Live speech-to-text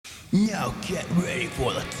Now get ready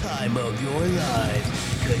for the time of your lives,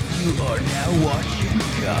 cause you are now watching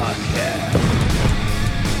Godcast.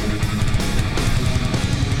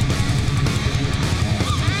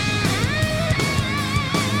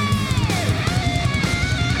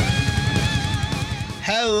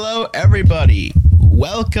 Hello everybody,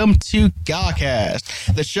 welcome to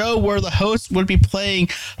Godcast, the show where the host would be playing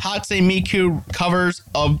Hatsune Miku covers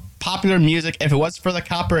of popular music if it wasn't for the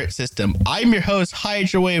copyright system. I'm your host,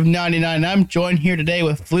 HydraWave99, and I'm joined here today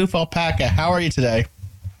with Floof Alpaca. How are you today?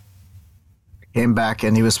 Came back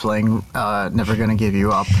and he was playing Never Gonna Give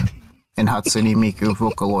You Up in Hatsune Miku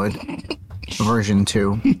Vocaloid version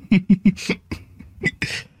 2.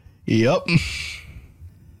 Yep.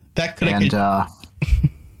 That could have... And,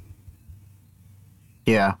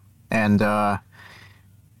 yeah, and I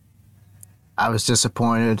was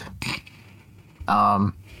disappointed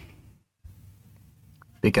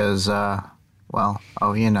because,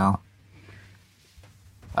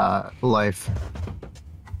 life.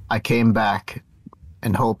 I came back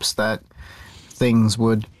in hopes that things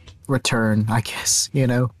would return, I guess,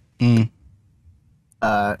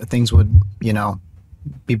 things would,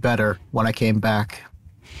 be better when I came back.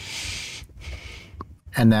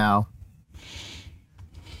 And now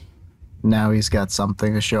he's got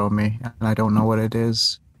something to show me, and I don't know what it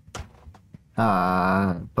is.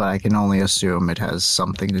 But I can only assume it has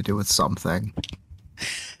something to do with something.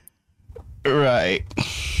 Right.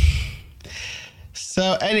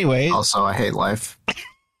 So, anyways. Also, I hate life.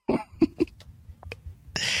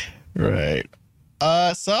 Right.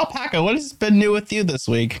 So Alpaca, what has been new with you this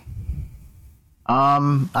week?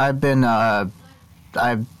 I've been, I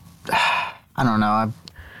don't know.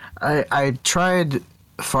 I tried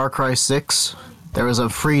Far Cry 6. There was a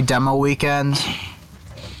free demo weekend.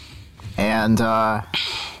 And,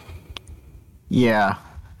 yeah.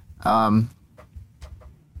 I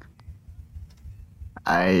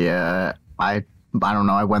don't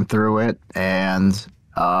know, I went through it, and,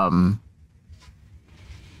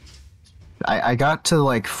 I got to,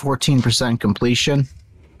 like, 14% completion.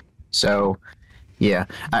 So, yeah.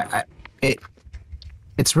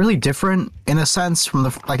 It's really different in a sense from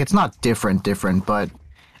the, like, it's not different, but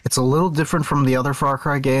it's a little different from the other Far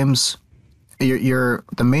Cry games. You're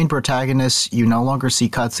the main protagonist. You no longer see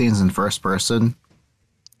cutscenes in first person.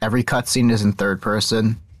 Every cutscene is in third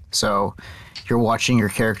person. So you're watching your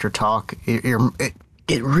character talk.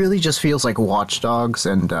 It really just feels like Watch Dogs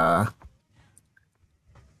and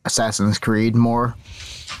Assassin's Creed more.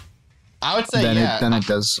 I would say, than it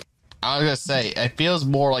does. I was gonna say, it feels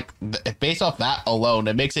more like, based off that alone,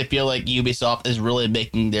 it makes it feel like Ubisoft is really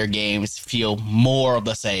making their games feel more of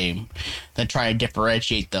the same than trying to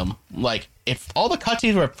differentiate them. Like, if all the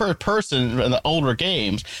cutscenes were first person in the older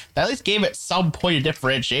games, that at least gave it some point of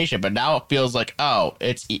differentiation, but now it feels like, oh,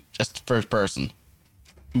 it's just first person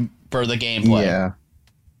for the gameplay.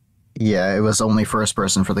 Yeah, it was only first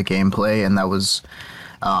person for the gameplay, and that was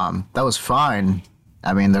fine.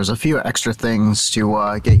 I mean, there's a few extra things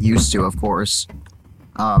to get used to, of course.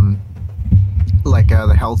 Like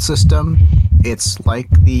the health system, it's like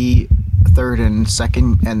the third and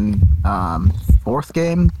second and fourth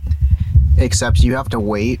game, except you have to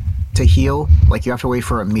wait to heal. Like, you have to wait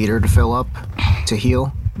for a meter to fill up to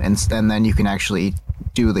heal, and then you can actually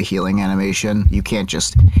do the healing animation. You can't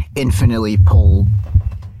just infinitely pull,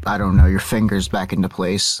 I don't know, your fingers back into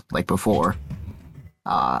place like before.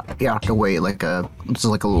 You have to wait it's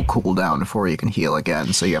like a little cooldown before you can heal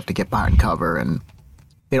again, so you have to get behind cover, and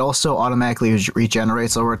it also automatically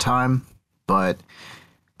regenerates over time, but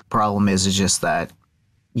the problem is just that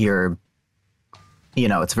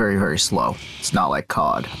it's very, very slow. It's not like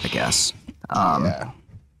COD, I guess. Yeah.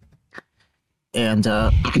 And,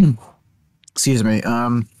 excuse me,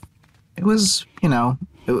 it was,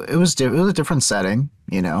 it was a different setting,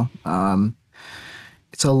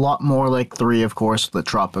 It's a lot more like 3, of course, the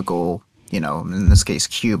tropical, in this case,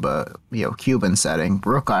 Cuba, Cuban setting.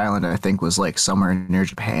 Rook Island, I think, was like somewhere near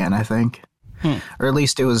Japan, I think. Or at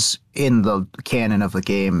least it was in the canon of the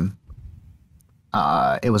game.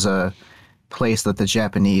 It was a place that the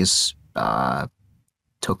Japanese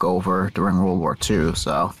took over during World War II,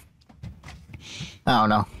 so I don't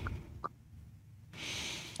know.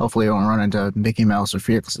 Hopefully you won't run into Mickey Mouse or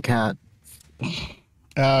Felix the Cat.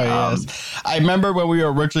 Oh, yes. I remember when we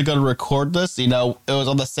were originally going to record this, it was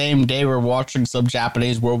on the same day we were watching some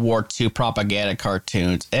Japanese World War II propaganda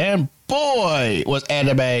cartoons. And boy, was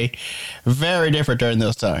anime very different during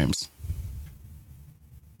those times.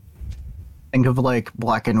 Think of like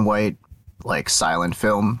black and white, like silent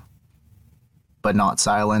film, but not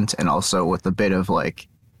silent, and also with a bit of like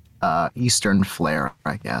Eastern flair,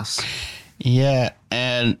 I guess. Yeah,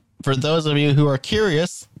 and for those of you who are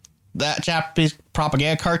curious, that Japanese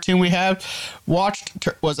propaganda cartoon we had watched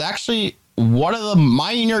was actually one of the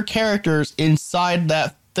minor characters inside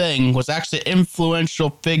that thing was actually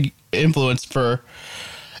influential influence for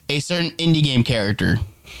a certain indie game character.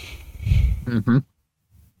 Mm-hmm.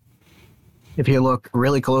 If you look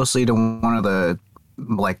really closely to one of the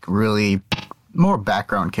like really more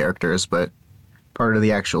background characters, but part of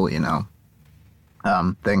the actual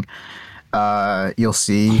thing, you'll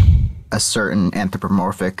see a certain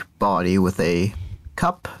anthropomorphic body with a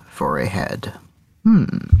cup for a head.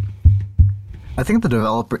 I think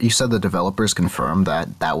you said the developers confirmed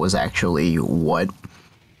that that was actually what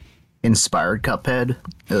inspired Cuphead,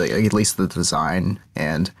 at least the design.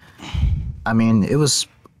 And I mean, it was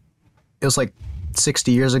like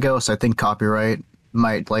 60 years ago, so I think copyright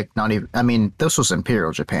might like not even, I mean, this was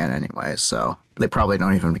Imperial Japan anyway, so they probably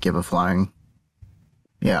don't even give a flying,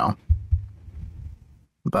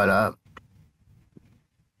 but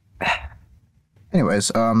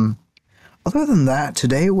anyways, other than that,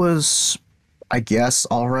 today was, I guess,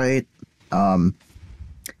 all right. I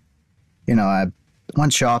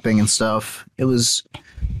went shopping and stuff. It was,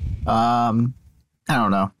 I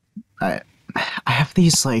don't know. I have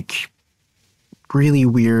these like really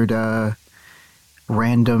weird,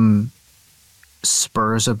 random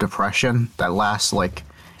spurs of depression that last like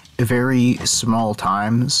very small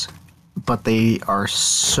times, but they are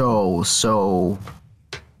so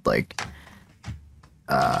like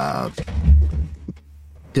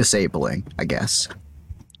disabling, I guess.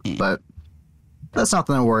 But that's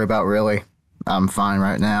nothing to worry about, really. I'm fine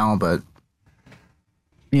right now, but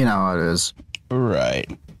you know how it is. Right.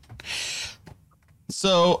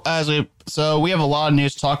 So we have a lot of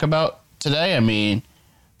news to talk about today. I mean,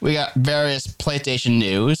 we got various PlayStation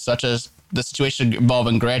news, such as the situation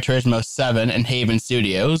involving Gran Turismo 7 and Haven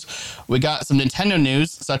Studios. We got some Nintendo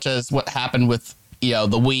news, such as what happened with the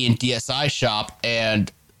Wii and DSi shop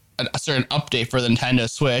and a certain update for the Nintendo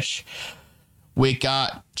Switch. We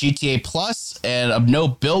got GTA Plus and a no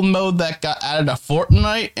build mode that got added to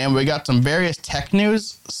Fortnite, and we got some various tech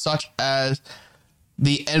news, such as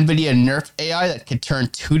the NVIDIA Nerf AI that can turn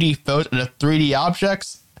 2D photos into 3D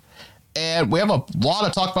objects. And we have a lot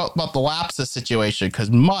to talk about the Lapsus situation,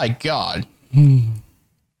 because my God. Oh,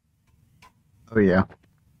 yeah.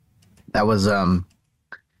 That was, I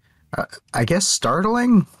guess,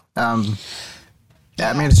 startling. I mean,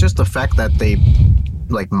 it's just the fact that they,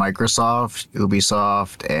 like, Microsoft,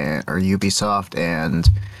 Ubisoft, and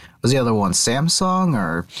was the other one Samsung,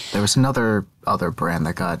 or there was another brand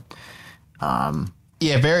that got,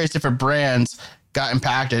 various different brands got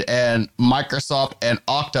impacted, and Microsoft and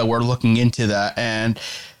Okta were looking into that, and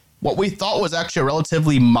what we thought was actually a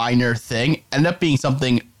relatively minor thing ended up being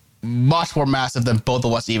something much more massive than both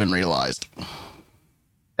of us even realized.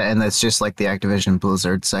 And it's just like the Activision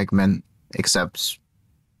Blizzard segment, except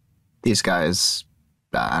these guys,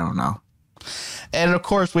 I don't know. And of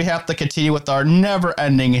course, we have to continue with our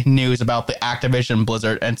never-ending news about the Activision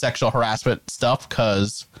Blizzard and sexual harassment stuff,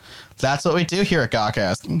 because that's what we do here at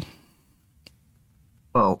Godcast.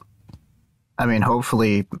 Well, I mean,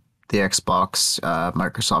 hopefully the Xbox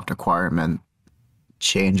Microsoft acquirement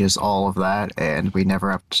changes all of that, and we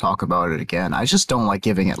never have to talk about it again. I just don't like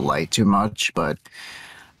giving it light too much, but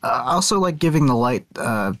I also like giving the light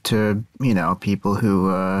to, people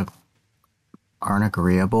who aren't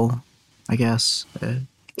agreeable, I guess.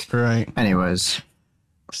 Right. Anyways.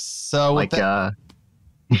 So, like, yeah,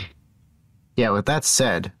 with that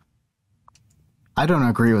said, I don't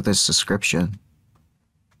agree with this description.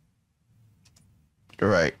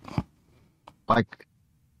 Right. Like,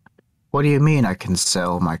 what do you mean I can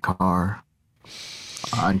sell my car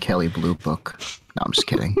on Kelly Blue Book? No, I'm just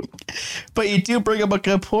kidding. But you do bring up a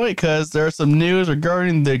good point, because there's some news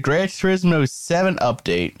regarding the Gran Turismo 7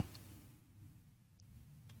 update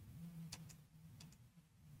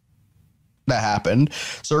that happened.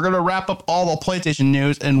 So we're going to wrap up all the PlayStation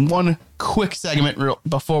news in one quick segment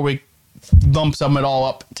before we lump sum it all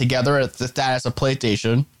up together at the status of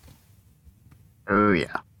PlayStation. Oh,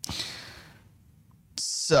 yeah.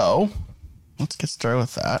 So, let's get started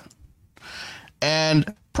with that.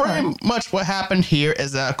 And pretty much what happened here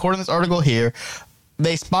is that, according to this article here,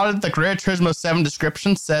 they spotted the Gran Turismo 7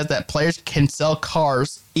 description says that players can sell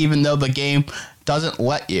cars even though the game doesn't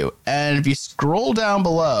let you. And if you scroll down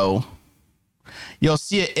below, you'll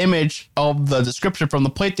see an image of the description from the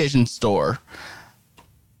PlayStation Store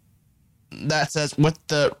that says, with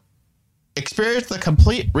the experience the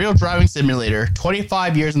complete real driving simulator,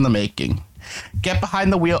 25 years in the making. Get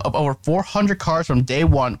behind the wheel of over 400 cars from day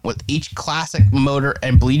one, with each classic motor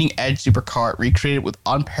and bleeding-edge supercar recreated with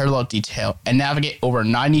unparalleled detail, and navigate over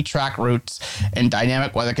 90 track routes in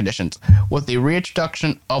dynamic weather conditions. With the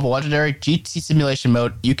reintroduction of a legendary GT simulation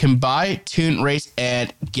mode, you can buy, tune, race,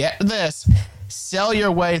 and get this, sell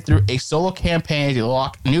your way through a solo campaign to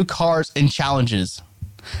unlock new cars and challenges.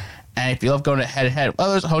 And if you love going head-to-head with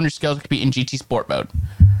others, hone your skills and compete in GT Sport mode.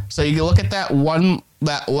 So you can look at that one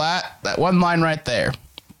line right there.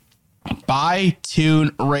 Buy,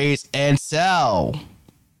 tune, race, and sell.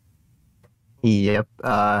 Yep.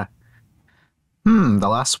 The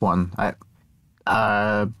last one.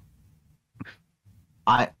 I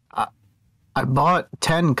bought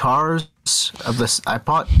 10 cars of this. I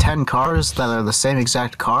bought 10 cars that are the same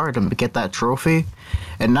exact car to get that trophy,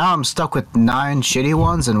 and now I'm stuck with 9 shitty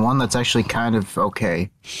ones and one that's actually kind of okay.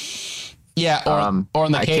 Yeah, or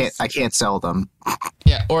in the case I can't sell them.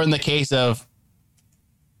 Yeah, or in the case of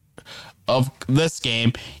this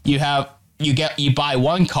game, you buy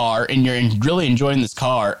one car and you're really enjoying this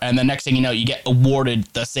car, and the next thing you know, you get awarded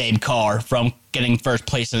the same car from getting first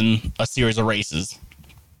place in a series of races.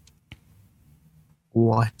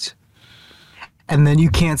 What? And then you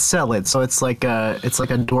can't sell it, so it's like a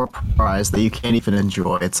door prize that you can't even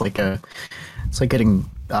enjoy. It's like getting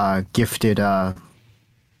gifted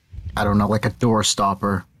I don't know, like a door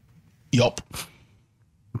stopper. Yup.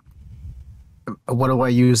 What do I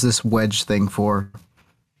use this wedge thing for?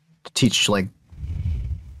 To teach, like,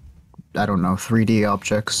 I don't know, 3D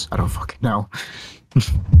objects? I don't fucking know.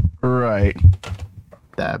 Right.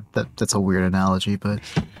 That's a weird analogy, but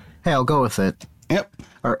hey, I'll go with it. Yep.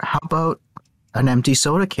 Or how about an empty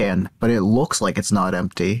soda can, but it looks like it's not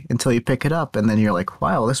empty until you pick it up, and then you're like,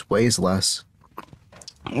 wow, this weighs less.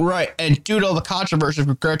 Right, and due to all the controversy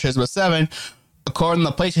from Gran Turismo 7, according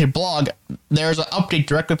to the PlayStation blog, there's an update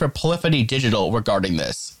directly from Polyphony Digital regarding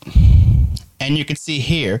this. And you can see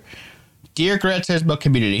here, Dear Gran Turismo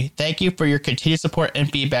community, thank you for your continued support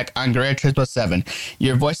and feedback on Gran Turismo 7.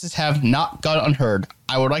 Your voices have not gone unheard.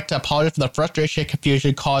 I would like to apologize for the frustration and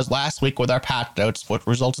confusion caused last week with our patch notes, which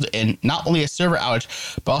resulted in not only a server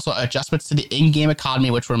outage, but also adjustments to the in-game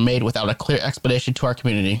economy, which were made without a clear explanation to our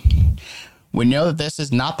community. We know that this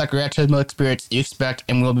is not the Gran Turismo experience you expect,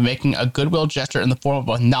 and we'll be making a goodwill gesture in the form of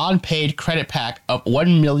a non-paid credit pack of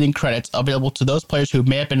 1 million credits available to those players who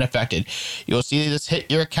may have been affected. You'll see this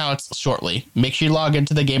hit your accounts shortly. Make sure you log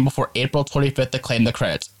into the game before April 25th to claim the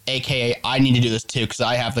credits. AKA, I need to do this too because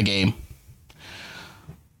I have the game.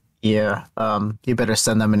 Yeah, you better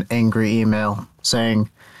send them an angry email saying,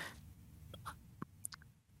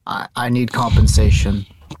 I need compensation.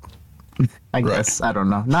 I guess. I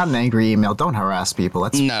don't know. Not an angry email. Don't harass people.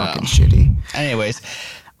 That's fucking shitty. Anyways.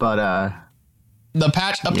 But, the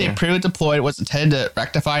patch update previously deployed was intended to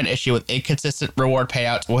rectify an issue with inconsistent reward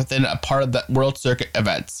payouts within a part of the World Circuit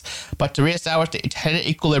events. But to reestablish the intended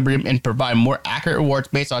equilibrium and provide more accurate rewards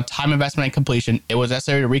based on time investment and completion, it was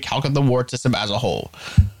necessary to recalculate the reward system as a whole.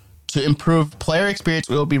 To improve player experience,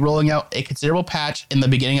 we will be rolling out a considerable patch in the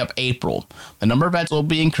beginning of April. The number of events will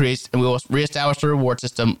be increased, and we will reestablish the reward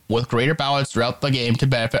system with greater balance throughout the game to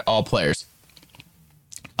benefit all players.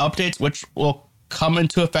 Updates which will come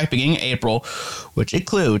into effect beginning in April, which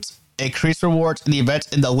includes increased rewards in the events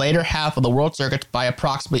in the later half of the World Circuit by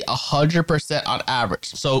approximately 100% on average,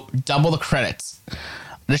 so double the credits.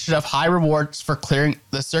 Addition of high rewards for clearing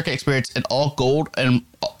the circuit experience in all gold and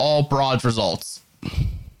all bronze results.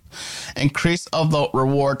 Increase of the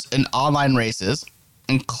rewards in online races,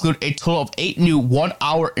 include a total of 8 new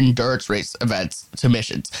 1-hour endurance race events to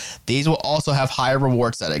missions. These will also have higher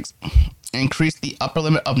reward settings. Increase the upper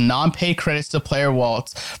limit of non-paid credits to player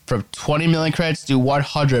wallets from 20 million credits to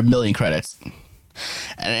 100 million credits.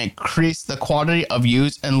 And increase the quantity of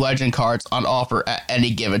used and legend cards on offer at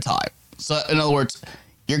any given time. So in other words,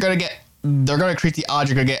 they're going to increase the odds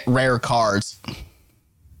you're going to get rare cards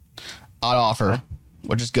on offer,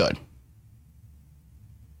 which is good.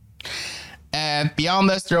 And beyond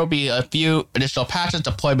this, there will be a few additional patches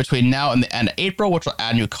deployed between now and the end of April, which will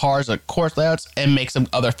add new cars and course layouts and make some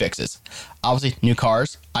other fixes. Obviously, new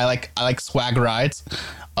cars. I like swag rides.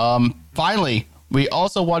 Finally, we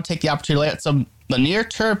also want to take the opportunity to lay out the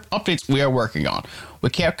near-term updates we are working on. We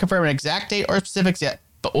can't confirm an exact date or specifics yet,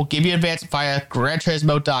 but we'll give you advance via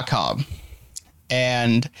GranTurismo.com.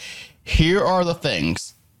 And here are the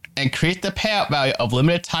things. Increase the payout value of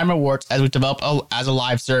limited time rewards as we develop as a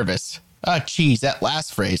live service. Geez, that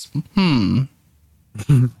last phrase. Yeah,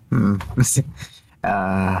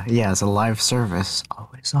 as a live service,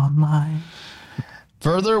 always online.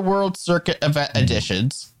 Further World Circuit event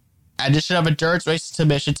additions. Addition of endurance races to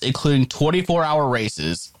missions, including 24-hour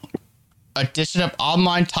races. addition of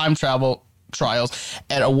online time travel trials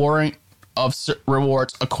and awarding of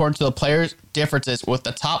rewards according to the player's differences with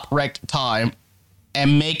the top ranked time,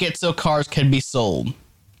 and make it so cars can be sold.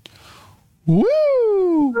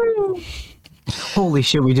 Woo! Holy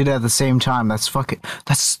shit, we did it at the same time.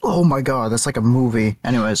 Oh my god, that's like a movie.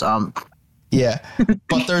 Anyways, Yeah.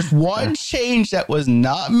 But there's one change that was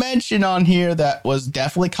not mentioned on here that was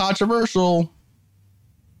definitely controversial.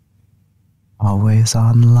 Always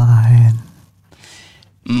online.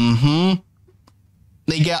 Mm-hmm.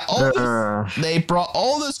 They brought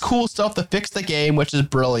all this cool stuff to fix the game, which is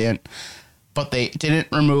brilliant, but they didn't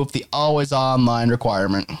remove the always online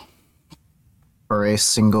requirement For a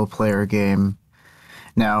single player game.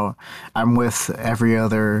 Now, I'm with every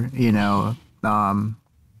other, I'm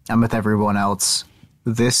with everyone else.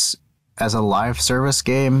 This, as a live service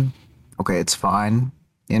game, okay, it's fine.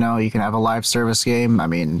 You can have a live service game. I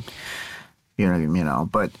mean,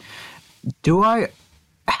 but do I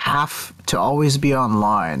have to always be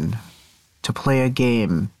online to play a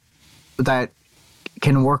game that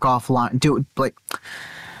can work offline?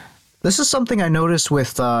 This is something I noticed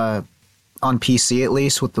with, on PC at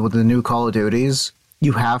least, with the new Call of Duties.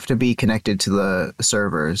 You have to be connected to the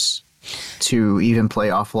servers to even play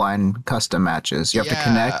offline custom matches. You have to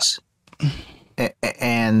connect.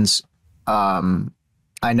 And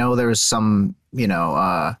I know there's some,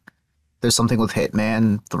 there's something with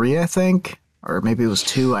Hitman 3, I think, or maybe it was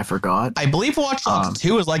 2, I forgot. I believe Watch Dogs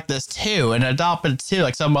 2 is like this too, and adopted too,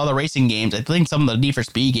 like some other racing games. I think some of the Need for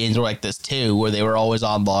Speed games were like this too, where they were always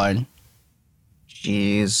online.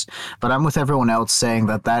 Jeez. But I'm with everyone else saying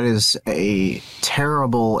that is a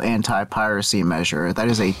terrible anti-piracy measure. That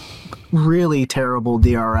is a really terrible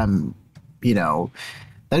DRM,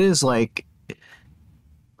 that is like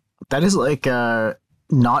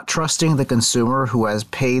not trusting the consumer who has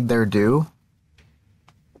paid their due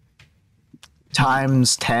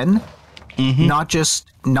times 10. Mm-hmm.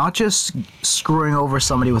 Not just screwing over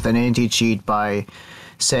somebody with an anti-cheat by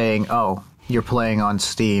saying, "Oh, you're playing on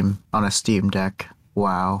Steam, on a Steam Deck."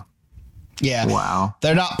 Wow. Yeah. Wow.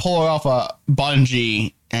 They're not pulling off a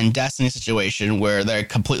Bungie and Destiny situation where they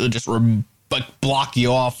completely just block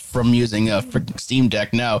you off from using a freaking Steam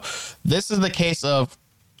Deck. No, this is the case of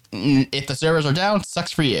if the servers are down,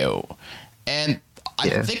 sucks for you. And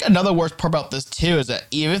I think another worst part about this too is that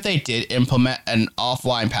even if they did implement an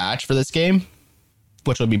offline patch for this game,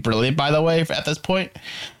 which would be brilliant, by the way, at this point,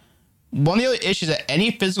 one of the other issues is that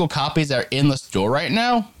any physical copies that are in the store right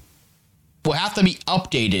now will have to be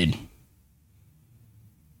updated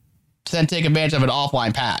to then take advantage of an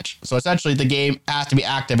offline patch. So essentially, the game has to be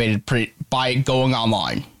activated by going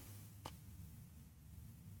online.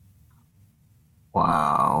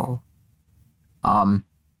 Wow.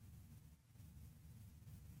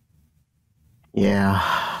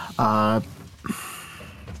 Yeah.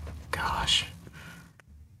 Gosh.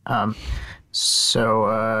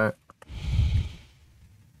 So,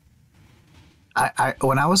 I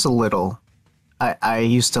when I was little, I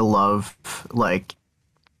used to love,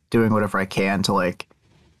 doing whatever I can to,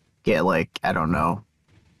 get, I don't know,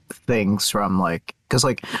 things from, because,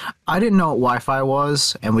 I didn't know what Wi-Fi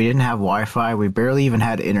was, and we didn't have Wi-Fi. We barely even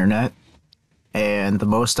had internet, and the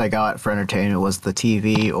most I got for entertainment was the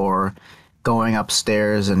TV or going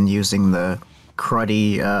upstairs and using the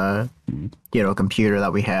cruddy, computer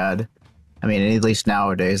that we had. I mean, at least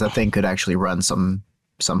nowadays, that thing could actually run some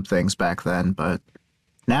things back then, but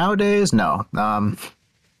nowadays, no.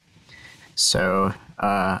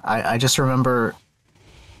 I just remember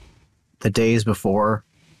the days before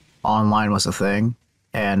online was a thing,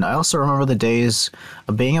 and I also remember the days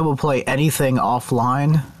of being able to play anything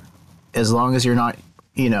offline as long as you're not,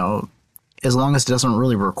 as long as it doesn't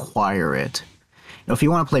really require it. If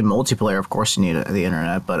you want to play multiplayer, of course you need the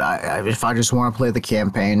internet, but if I just want to play the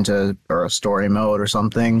campaign or a story mode or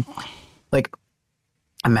something,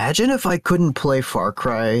 imagine if I couldn't play Far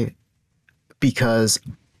Cry because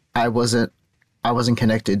I wasn't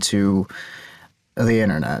connected to the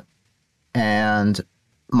internet and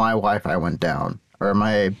my Wi-Fi went down or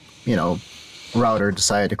my, router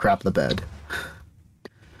decided to crap the bed.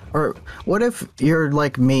 Or what if you're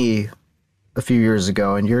like me a few years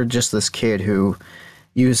ago and you're just this kid who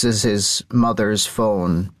uses his mother's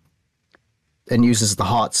phone and uses the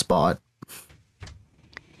hotspot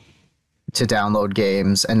to download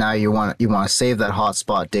games, and now you want to save that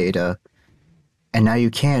hotspot data, and now you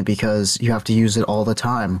can't because you have to use it all the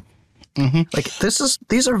time. Mm-hmm.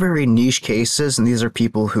 These are very niche cases, and these are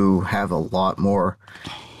people who have a lot more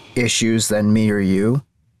issues than me or you.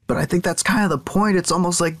 But I think that's kind of the point. It's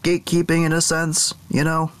almost like gatekeeping in a sense,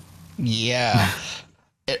 Yeah,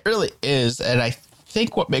 it really is, and I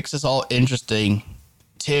think what makes this all interesting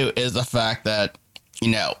too is the fact that,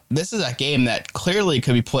 this is a game that clearly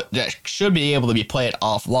could be that should be able to be played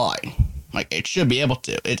offline. Like, it should be able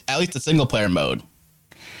to. It's at least a single player mode.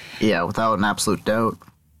 Yeah, without an absolute doubt.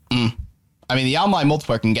 I mean, the online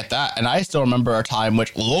multiplayer can get that, and I still remember a time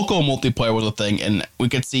which local multiplayer was a thing, and we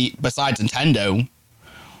could see, besides Nintendo,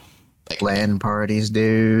 like LAN parties,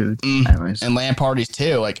 dude. Anyways. And LAN parties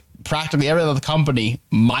too. Like, practically every other company,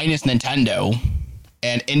 minus Nintendo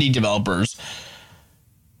and indie developers,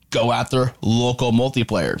 go after local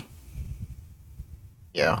multiplayer.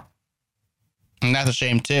 Yeah. And that's a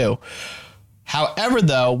shame too. However,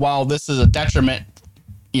 though, while this is a detriment,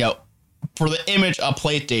 for the image of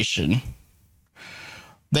PlayStation,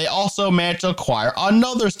 they also managed to acquire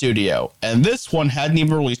another studio, and this one hadn't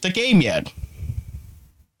even released a game yet.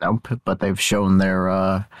 Nope, but they've shown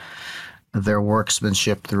their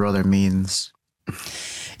workmanship through other means.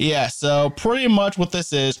 Yeah, so pretty much what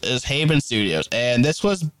this is Haven Studios, and this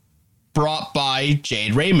was brought by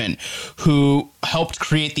Jade Raymond, who helped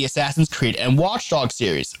create the Assassin's Creed and Watch Dogs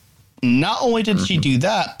series. Not only did she do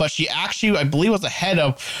that, but she actually, I believe, was the head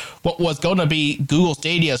of what was going to be Google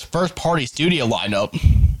Stadia's first-party studio lineup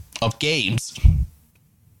of games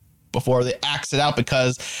before they axed it out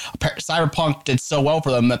because Cyberpunk did so well for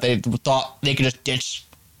them that they thought they could just ditch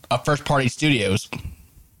a first-party studios.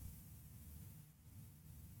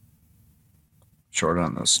 Short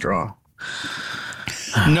on the straw.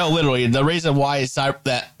 No, literally, the reason why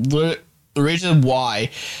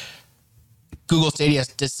Google Stadia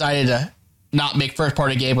decided to not make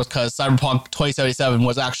first-party games was because Cyberpunk 2077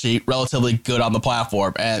 was actually relatively good on the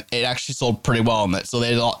platform, and it actually sold pretty well on it. So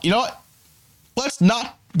they thought, you know what? Let's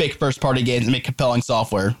not make first-party games and make compelling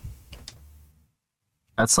software.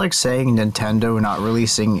 That's like saying Nintendo not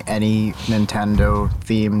releasing any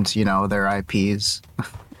Nintendo-themed, their IPs. I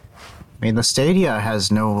mean, the Stadia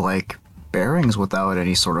has no, bearings without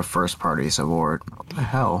any sort of first-party support. What the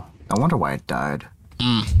hell? I wonder why it died.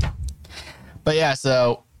 But yeah,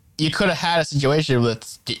 so you could have had a situation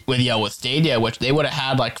with Stadia, which they would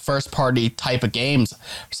have had first-party type of games,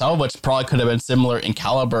 some of which probably could have been similar in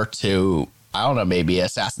caliber to, I don't know, maybe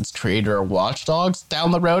Assassin's Creed or Watch Dogs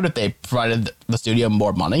down the road if they provided the studio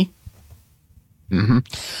more money.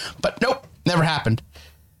 But nope, never happened.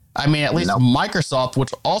 I mean, at least Microsoft,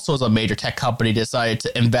 which also is a major tech company, decided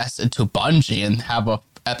to invest into Bungie and have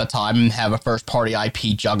a first-party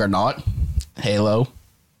IP juggernaut, Halo.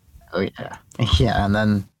 Oh yeah, yeah, and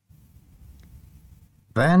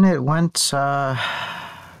then it went to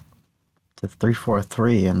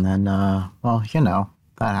 343, and then that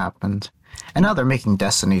happened. And now they're making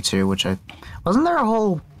Destiny 2, which wasn't there a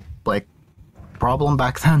whole problem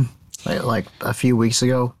back then, like a few weeks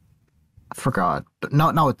ago. I forgot, but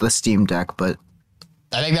not with the Steam Deck, but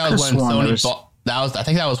I think that was when Sony bought. I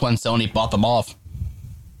think that was when Sony bought them off.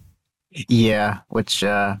 Yeah, which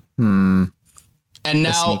And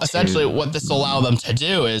now, essentially, what this will allow them to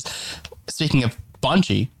do is, speaking of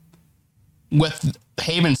Bungie, with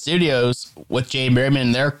Haven Studios, with Jade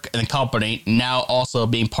Raymond and the company now also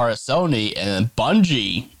being part of Sony, and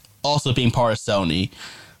Bungie also being part of Sony,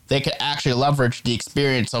 they could actually leverage the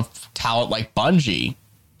experience of talent like Bungie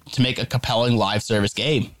to make a compelling live service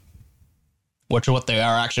game, which is what they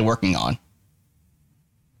are actually working on.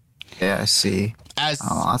 Yeah, I see.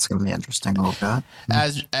 That's going to be interesting a little bit.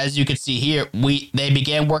 As you can see here, they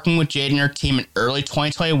began working with Jade and her team in early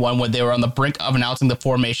 2021 when they were on the brink of announcing the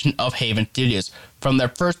formation of Haven Studios. From their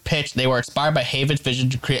first pitch, they were inspired by Haven's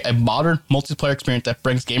vision to create a modern multiplayer experience that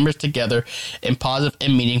brings gamers together in positive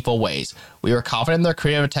and meaningful ways. We were confident in their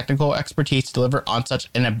creative and technical expertise to deliver on such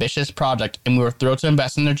an ambitious project, and we were thrilled to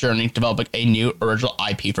invest in their journey developing a new original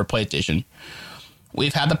IP for PlayStation.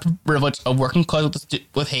 We've had the privilege of working closely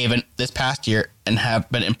with Haven this past year and have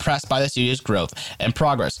been impressed by the studio's growth and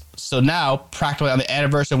progress. So now, practically on the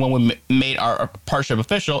anniversary when we made our partnership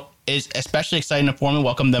official, it is especially exciting to formally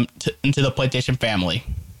welcome them into the PlayStation family.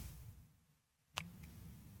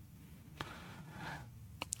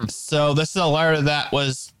 So this is a letter that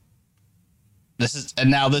was... This is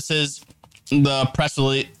the press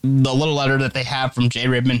release, the little letter that they have from Jade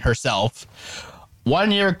Raymond herself.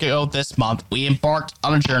 1 year ago this month, we embarked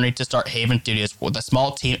on a journey to start Haven Studios with a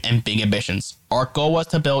small team and big ambitions. Our goal was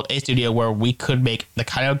to build a studio where we could make the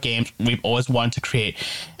kind of games we've always wanted to create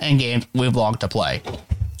and games we've longed to play.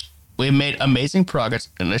 We've made amazing progress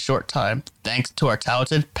in a short time thanks to our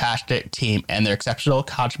talented, passionate team and their exceptional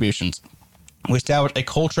contributions. We established a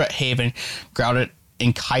culture at Haven grounded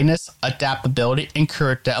in kindness, adaptability, and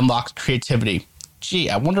courage that unlocks creativity. Gee,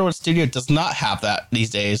 I wonder what studio does not have that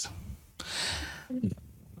these days.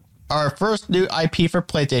 Our first new IP for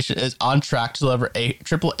PlayStation is on track to deliver a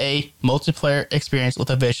AAA multiplayer experience with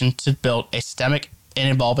a vision to build a systemic and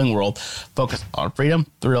evolving world focused on freedom,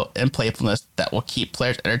 thrill, and playfulness that will keep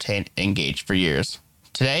players entertained and engaged for years.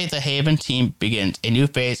 Today, the Haven team begins a new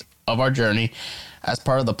phase of our journey as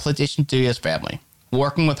part of the PlayStation Studios family.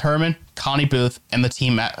 Working with Herman, Connie Booth, and the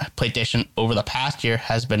team at PlayStation over the past year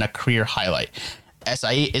has been a career highlight.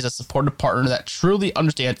 SIE is a supportive partner that truly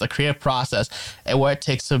understands the creative process and what it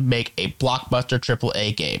takes to make a blockbuster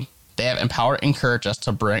AAA game. They have empowered and encouraged us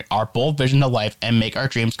to bring our bold vision to life and make our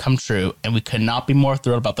dreams come true, and we could not be more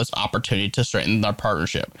thrilled about this opportunity to strengthen our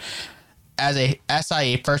partnership. As a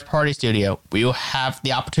SIE first-party studio, we will have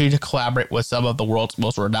the opportunity to collaborate with some of the world's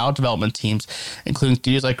most renowned development teams, including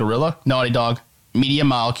studios like Guerrilla, Naughty Dog, Media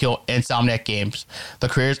Molecule, and Insomniac Games, the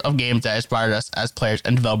creators of games that inspired us as players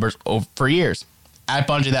and developers for years. Add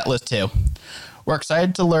Bungie that list too. We're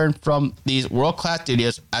excited to learn from these world-class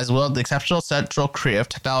studios as well as the exceptional central creative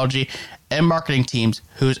technology and marketing teams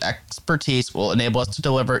whose expertise will enable us to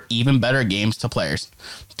deliver even better games to players.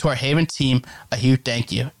 To our Haven team, a huge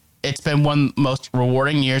thank you. It's been one of the most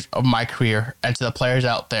rewarding years of my career, and to the players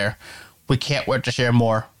out there, we can't wait to share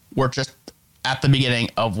more. We're just at the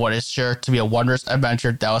beginning of what is sure to be a wondrous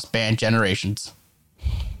adventure that will span generations.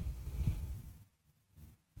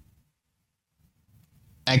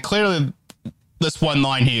 And clearly, this one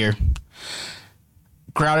line here,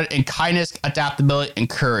 grounded in kindness, adaptability, and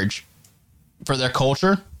courage for their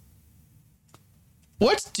culture.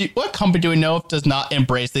 What company do we know if does not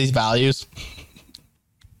embrace these values?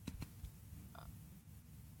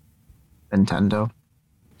 Nintendo.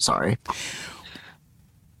 Sorry.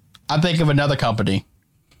 I'm thinking of another company.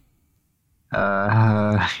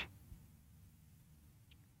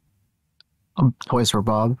 Toys for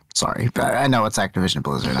Bob. Sorry. I know it's Activision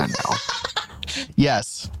Blizzard. I know.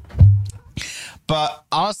 Yes. But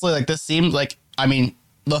honestly, like, this seems like, I mean,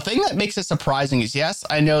 the thing that makes it surprising is, yes,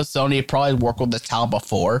 I know Sony probably worked with this talent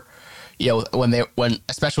before, you know, when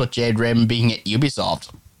especially with Jade Raymond being at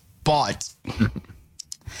Ubisoft. But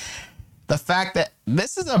the fact that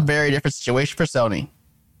this is a very different situation for Sony.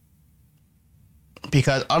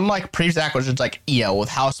 Because unlike previous acquisitions, like, you know, with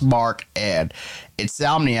Housemarque and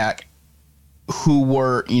Insomniac, who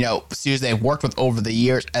were, you know, studios they've worked with over the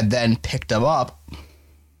years and then picked them up,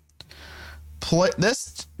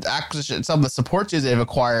 this acquisition, some of the support studios they've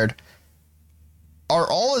acquired are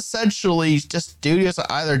all essentially just studios that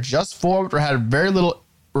either just formed or had very little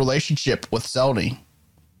relationship with Sony.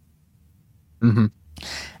 Mm-hmm.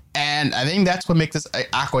 And I think that's what makes this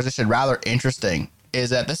acquisition rather interesting,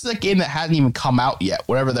 is that this is a game that hasn't even come out yet,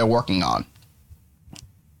 whatever they're working on.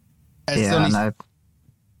 And yeah, and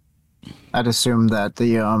I'd assume that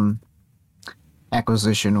the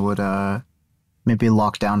acquisition would maybe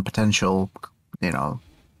lock down potential, you know,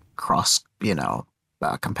 cross, you know,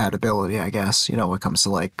 compatibility, I guess, you know, when it comes to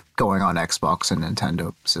like going on Xbox and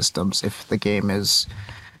Nintendo systems if the game is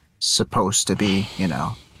supposed to be, you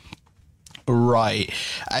know. Right.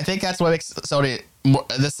 I think that's what makes Sony more,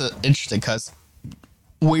 this is interesting, because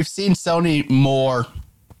we've seen Sony more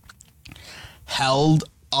held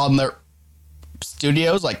on their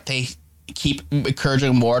studios, like they keep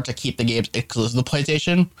encouraging more to keep the games exclusive to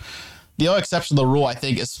PlayStation. The only exception to the rule, I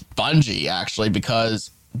think, is Bungie, actually,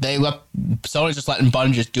 because Sony's just letting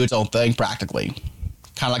Bungie just do its own thing practically.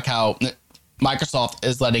 Kind of like how Microsoft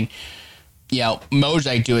is letting, you know,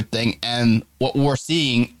 Mojang do its thing, and what we're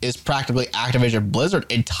seeing is practically Activision Blizzard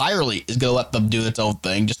entirely is going to let them do its own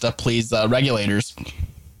thing just to please the regulators.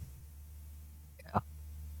 Yeah.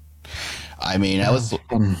 I mean,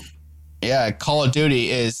 Call of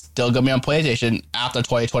Duty is still going to be on PlayStation after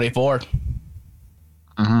 2024.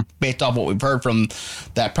 Mm-hmm. Based off what we've heard from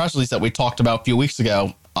that press release that we talked about a few weeks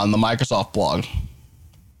ago on the Microsoft blog.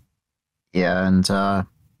 Yeah, and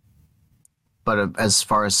but as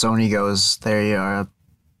far as Sony goes, they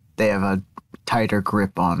have a tighter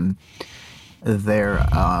grip on their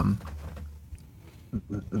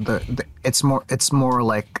it's more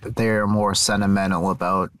like they're more sentimental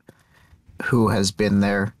about who has been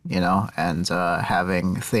there, you know, and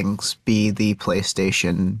having things be the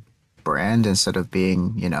PlayStation brand instead of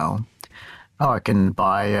being, you know, oh, I can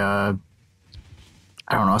buy I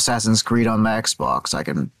don't know, Assassin's Creed on my Xbox. I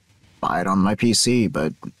can buy it on my PC,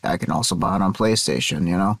 but I can also buy it on PlayStation,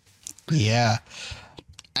 you know? Yeah.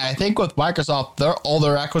 I think with Microsoft, all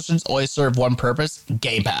their acquisitions always serve one purpose: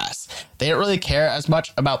 Game Pass. They don't really care as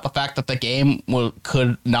much about the fact that the game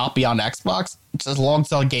could not be on Xbox. It's as long as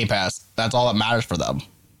it's on Game Pass. That's all that matters for them.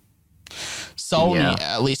 Sony,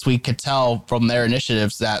 at least we could tell from their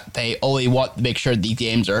initiatives that they only want to make sure these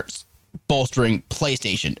games are bolstering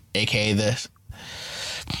PlayStation, aka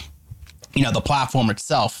the platform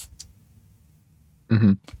itself.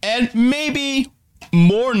 Mm-hmm. And maybe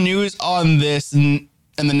more news on this in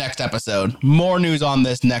the next episode. More news on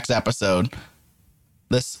this next episode.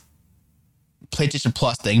 This PlayStation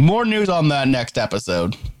Plus thing. More news on that next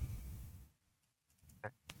episode.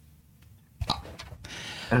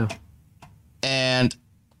 Oh. And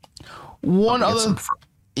one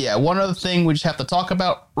other thing we just have to talk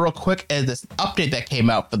about real quick is this update that came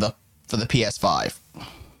out for the PS5.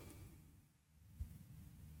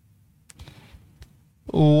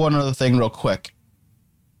 One other thing real quick.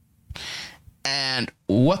 And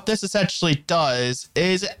what this essentially does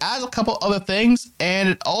is it adds a couple other things, and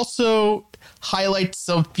it also highlights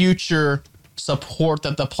some future support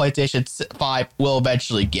that the PlayStation 5 will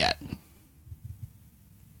eventually get.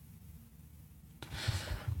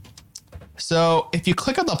 So if you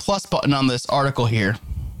click on the plus button on this article here,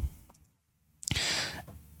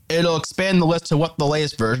 it'll expand the list to what the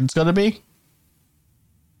latest version is going to be.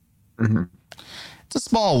 Mm-hmm. It's a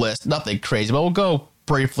small list, nothing crazy, but we'll go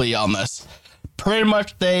briefly on this. Pretty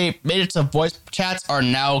much they made it so voice chats are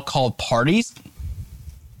now called parties.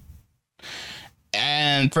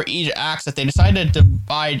 And for each access, they decided to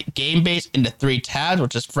divide game base into 3 tabs,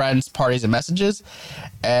 which is friends, parties, and messages.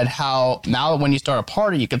 And how now when you start a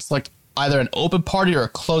party, you can select either an open party or a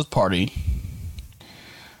closed party.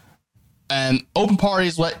 And open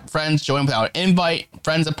parties let friends join without an invite.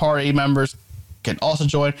 Friends and party members can also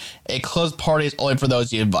join. A closed party is only for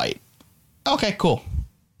those you invite. Okay, cool.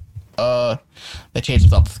 They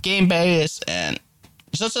changed up the game base and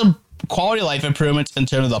just some quality of life improvements in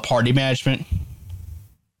terms of the party management.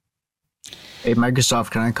 Hey, Microsoft,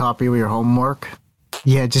 can I copy your homework?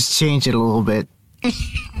 Yeah, just change it a little bit.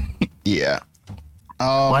 Yeah.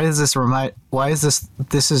 Why does this remind? Why is this?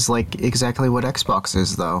 This is like exactly what Xbox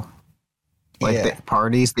is, though. Like yeah. the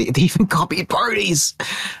parties, they even copied parties.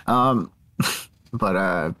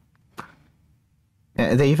 But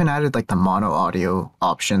they even added like the mono audio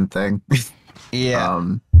option thing.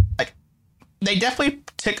 Yeah. They definitely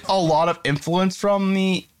took a lot of influence from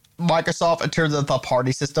the Microsoft in terms of the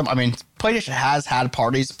party system. I mean, PlayStation has had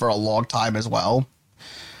parties for a long time as well.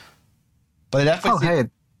 But they definitely... hey,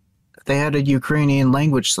 they added Ukrainian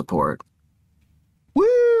language support.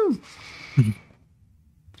 Woo!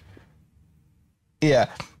 Yeah,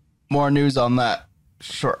 more news on that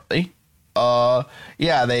shortly.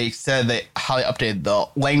 Yeah, they said they highly updated the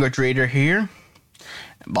language reader here.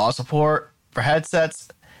 Ball support for headsets,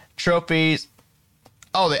 trophies.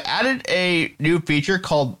 Oh, they added a new feature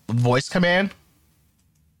called voice command.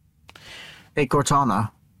 Hey,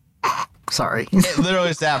 Cortana. Sorry. It literally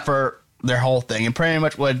is that for their whole thing. And pretty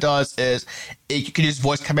much what it does is you can use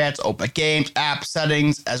voice commands to open games, app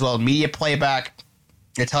settings, as well as media playback.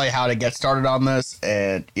 They tell you how to get started on this,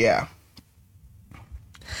 and yeah.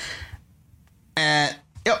 And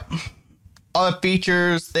yep, other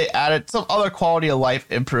features, they added some other quality of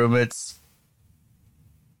life improvements,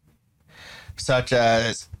 such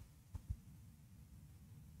as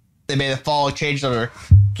they made the following changes on their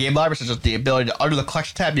game library, such as the ability to, under the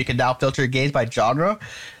collection tab, you can now filter your games by genre.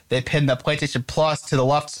 They pinned the PlayStation Plus to the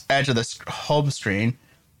left edge of the home screen,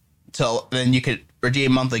 so then you could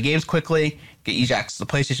redeem monthly games quickly, get easy access to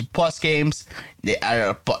PlayStation Plus games. They added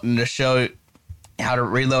a button to show how to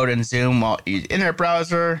reload and zoom while you use internet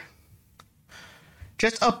browser.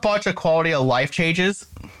 Just a bunch of quality of life changes.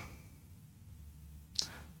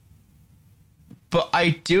 But I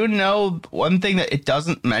do know one thing that it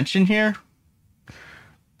doesn't mention here,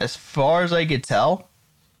 as far as I could tell,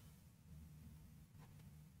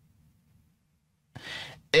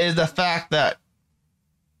 is the fact that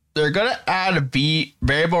they're going to add a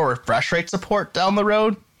variable refresh rate support down the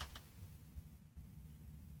road.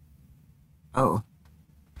 Oh.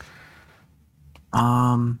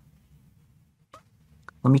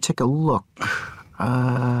 Let me take a look.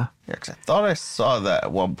 Yeah, 'cause I thought I saw that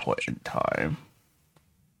at one point in time.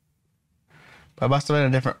 But it must have been a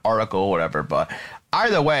different article or whatever. But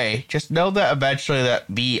either way, just know that eventually that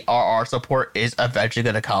VRR support is eventually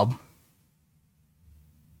going to come.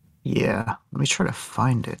 Yeah, let me try to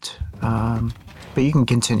find it. But you can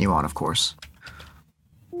continue on, of course.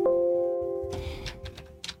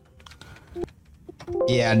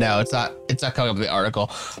 Yeah, no, it's not coming up with the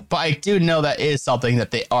article. But I do know that is something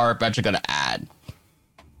that they are eventually going to add.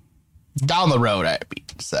 Down the road, I'd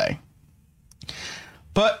say.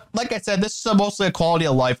 But like I said, this is mostly a quality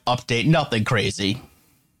of life update, nothing crazy.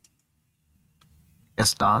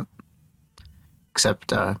 Guess not.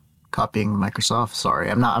 Except copying Microsoft. Sorry,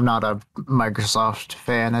 I'm not a Microsoft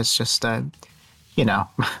fan. It's just I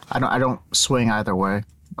don't swing either way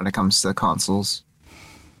when it comes to consoles.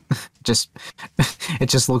 just it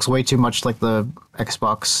just looks way too much like the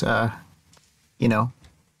Xbox, you know,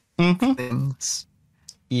 things.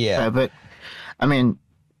 Yeah. But I mean,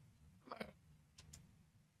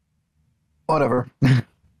 whatever.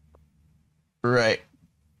 Right.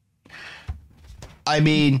 I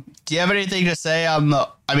mean, do you have anything to say on the?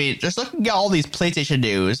 I mean, just looking at all these PlayStation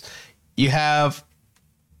news, you have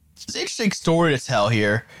it's an interesting story to tell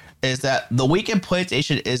here. Is that the week in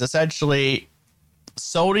PlayStation is essentially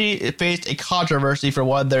Sony faced a controversy for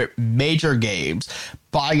one of their major games,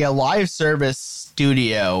 buying a live service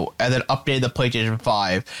studio and then updating the PlayStation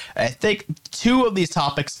 5. And I think two of these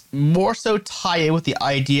topics more so tie in with the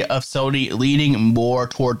idea of Sony leaning more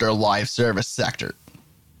toward their live service sector.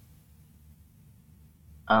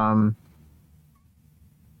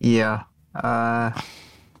 Yeah.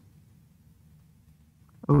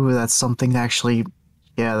 Ooh, that's something to actually.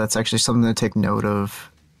 Yeah, that's actually something to take note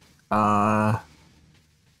of.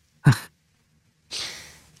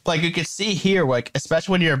 Like you can see here, like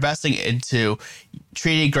especially when you're investing into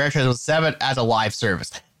treating Gran Turismo 7 as a live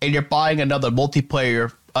service, and you're buying another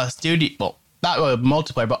multiplayer studio, well, not really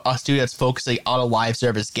multiplayer, but a studio that's focusing on a live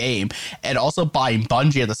service game, and also buying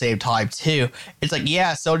Bungie at the same time too. It's like,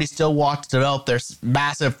 yeah, Sony still wants to develop their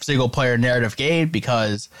massive single player narrative game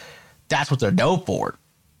because that's what they're known for,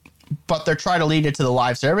 but they're trying to lean into the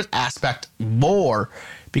live service aspect more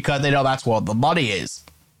because they know that's where the money is.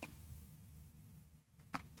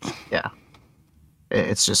 Yeah.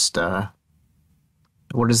 It's just,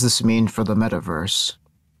 what does this mean for the metaverse?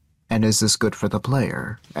 And is this good for the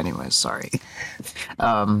player? Anyways, sorry.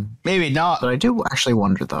 Maybe not. But I do actually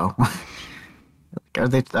wonder, though. Are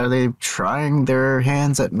they trying their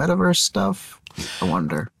hands at metaverse stuff? I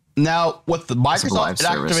wonder. Now, with the Microsoft and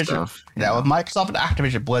Activision, stuff, with Microsoft and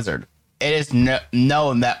Activision Blizzard, it is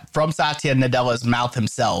known that from Satya Nadella's mouth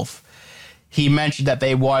himself, he mentioned that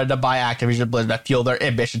they wanted to buy Activision Blizzard to fuel their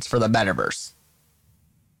ambitions for the metaverse.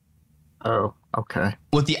 Oh, okay.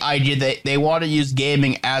 With the idea that they want to use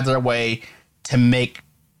gaming as their way to make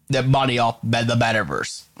the money off the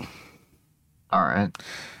metaverse. All right.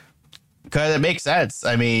 Because it makes sense.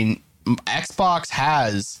 I mean, Xbox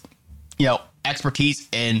has, expertise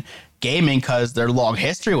in gaming because their long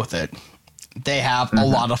history with it. They have a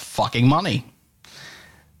lot of fucking money.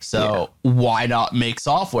 So why not make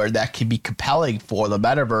software that can be compelling for the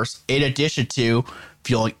metaverse in addition to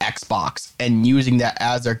fueling Xbox and using that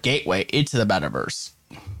as their gateway into the metaverse?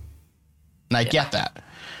 And I get that.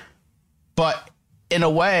 But in a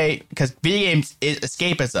way, because video games is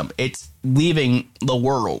escapism, it's leaving the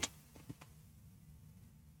world.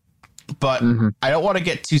 But I don't want to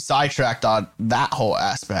get too sidetracked on that whole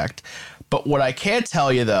aspect. But what I can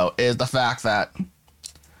tell you, though, is the fact that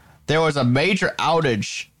there was a major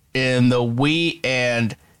outage in the Wii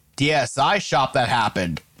and DSi shop that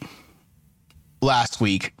happened last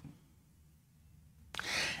week.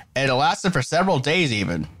 And it lasted for several days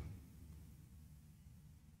even.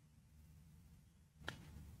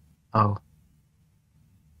 Oh.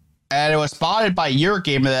 And it was spotted by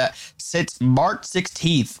Eurogamer that since March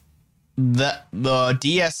 16th, the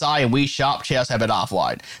DSi and Wii shop channels have been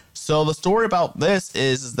offline. So the story about this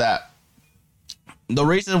is that the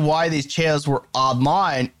reason why these channels were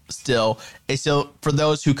online still is still for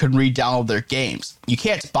those who can re-download their games. You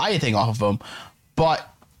can't buy anything off of them,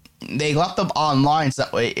 but they left them online so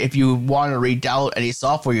that way if you want to re-download any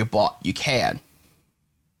software you bought, you can.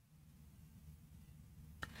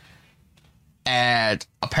 And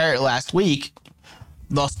apparently last week,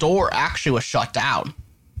 the store actually was shut down.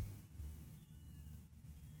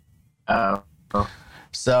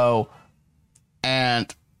 So,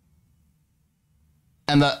 and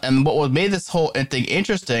what made this whole thing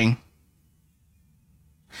interesting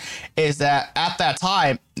is that at that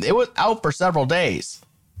time it was out for several days,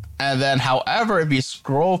 and then, however, if you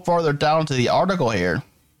scroll further down to the article here,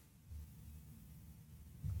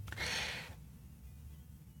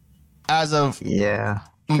 as of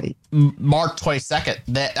March 22nd,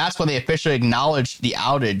 that's when they officially acknowledged the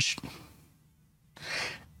outage.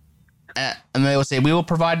 And they will say, we will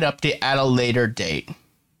provide an update at a later date.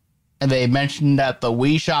 And they mentioned that the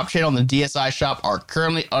Wii shop channel and the DSi shop are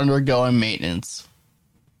currently undergoing maintenance.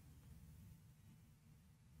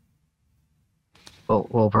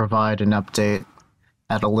 We'll provide an update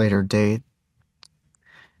at a later date.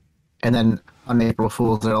 And then on April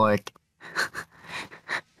Fool's, they're like,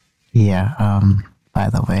 by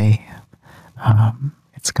the way,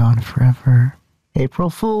 it's gone forever. April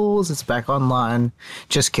Fools, it's back online.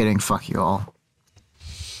 Just kidding, fuck you all.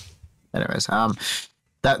 Anyways,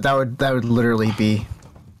 that would literally be,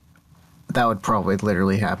 that would probably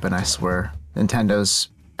literally happen, I swear. Nintendo's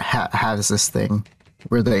has this thing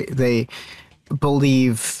where they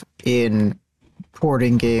believe in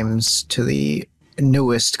porting games to the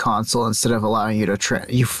newest console instead of allowing you to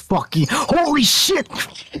you fucking holy shit.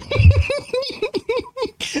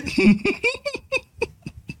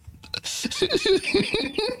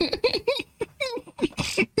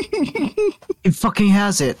 He fucking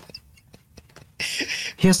has it.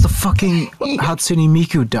 He has the fucking Hatsune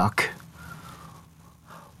Miku duck.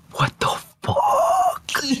 What the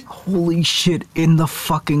fuck? Holy shit, in the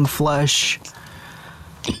fucking flesh.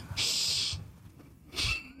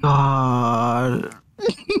 God.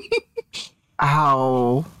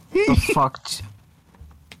 How the fuck?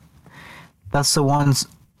 That's the ones.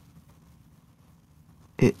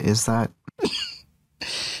 Is that?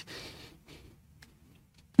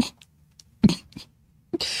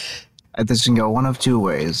 This can go one of two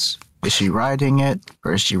ways. Is she riding it,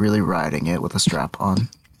 or is she really riding it with a strap on?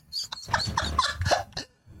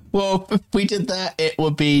 Well, if we did that, it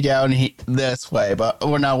would be down this way, but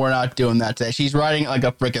we're not doing that today. She's riding it like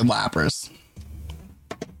a freaking Lapras.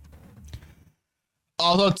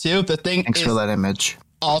 Also, too, the thing Thanks for that image.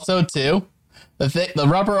 Also, too, the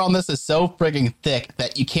rubber on this is so friggin' thick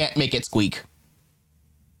that you can't make it squeak.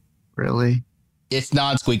 Really? It's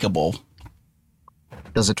non-squeakable.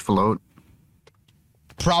 Does it float?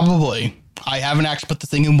 Probably. I haven't actually put the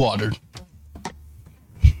thing in water.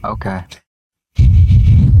 Okay.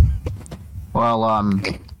 Well,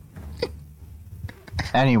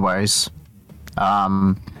 anyways,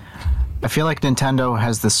 I feel like Nintendo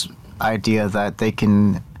has this idea that they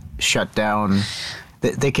can shut down,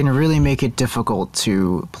 they can really make it difficult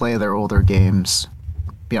to play their older games.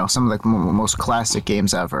 You know, some of the most classic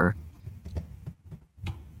games ever.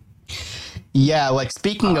 Yeah, like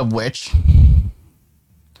speaking of which,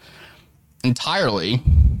 entirely,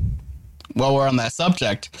 while we're on that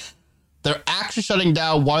subject, they're actually shutting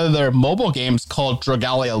down one of their mobile games called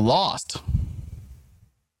Dragalia Lost.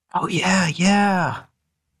 Oh, yeah.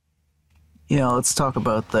 Yeah, let's talk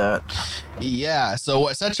about that. Yeah, so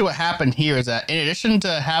essentially what happened here is that in addition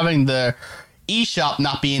to having the eShop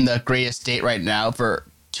not being the greatest state right now for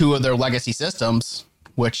two of their legacy systems,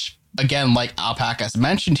 which, again, like Alpaca has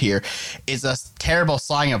mentioned here, is a terrible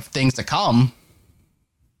sign of things to come,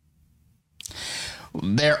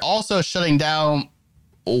 they're also shutting down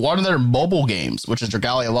one of their mobile games, which is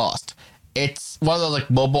Dragalia Lost. It's one of those like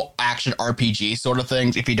mobile action RPG sort of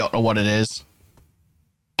things, if you don't know what it is.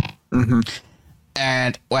 Mm-hmm.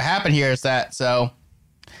 And what happened here is that, so,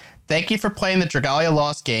 thank you for playing the Dragalia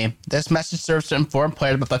Lost game. This message serves to inform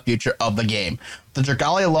players about the future of the game. The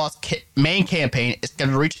Dragalia Lost main campaign is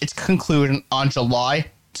going to reach its conclusion on July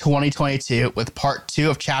 2022 with part 2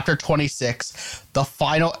 of chapter 26, the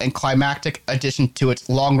final and climactic addition to its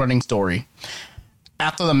long-running story.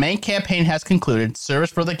 After the main campaign has concluded, service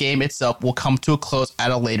for the game itself will come to a close at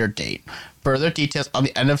a later date. Further details on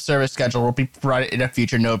the end of service schedule will be provided in a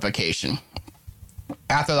future notification.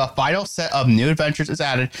 After the final set of new adventures is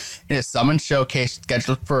added in a summon showcase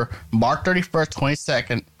scheduled for March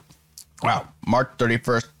 31st, March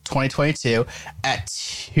 31st, 2022 at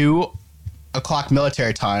 2 o'clock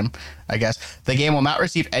military time, I guess, the game will not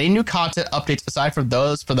receive any new content updates aside from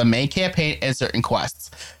those for the main campaign and certain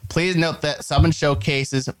quests. Please note that summon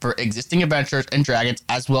showcases for existing adventures and dragons,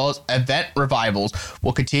 as well as event revivals,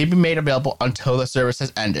 will continue to be made available until the service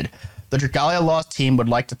has ended. The Dragalia Lost team would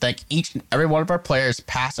like to thank each and every one of our players,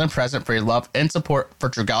 past and present, for your love and support for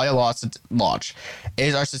Dragalia Lost's launch. It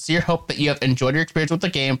is our sincere hope that you have enjoyed your experience with the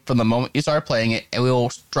game from the moment you started playing it, and we will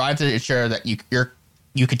strive to ensure that you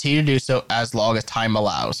continue to do so as long as time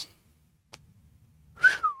allows.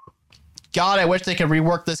 God, I wish they could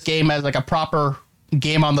rework this game as like a proper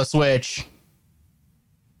game on the Switch.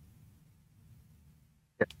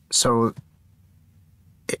 So,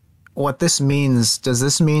 what this means, does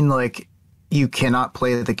this mean like you cannot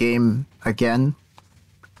play the game again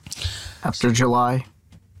after July?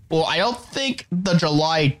 Well, I don't think the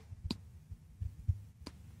July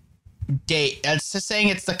date, it's just saying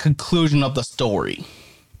it's the conclusion of the story.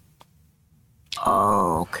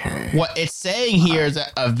 Oh, okay. What it's saying here is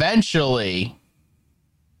that eventually,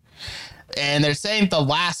 and they're saying the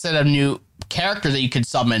last set of new characters that you can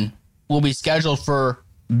summon will be scheduled for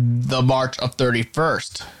the March of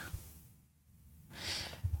 31st.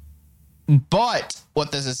 But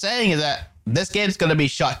what this is saying is that this game is going to be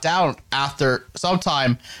shut down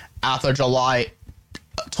sometime after July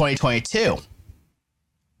 2022.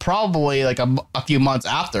 Probably like a few months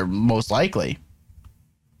after, most likely.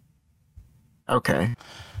 Okay.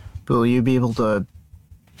 But will you be able to,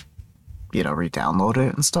 re-download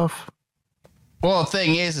it and stuff? Well, the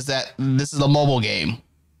thing is that this is a mobile game.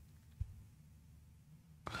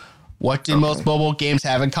 What do most mobile games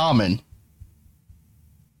have in common?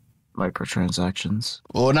 Microtransactions.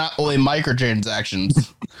 Well, not only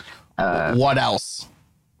microtransactions. What else?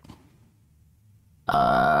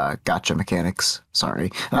 Gotcha mechanics. Sorry.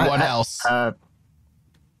 What else?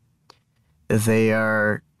 They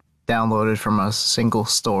are downloaded from a single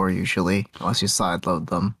store usually, unless you sideload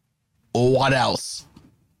them. What else?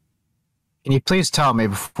 Can you please tell me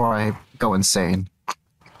before I go insane?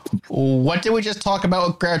 What did we just talk about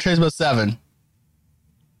with Gran Turismo 7?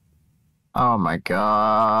 Oh my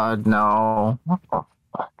god, no. What the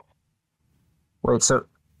fuck? Wait,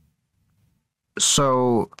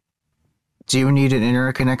 so do you need an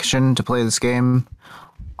internet connection to play this game?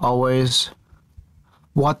 Always?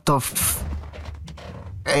 What the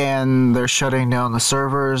And they're shutting down the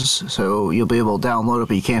servers, so you'll be able to download it,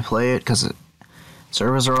 but you can't play it because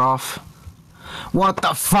servers are off. What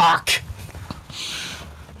the fuck?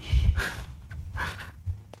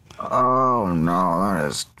 Oh no, that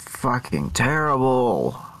is fucking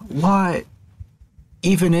terrible. What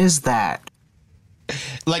even is that?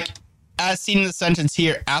 Like, as seen in the sentence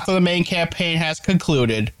here, after the main campaign has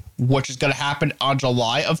concluded, which is going to happen on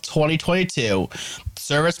July of 2022,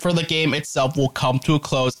 service for the game itself will come to a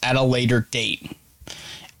close at a later date.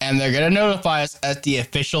 And they're going to notify us as the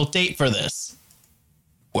official date for this.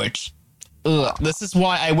 Which, this is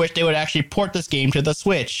why I wish they would actually port this game to the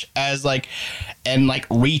Switch and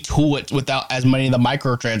retool it without as many of the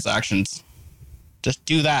microtransactions. Just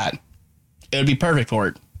do that. It would be perfect for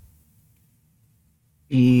it.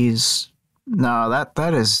 No,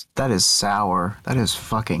 that is sour. That is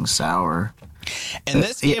fucking sour. And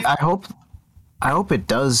this game, I hope it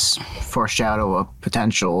does foreshadow a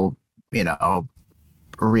potential,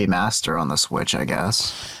 remaster on the Switch, I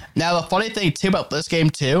guess. Now, the funny thing, too, about this game,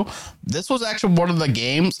 too, this was actually one of the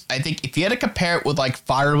games, I think, if you had to compare it with,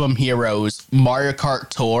 Fire Emblem Heroes, Mario Kart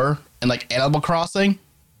Tour, and, Animal Crossing,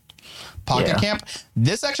 Pocket Camp,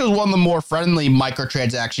 this actually was one of the more friendly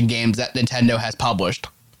microtransaction games that Nintendo has published.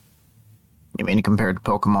 You mean compared to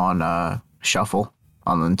Pokemon Shuffle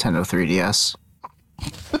on the Nintendo 3DS?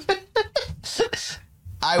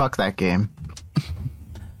 Fuck that game.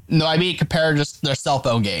 No, I mean compared to just their cell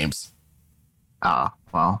phone games.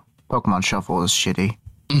 Well, Pokemon Shuffle is shitty.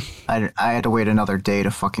 I had to wait another day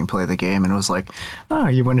to fucking play the game, and it was like, oh,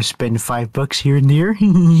 you want to spend $5 here and there?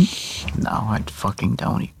 No, I fucking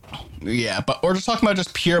don't. Yeah, but we're just talking about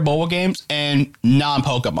just pure mobile games and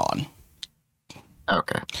non-Pokemon.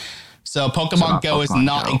 Okay. So Pokemon Go is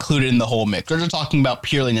not included in the whole mix. We're just talking about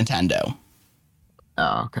purely Nintendo.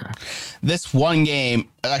 Oh, okay. This one game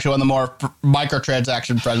is actually one of the more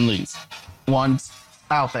microtransaction friendly ones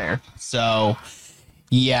out there. So,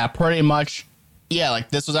 yeah, pretty much. Yeah,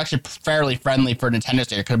 this was actually fairly friendly for Nintendo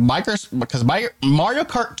State because Mario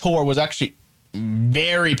Kart Tour was actually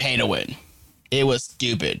very pay to win. It was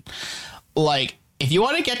stupid. If you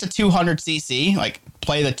want to get to 200cc,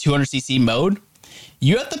 play the 200cc mode,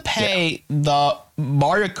 you have to pay the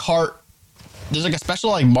Mario Kart. There's a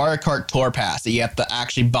special Mario Kart Tour Pass that you have to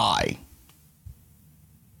actually buy.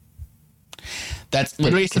 That's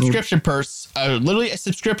literally a subscription literally a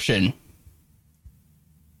subscription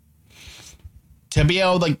to be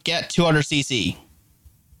able to get 200cc.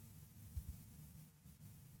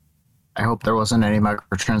 I hope there wasn't any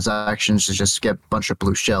microtransactions to just get a bunch of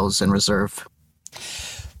blue shells in reserve.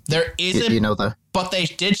 There isn't, but they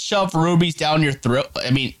did shove rubies down your throat.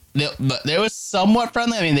 I mean, they was somewhat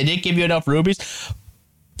friendly. I mean, they did give you enough rubies,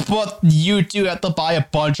 but you do have to buy a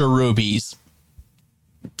bunch of rubies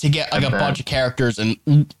to get a bunch of characters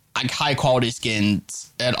and high quality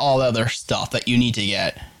skins and all the other stuff that you need to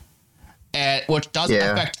get, and which does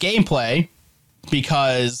affect gameplay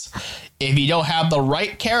because if you don't have the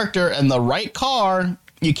right character and the right car,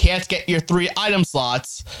 you can't get your 3 item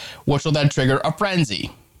slots, which will then trigger a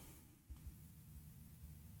frenzy.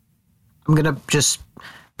 I'm gonna just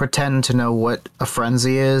pretend to know what a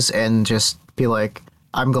frenzy is and just be like,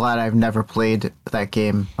 I'm glad I've never played that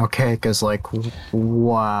game. Okay, because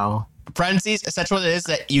wow. Frenzies, essentially what it is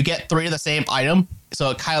that you get 3 of the same item,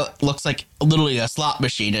 so it kind of looks like literally a slot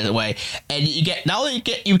machine in a way. And you get, not only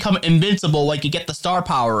you become invincible, you get the star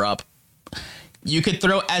power up, you could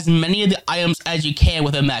throw as many of the items as you can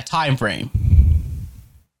within that time frame.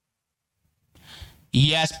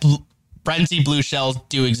 Yes, Frenzy blue shells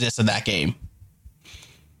do exist in that game.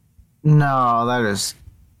 No,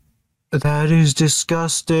 that is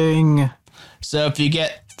disgusting. So if you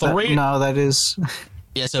get 3... that is...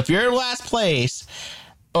 Yeah, so if you're in last place,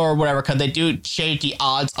 or whatever, because they do change the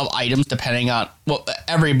odds of items depending on... Well,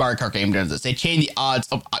 every Mario Kart game does this. They change the odds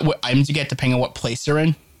of what items you get depending on what place you're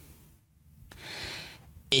in.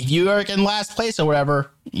 if you are in last place or whatever,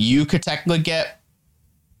 you could technically get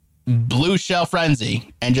Blue Shell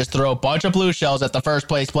Frenzy and just throw a bunch of blue shells at the first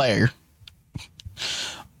place player.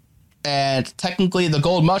 And technically, the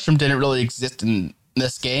gold mushroom didn't really exist in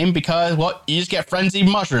this game because, well, you just get frenzied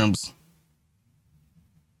mushrooms.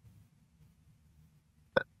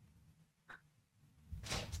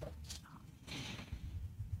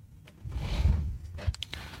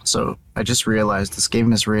 So I just realized this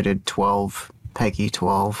game is rated 12, Peggy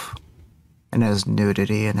 12, and has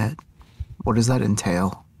nudity in it. What does that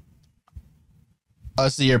entail? Oh,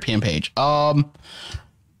 it's the European page.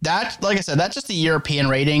 That, like I said, that's just the European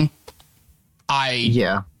rating.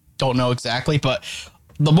 Yeah, don't know exactly, but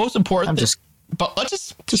the most important I'm just but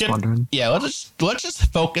let's just wondering. Yeah, let's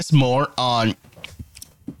just focus more on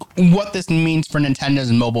what this means for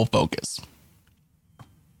Nintendo's mobile focus.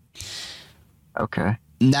 Okay.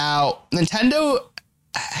 Now, Nintendo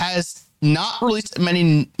has not released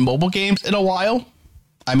many mobile games in a while.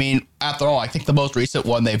 I mean, after all, I think the most recent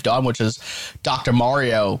one they've done, which is Dr.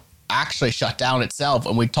 Mario, actually shut down itself,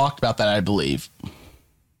 and we talked about that, I believe.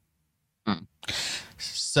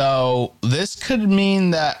 So this could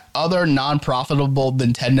mean that other non-profitable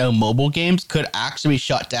Nintendo mobile games could actually be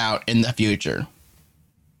shut down in the future.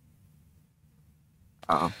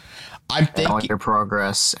 Oh. I'm thinking all your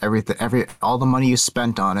progress, all the money you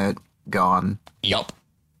spent on it, gone. Yup.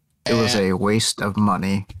 It was a waste of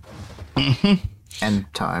money. And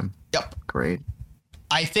time. Yep. Great.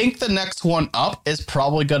 I think the next one up is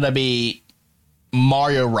probably going to be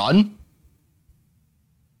Mario Run.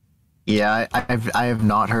 Yeah, I have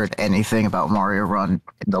not heard anything about Mario Run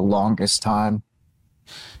in the longest time.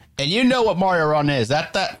 And you know what Mario Run is?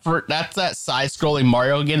 That's that side-scrolling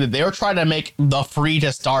Mario game that they were trying to make the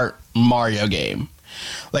free-to-start Mario game,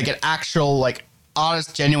 like an actual, like,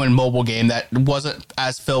 honest, genuine mobile game that wasn't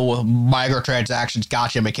as filled with microtransactions,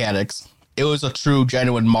 gotcha mechanics. It was a true,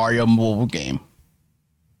 genuine Mario mobile game.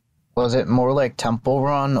 Was it more like Temple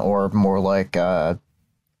Run or more like, I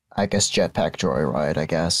guess, Jetpack Joyride, I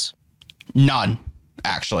guess? None,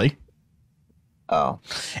 actually. Oh.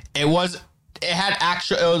 It was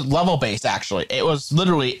level based, actually. It was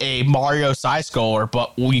literally a Mario side scroller,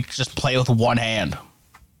 but we just play with one hand.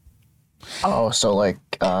 Oh, so like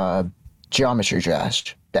Geometry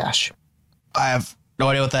Dash. I have no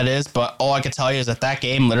idea what that is, but all I can tell you is that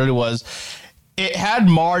game literally it had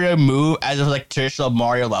Mario move as if like traditional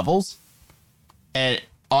Mario levels, and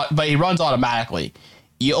but he runs automatically.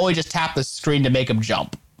 You only just tap the screen to make him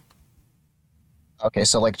jump. Okay,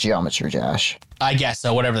 so like Geometry Dash. I guess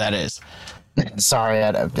so, whatever that is. Sorry,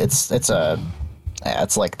 it's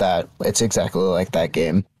like that. It's exactly like that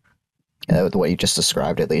game. The way you just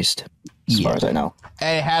described, at least, as far as I know.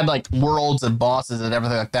 And it had like worlds and bosses and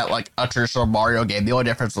everything like that, like a traditional Mario game. The only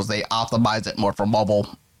difference was they optimized it more for mobile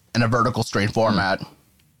in a vertical screen format.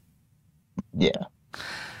 Yeah.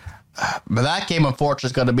 But that game, unfortunately,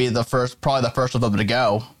 is going to be probably the first of them to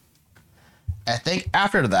go. I think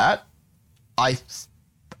after that, I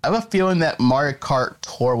have a feeling that Mario Kart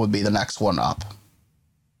Tour would be the next one up.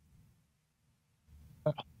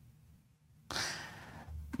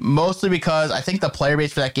 Mostly because I think the player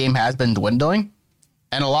base for that game has been dwindling.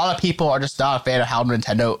 And a lot of people are just not a fan of how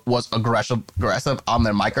Nintendo was aggressive on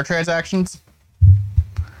their microtransactions.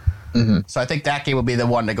 Mm-hmm. So I think that game will be the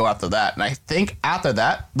one to go after that. And I think after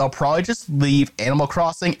that, they'll probably just leave Animal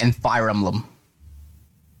Crossing and Fire Emblem.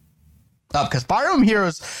 Because Fire Emblem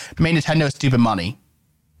Heroes made Nintendo stupid money.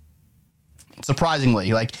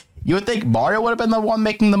 Surprisingly. Like, you would think Mario would have been the one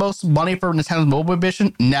making the most money for Nintendo's mobile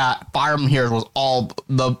edition. Nah, Fire Emblem Heroes was all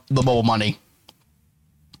the mobile money.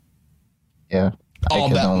 Yeah. I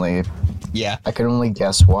can only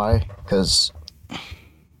guess why, because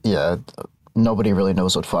nobody really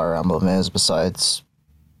knows what Fire Emblem is besides,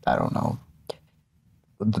 I don't know.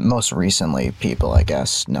 Most recently, people, I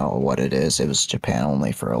guess, know what it is. It was Japan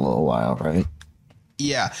only for a little while, right?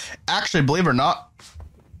 Yeah. Actually, believe it or not,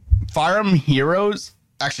 Fire Emblem Heroes,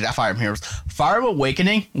 actually not Fire Emblem Heroes, Fire Emblem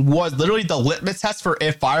Awakening was literally the litmus test for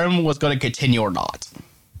if Fire Emblem was going to continue or not.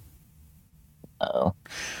 Oh.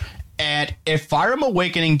 And if Fire Emblem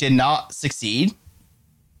Awakening did not succeed,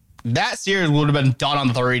 that series would have been done on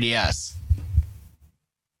the 3DS.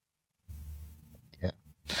 Yeah.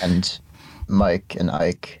 And Mike and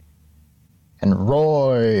Ike and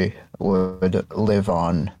Roy would live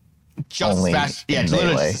on just only Smash,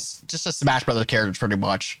 just a Smash Brothers character, pretty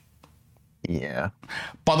much. Yeah.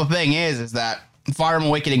 But the thing is that Fire Emblem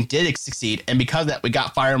Awakening did succeed, and because of that, we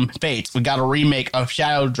got Fire Emblem Fates. We got a remake of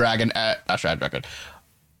Gaiden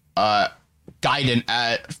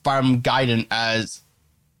Fire Emblem Gaiden as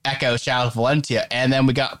Echo Shadows of Valentia, and then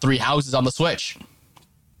we got 3 Houses on the Switch.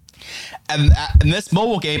 And this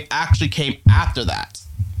mobile game actually came after that.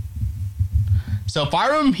 So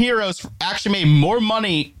Fire Emblem Heroes actually made more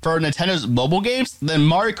money for Nintendo's mobile games than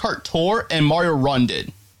Mario Kart Tour and Mario Run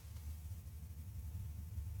did.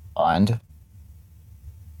 And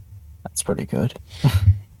that's pretty good.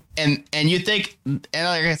 And you think, and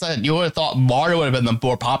like I said, you would have thought Mario would have been the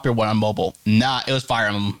more popular one on mobile. Nah, it was Fire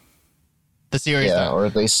Emblem. The series. Yeah, or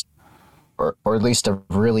at least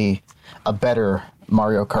a better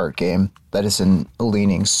Mario Kart game that isn't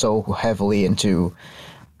leaning so heavily into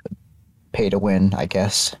pay to win, I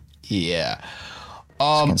guess. Yeah.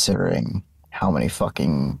 Considering how many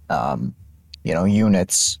fucking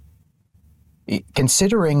units.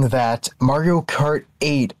 Considering that Mario Kart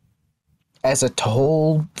 8 as a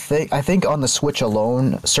whole thing, I think on the Switch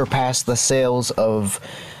alone surpassed the sales of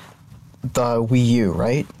the Wii U,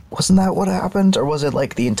 right? Wasn't that what happened? Or was it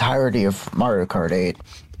like the entirety of Mario Kart 8?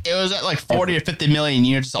 It was at like 40 or 50 million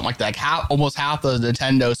units or something like that. Like almost half the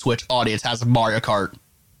Nintendo Switch audience has Mario Kart.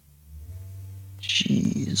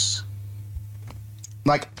 Jeez.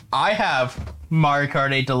 Like, I have Mario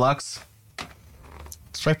Kart 8 Deluxe.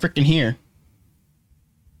 It's right freaking here.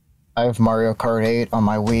 I have Mario Kart 8 on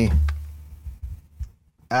my Wii.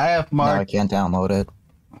 I have No, I can't download it.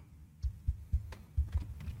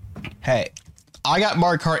 Hey, I got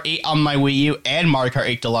Mario Kart 8 on my Wii U and Mario Kart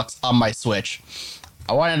 8 Deluxe on my Switch.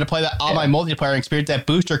 I wanted to play that on my multiplayer and experience that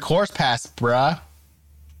booster course pass, bruh.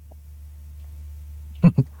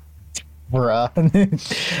 Bruh.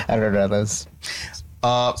 I don't know this.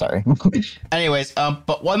 Sorry. Anyways,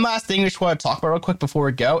 but one last thing we just want to talk about real quick before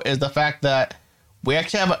we go is the fact that we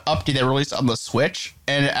actually have an update that released on the Switch,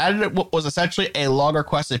 and it added what was essentially a long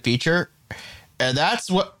requested feature, and that's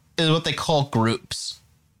what they call groups.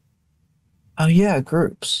 Oh yeah,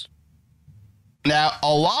 groups. Now,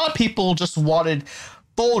 a lot of people just wanted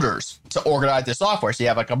folders to organize their software. So you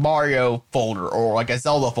have like a Mario folder or like a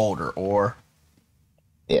Zelda folder or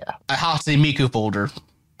a Hatsune Miku folder.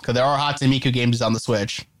 Because there are Hatsune Miku games on the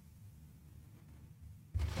Switch.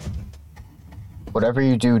 Whatever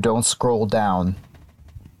you do, don't scroll down.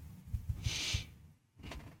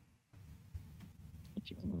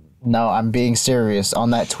 No, I'm being serious.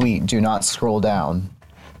 On that tweet, do not scroll down.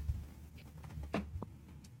 I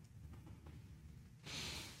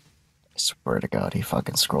swear to God, he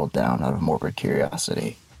fucking scrolled down out of morbid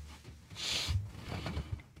curiosity.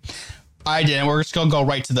 I didn't. We're just going to go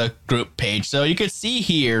right to the group page. So you can see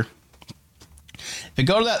here, if you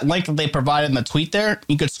go to that link that they provided in the tweet there,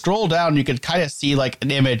 you could scroll down. You could kind of see like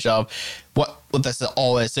an image of what this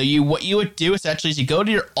all is. So what you would do essentially is you go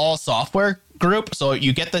to your all software group. So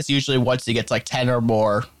you get this usually once you get to like 10 or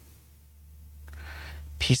more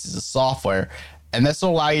pieces of software. And this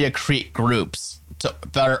will allow you to create groups to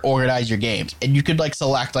better organize your games. And you could like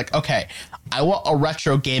select like, okay, I want a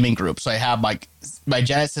retro gaming group. So I have my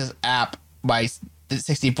Genesis app, my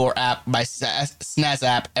 64 app, my SNES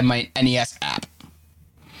app, and my NES app.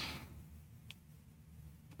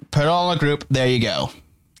 Put it all in a group. There you go.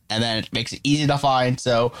 And then it makes it easy to find.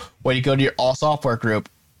 So when you go to your all software group,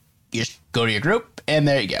 you just go to your group and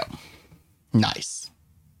there you go. Nice.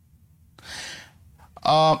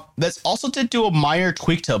 This also did do a minor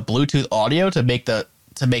tweak to Bluetooth audio to make that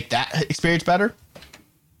experience better.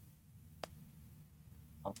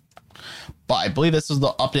 But I believe this was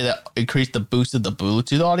the update that increased the boost of the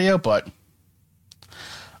Bluetooth audio. But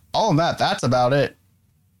other than that, that's about it.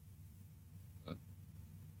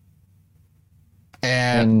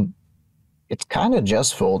 And it's kind of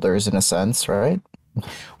just folders in a sense, right?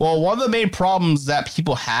 Well, one of the main problems that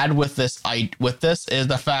people had with this is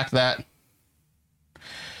the fact that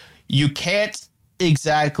you can't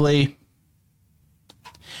exactly,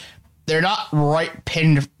 they're not right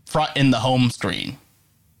pinned front in the home screen.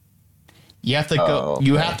 You have to go. Okay.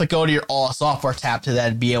 You have to go to your all software tab to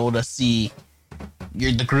then be able to see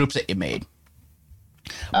the groups that you made.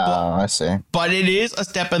 Oh, I see. But it is a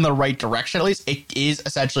step in the right direction. At least it is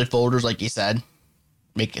essentially folders, like you said,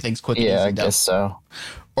 make things quick. Yeah, I guess so.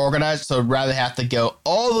 Organized, so rather have to go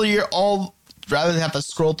rather than have to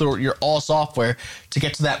scroll through your all software to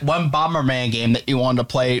get to that one Bomberman game that you wanted to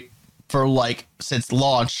play for like since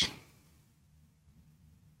launch.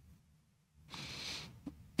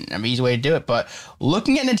 An easy way to do it, but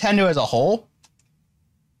looking at Nintendo as a whole,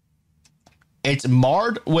 it's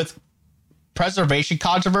marred with preservation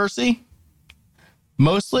controversy,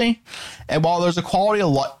 mostly. And while there's a quality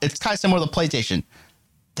it's kind of similar to PlayStation.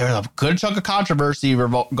 There's a good chunk of controversy with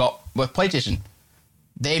PlayStation.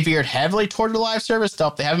 They veered heavily toward the live service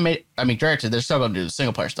stuff. They haven't made, granted, they're still going to do the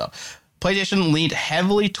single player stuff. PlayStation leaned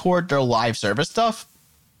heavily toward their live service stuff.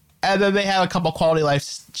 And then they have a couple quality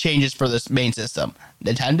life changes for this main system.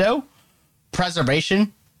 Nintendo,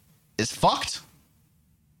 preservation is fucked,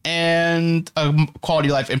 and a quality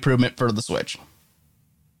life improvement for the Switch.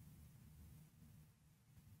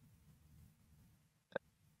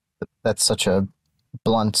 That's such a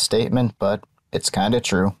blunt statement, but it's kind of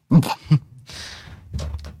true.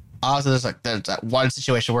 Also, there's that one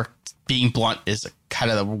situation where being blunt is kind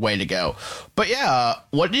of the way to go. But yeah,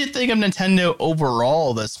 what do you think of Nintendo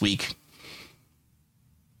overall this week?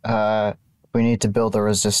 We need to build a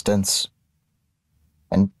resistance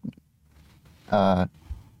and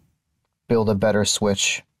build a better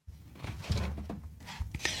Switch.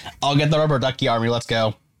 I'll get the rubber ducky army. Let's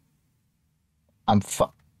go.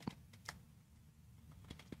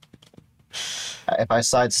 If I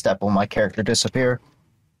sidestep, will my character disappear?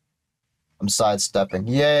 I'm sidestepping.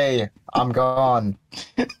 Yay! I'm gone.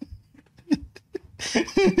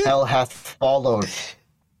 Hell hath followed.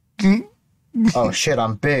 Oh shit,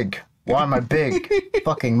 I'm big. Why am I big?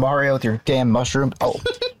 Fucking Mario with your damn mushroom. Oh,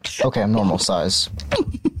 okay, I'm normal size.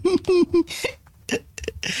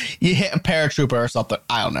 You hit a paratrooper or something.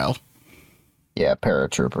 I don't know. Yeah,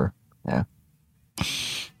 paratrooper. Yeah.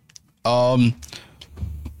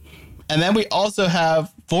 And then we also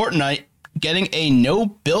have Fortnite getting a no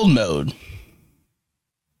build mode.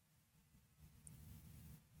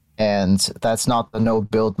 And that's not the no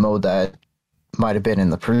build mode that might have been in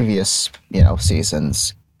the previous,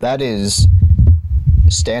 seasons. That is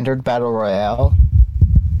standard battle royale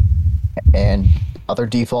and other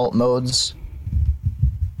default modes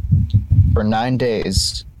for 9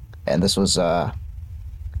 days. And this was when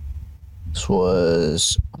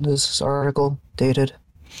is this article dated?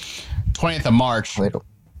 20th of March.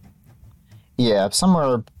 Yeah,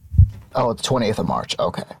 somewhere. Oh, the 20th of March.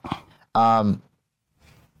 Okay.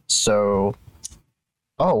 So.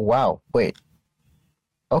 Oh wow! Wait.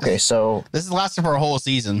 Okay, so this is lasting for a whole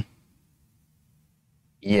season.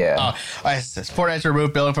 Yeah. Fortnite's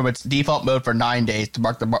removed building from its default mode for 9 days to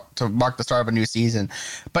mark the start of a new season.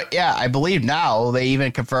 But yeah, I believe now they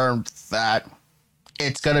even confirmed that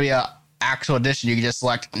it's going to be an actual edition. You can just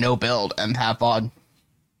select no build and have fun.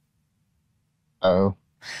 Oh,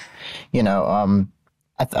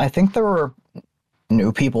 I think there were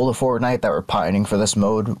new people to Fortnite that were pining for this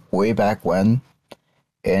mode way back when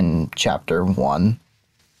in Chapter 1,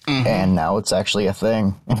 and now it's actually a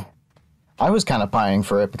thing. I was kind of pining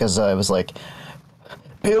for it because I was like,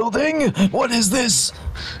 building? What is this?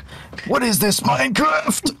 What is this,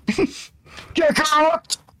 Minecraft?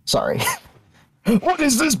 Kakarot? Sorry. What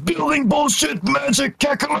is this building bullshit magic,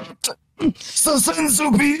 Kakarot?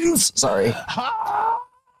 Senzu beans? Sorry.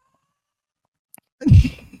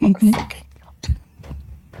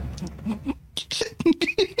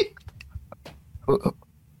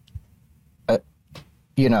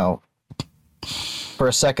 For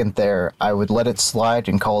a second there, I would let it slide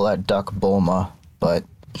and call that duck Bulma, but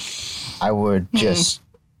I would just...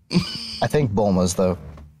 I think Bulma's the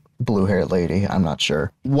blue-haired lady. I'm not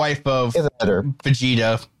sure. Wife of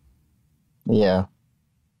Vegeta. Yeah.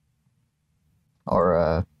 Or,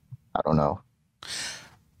 I don't know.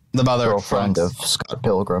 The mother girlfriend of Scott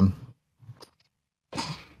Pilgrim.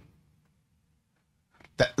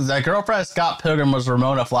 The girlfriend of Scott Pilgrim was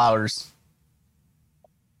Ramona Flowers.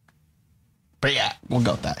 But yeah, we'll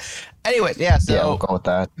go with that. Anyway, yeah, so... Yeah, we'll go with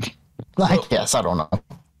that. I guess, I don't know.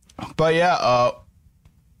 But yeah,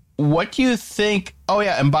 what do you think... Oh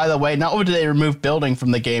yeah, and by the way, not only did they remove building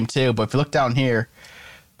from the game too, but if you look down here,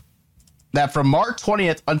 that from March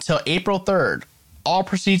 20th until April 3rd, all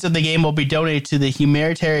proceeds of the game will be donated to the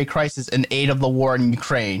humanitarian crisis in aid of the war in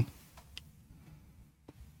Ukraine.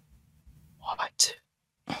 What?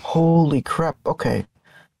 Holy crap, okay.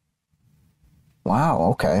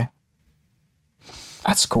 Wow, okay.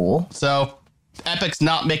 That's cool. So, Epic's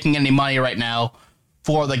not making any money right now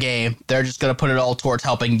for the game. They're just going to put it all towards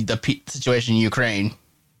helping the situation in Ukraine.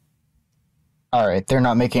 All right, they're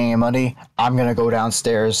not making any money. I'm going to go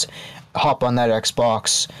downstairs, hop on that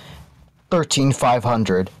Xbox,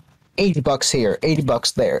 $13,500, $80 here,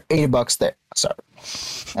 $80 there, $80 there. Sorry.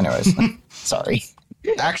 Anyways, sorry.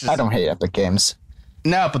 Actually, I don't hate Epic Games.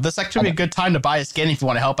 No, but this actually be a good time to buy a skin if you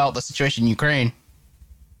want to help out the situation in Ukraine.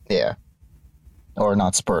 Yeah. Or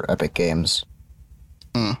not support Epic Games.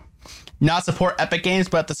 Not support Epic Games,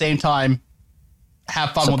 but at the same time,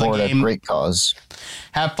 have fun support with the game. A great cause.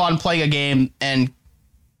 Have fun playing a game and,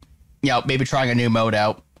 maybe trying a new mode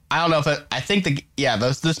out. I don't know if I think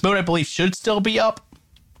this mode I believe should still be up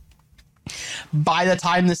by the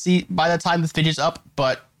time this video's up,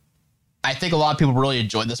 but I think a lot of people really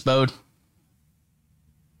enjoyed this mode.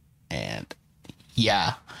 And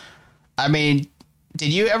yeah, I mean,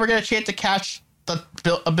 did you ever get a chance to catch the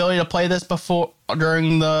ability to play this before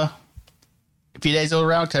during the few days it was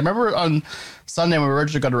around? Because I remember on Sunday when we were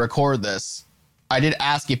originally going to record this, I did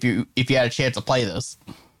ask if you had a chance to play this.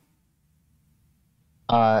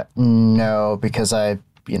 No, because I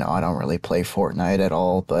don't really play Fortnite at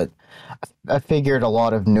all, but I figured a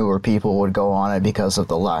lot of newer people would go on it because of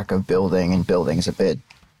the lack of building, and building's a bit,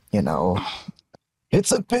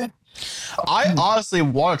 it's a bit. I honestly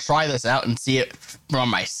want to try this out and see it from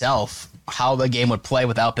myself, how the game would play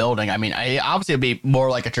without building. I mean, obviously it'd be more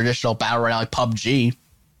like a traditional battle royale like PUBG,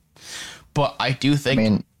 but I do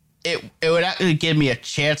think it would actually give me a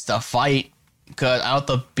chance to fight, because I have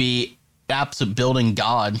to be absolute building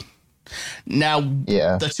god. Now,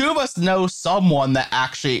 the two of us know someone that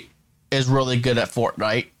actually is really good at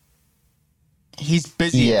Fortnite. He's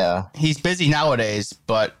busy. Yeah. He's busy nowadays,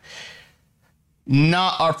 but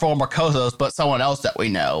not our former co-host, but someone else that we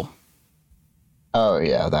know. Oh,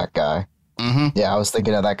 yeah, that guy. Mm-hmm. Yeah, I was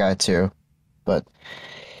thinking of that guy too. But,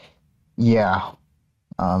 yeah.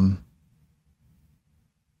 I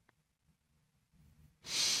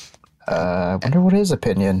wonder what his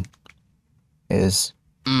opinion is.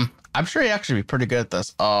 I'm sure he'd actually be pretty good at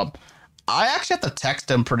this. I actually have to text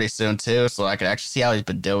him pretty soon too, so I can actually see how he's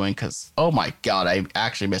been doing, because, oh my god, I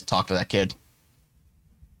actually miss talking to that kid.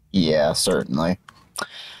 Yeah, certainly.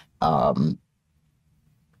 But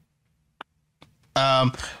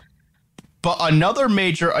another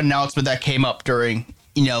major announcement that came up during,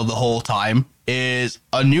 the whole time is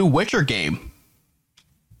a new Witcher game.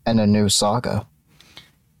 And a new saga.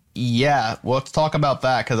 Yeah, well, let's talk about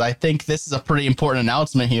that, because I think this is a pretty important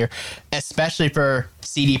announcement here, especially for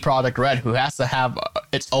CD Projekt Red, who has to have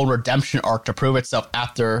its own redemption arc to prove itself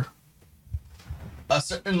after a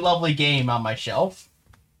certain lovely game on my shelf.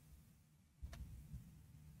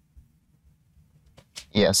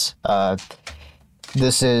 Yes.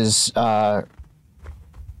 This is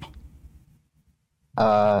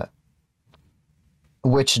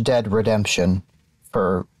Witch Dead Redemption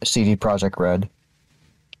for CD Projekt Red.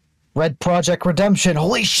 Red Project Redemption.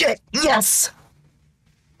 Holy shit! Yes!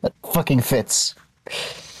 That fucking fits.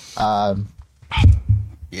 Yeah.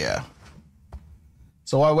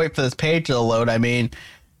 So while I wait for this page to load, I mean,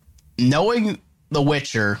 knowing The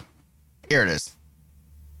Witcher, here it is.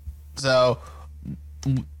 So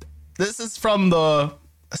this is from the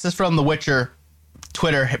Witcher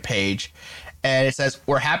Twitter page, and it says,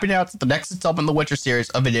 "We're happy to announce that the next installment in the Witcher series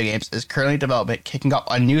of video games is currently in development, kicking off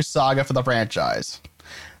a new saga for the franchise.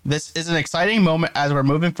 This is an exciting moment as we're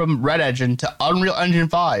moving from Red Engine to Unreal Engine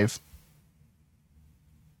 5.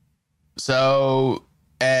 So,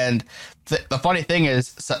 and the funny thing is,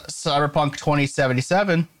 Cyberpunk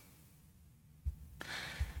 2077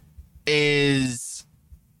 is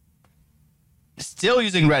still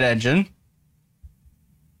using Red Engine.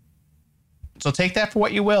 So take that for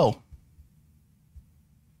what you will.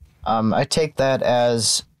 I take that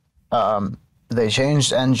as they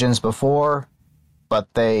changed engines before, but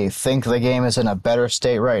they think the game is in a better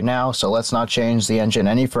state right now, so let's not change the engine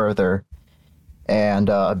any further and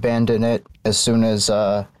abandon it as soon as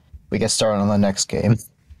we get started on the next game.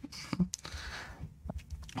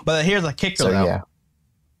 But here's the kicker, though. Yeah.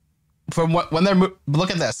 From when they're look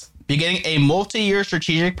at this, beginning a multi-year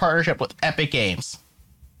strategic partnership with Epic Games.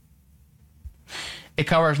 It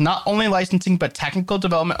covers not only licensing but technical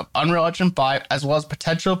development of Unreal Engine 5, as well as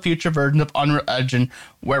potential future versions of Unreal Engine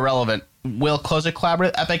where relevant. We'll closely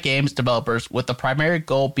collaborate with Epic Games developers, with the primary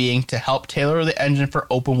goal being to help tailor the engine for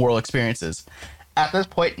open world experiences. At this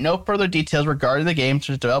point, no further details regarding the game's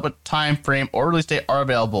development time frame or release date are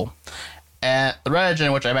available. And the Red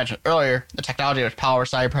Engine, which I mentioned earlier, the technology which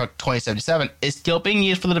powers Cyberpunk 2077, is still being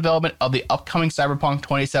used for the development of the upcoming Cyberpunk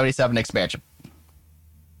 2077 expansion.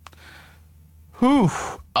 Whew.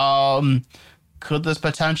 Could this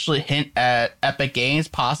potentially hint at Epic Games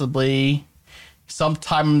possibly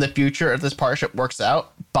sometime in the future, if this partnership works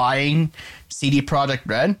out, buying CD Projekt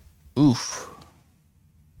Red? Oof.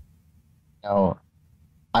 No,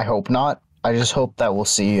 I hope not. I just hope that we'll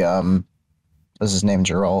see what's his name,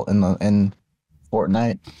 Geralt in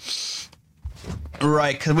Fortnite.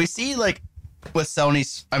 Right, because we see, like, with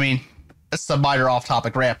Sony's, I mean, it's a minor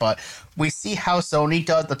off-topic rant, but we see how Sony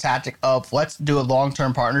does the tactic of, let's do a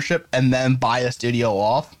long-term partnership and then buy the studio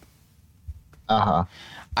off. Uh-huh.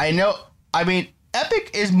 I know, I mean,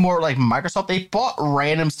 Epic is more like Microsoft. They bought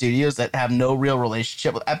random studios that have no real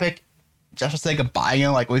relationship with Epic just for the sake of buying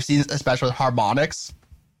them, like we've seen, especially with Harmonix.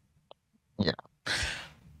 Yeah.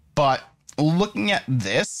 But looking at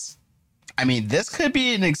this, I mean, this could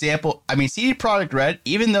be an example. I mean, CD Projekt Red,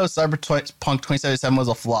 even though Cyberpunk 2077 was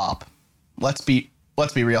a flop, let's be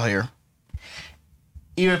real here.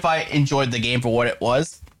 even if I enjoyed the game for what it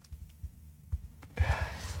was,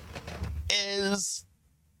 is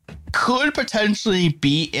could potentially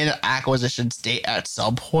be in an acquisition state at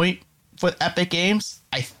some point with Epic Games.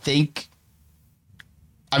 I think.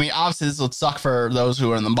 I mean, obviously, this would suck for those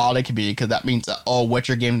who are in the modding community because that means that all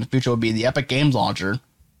Witcher games in the future would be the Epic Games launcher.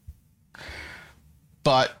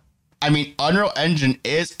 But, I mean, Unreal Engine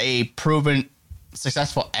is a proven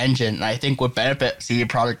successful engine, and I think would benefit CD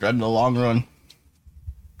Projekt Red in the long run.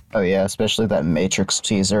 Oh yeah, especially that Matrix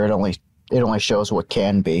teaser. It only shows what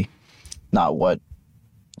can be, not what,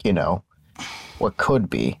 what could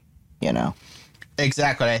be,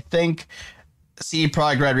 Exactly. I think CD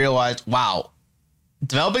Projekt Red realized, wow,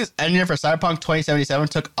 developing this engine for Cyberpunk 2077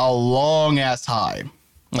 took a long ass time.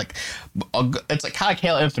 Like, it's like kind of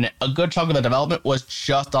Halo Infinite. A good chunk of the development was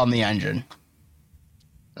just on the engine.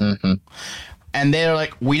 Mm-hmm. And they're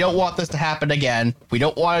like, we don't want this to happen again. We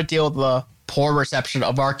don't want to deal with the poor reception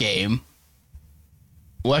of our game.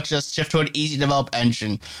 Let's just shift to an easy develop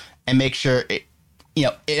engine and make sure it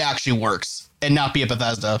actually works and not be a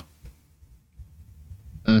Bethesda.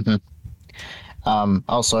 Mm-hmm.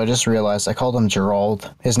 Also, I just realized I called him Gerald.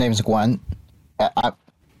 His name's Gwent.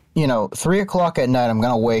 3 o'clock at night, I'm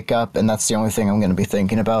going to wake up, and that's the only thing I'm going to be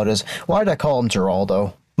thinking about is, why did I call him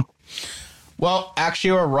Geraldo? Well, actually,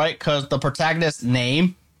 you're right, because the protagonist's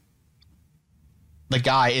name, the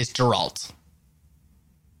guy, is Geralt.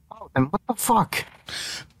 Oh, then what the fuck?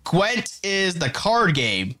 Gwent is the card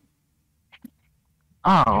game.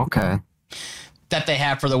 Oh, okay. That they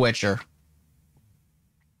have for The Witcher.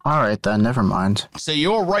 All right, then, never mind. So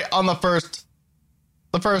you were right on the first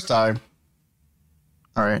time.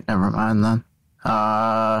 All right, never mind then.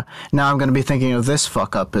 Now I'm going to be thinking of this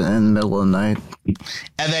fuck up in the middle of the night.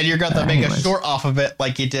 And then you're going to make a short off of it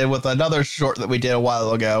like you did with another short that we did a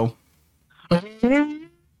while ago. Did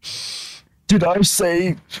I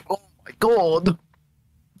say, oh my god?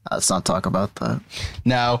 Let's not talk about that.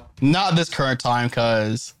 No, not this current time,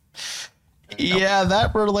 because... Yeah,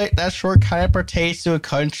 that short kind of pertains to a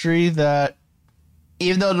country that,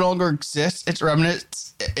 even though it no longer exists, its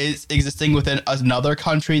remnants is existing within another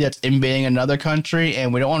country that's invading another country,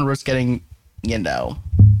 and we don't want to risk getting,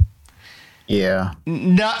 Yeah.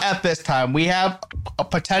 Not at this time. We have a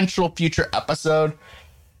potential future episode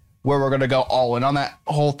where we're going to go all in on that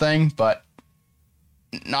whole thing, but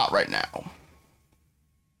not right now.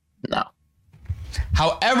 No.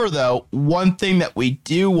 However, though, one thing that we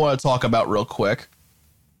do want to talk about real quick.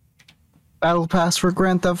 Battle Pass for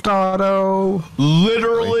Grand Theft Auto.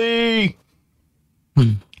 Literally.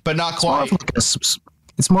 But not quite.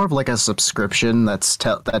 It's more of like a subscription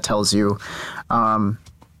that tells you, no,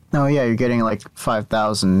 yeah, you're getting like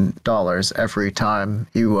 $5,000 every time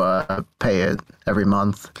you pay it every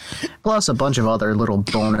month. Plus a bunch of other little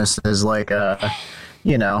bonuses like,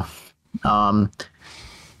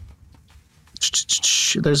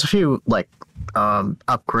 there's a few like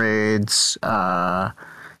upgrades.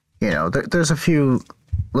 There's a few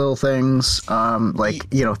little things like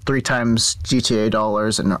 3 times GTA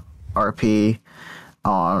dollars and RP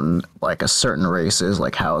on like a certain races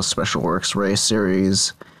like House Special Works Race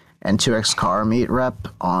Series and 2X Car Meet Rep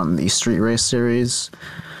on the Street Race Series.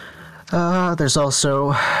 There's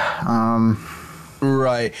also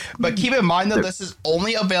right, but keep in mind that this is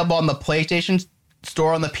only available on the PlayStation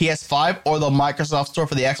Store on the PS5 or the Microsoft Store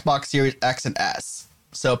for the Xbox Series X and S.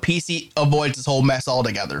 So PC avoids this whole mess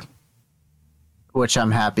altogether. Which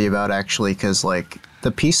I'm happy about, actually, because like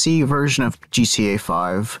the PC version of GTA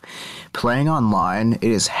 5, playing online, it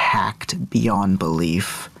is hacked beyond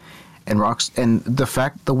belief, and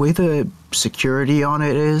the way the security on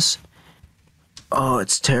it is, oh,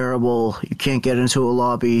 it's terrible. You can't get into a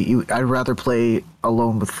lobby. I'd rather play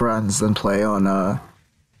alone with friends than play on a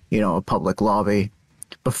public lobby.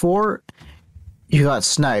 Before you got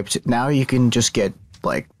sniped, now you can just get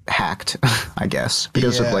like hacked, I guess,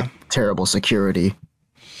 because of like terrible security.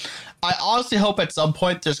 I honestly hope at some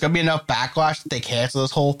point there's going to be enough backlash that they cancel this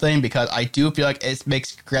whole thing, because I do feel like it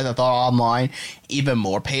makes Grand Theft Auto Online even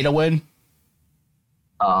more pay to win.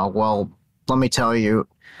 Well, let me tell you,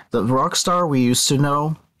 the Rockstar we used to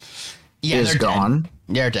know is gone.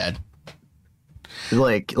 They're dead.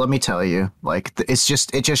 Like, let me tell you, like, it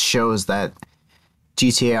just shows that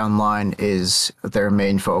GTA Online is their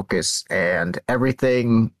main focus, and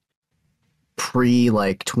everything pre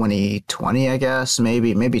like 2020, I guess,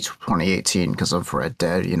 maybe 2018 because of Red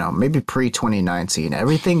Dead, maybe pre 2019.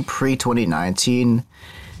 Everything pre 2019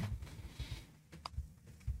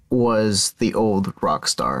 was the old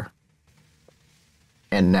Rockstar,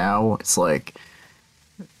 and now it's like.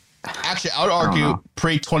 Actually, I would argue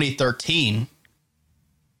pre 2013.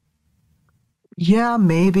 Yeah,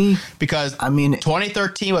 maybe. Because I mean,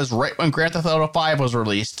 2013 was right when Grand Theft Auto 5 was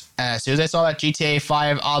released. And as soon as I saw that GTA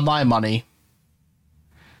 5 online money,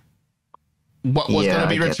 what was yeah, going to I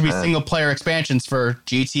be get to be that. single player expansions for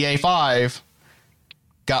GTA 5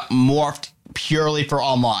 got morphed purely for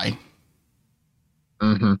online.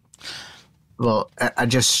 Hmm. Well, I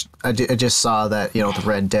just saw that, you know, the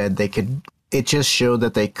Red Dead, they could, it just showed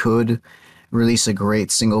that they could release a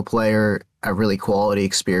great single player, a really quality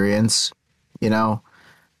experience, you know,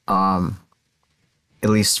 um,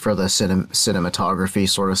 at least for the cinematography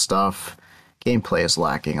sort of stuff. Gameplay is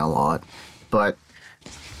lacking a lot, but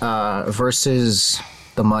versus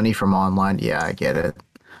the money from online, yeah, I get it.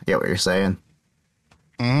 I get what you're saying.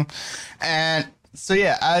 And so,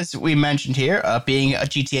 yeah, as we mentioned here, being a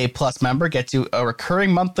GTA Plus member gets you a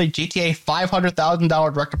recurring monthly GTA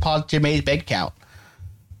 $500,000 direct deposit to your main bank account,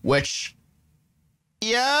 which,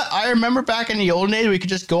 yeah, I remember back in the old days, we could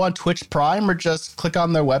just go on Twitch Prime or just click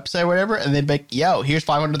on their website or whatever, and they'd be like, yo, here's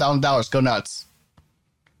 $500,000, go nuts.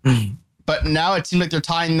 But now it seems like they're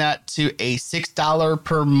tying that to a $6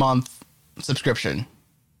 per month subscription.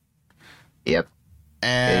 Yep. It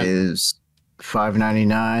And is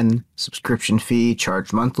 $5.99 subscription fee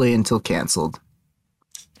charged monthly until canceled.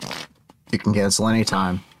 You can cancel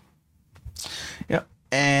anytime. yep.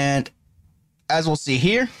 And as we'll see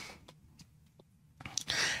here,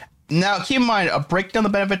 now keep in mind a breakdown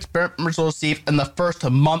of the benefits members will receive in the first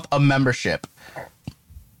month of membership.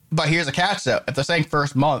 But here's a catch though: if they're saying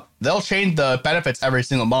first month, they'll change the benefits every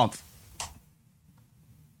single month.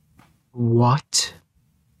 What?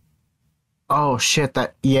 Oh shit!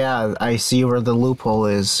 That yeah, I see where the loophole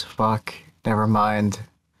is. Fuck. Never mind.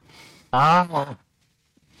 Ah.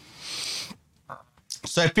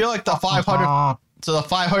 So I feel like the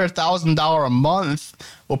 $500,000 a month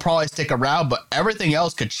will probably stick around, but everything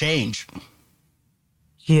else could change.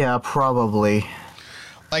 Yeah, probably.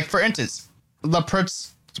 Like for instance, the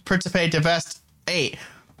Principe Divest 8,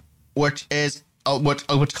 which is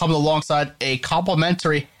which comes alongside a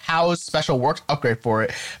complimentary house special works upgrade for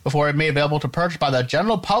it before it made available to purchase by the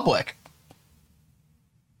general public.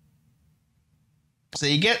 So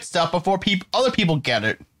you get stuff before other people get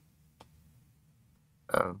it.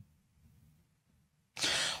 Uh,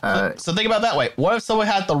 So think about it that way. What if someone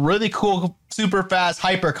had the really cool, super fast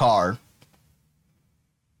hypercar?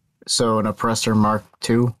 so an Oppressor Mark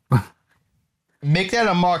II Make that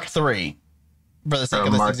a Mark III for the sake or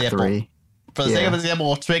of this Mark example. III. For the sake of this example,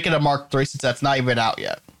 let's make it a Mark III since that's not even out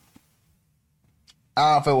yet. I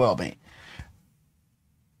don't know if it will be.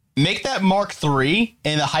 Make that Mark III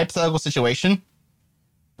in a hypothetical situation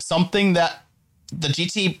something that the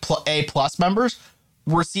GTA Plus members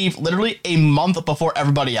receive literally a month before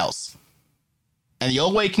everybody else. And the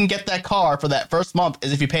only way you can get that car for that first month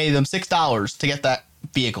is if you pay them $6 to get that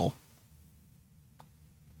vehicle.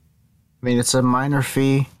 I mean, it's a minor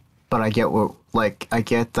fee, but I get I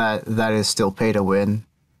get that that is still pay to win,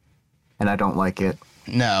 and I don't like it.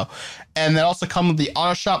 No. And then also come with the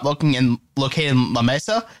auto shop located in La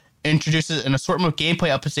Mesa. Introduces an assortment of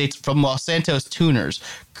gameplay updates from Los Santos tuners.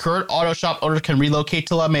 Current auto shop owners can relocate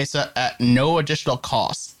to La Mesa at no additional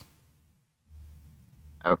cost.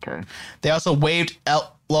 Okay. They also waived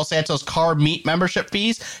Los Santos Car Meet membership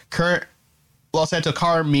fees. Current Los Santos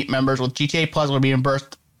Car Meet members with GTA Plus will be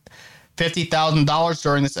reimbursed $50,000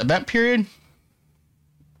 during this event period.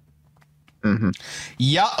 Mm-hmm.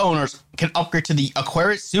 Yacht owners can upgrade to the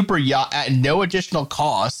Aquarius Super Yacht at no additional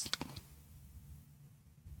cost.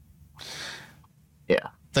 Yeah.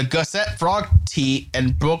 The Gusset Frog Tee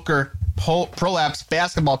and Booker Prolapse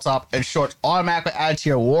basketball top and shorts automatically added to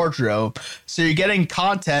your wardrobe. So you're getting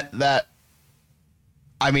content that,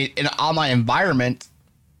 I mean, in an online environment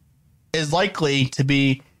is likely to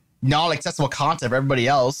be non-accessible content for everybody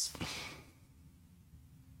else.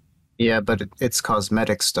 Yeah, but it's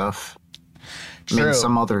cosmetic stuff. True. I mean,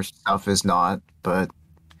 some other stuff is not, but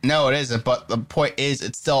No, it isn't. But the point is,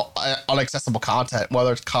 it's still unaccessible content,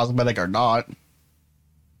 whether it's cosmetic or not.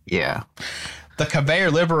 yeah. The conveyor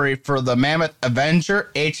livery for the Mammoth Avenger,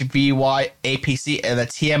 HVY APC, and the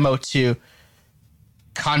TMO2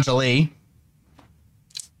 Congelee.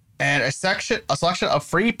 And a selection of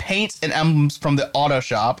free paints and emblems from the auto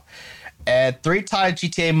shop. And 3 times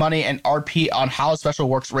GTA money and RP on How Special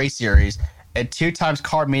Works race series. And 2 times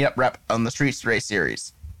car meetup rep on the Streets race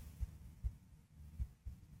series.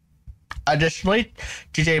 Additionally,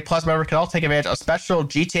 GTA Plus members can also take advantage of special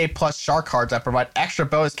GTA Plus Shark cards that provide extra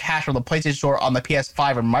bonus cash from the PlayStation Store on the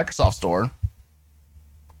PS5 and Microsoft Store.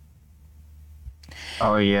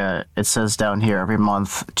 Oh yeah, it says down here every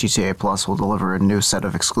month GTA Plus will deliver a new set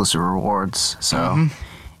of exclusive rewards. So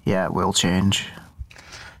yeah, it will change.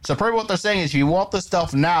 So pretty what they're saying is if you want this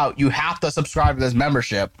stuff now, you have to subscribe to this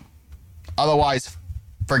membership. Otherwise,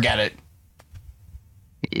 forget it.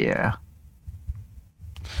 Yeah.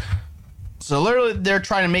 So literally, they're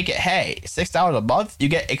trying to make it, hey, $6 a month, you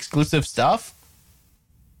get exclusive stuff.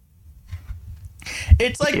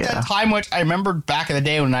 It's like that time which I remember back in the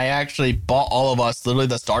day when I actually bought all of us literally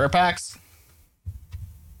the starter packs.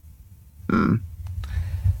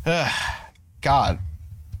 God,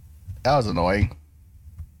 that was annoying.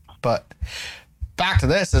 But back to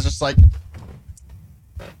this, it's just like,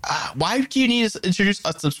 why do you need to introduce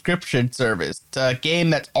a subscription service to a game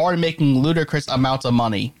that's already making ludicrous amounts of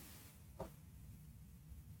money?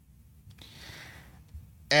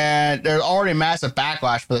 And there's already massive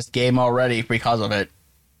backlash for this game already because of it.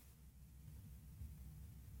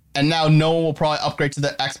 And now no one will probably upgrade to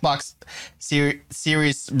the Xbox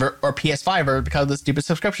Series or PS5 version because of this stupid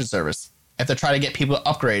subscription service. If they're trying to get people to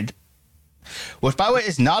upgrade. Which, by the way,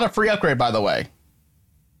 is not a free upgrade, by the way.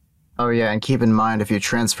 Oh, yeah, and keep in mind, if you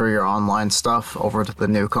transfer your online stuff over to the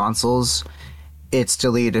new consoles, it's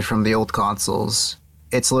deleted from the old consoles.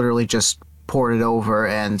 It's literally just ported over,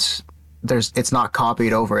 and it's not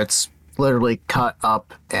copied over. It's literally cut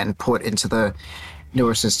up and put into the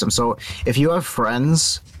newer system. So if you have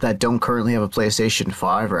friends that don't currently have a PlayStation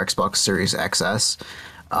 5 or Xbox Series XS,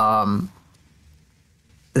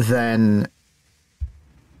 then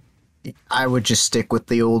I would just stick with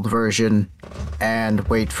the old version and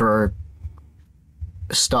wait for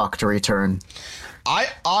stock to return. I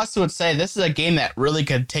also would say this is a game that really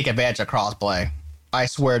could take advantage of crossplay. I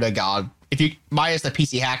swear to God. If you minus the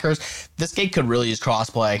PC hackers, this game could really use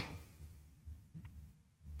crossplay.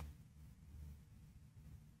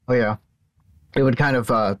 Oh, yeah. It would kind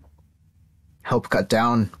of help cut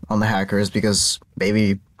down on the hackers because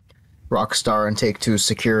maybe Rockstar and Take-Two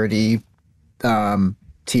security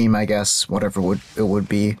team, I guess, whatever it would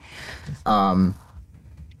be, might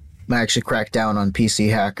actually crack down on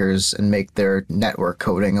PC hackers and make their network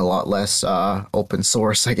coding a lot less open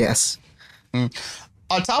source, I guess. On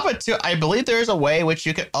top of it, too, I believe there is a way which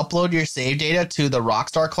you could upload your save data to the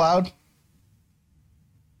Rockstar Cloud.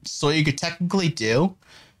 So what you could technically do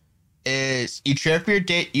is you transfer your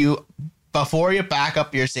data, before you back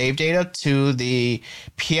up your save data to the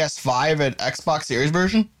PS5 and Xbox Series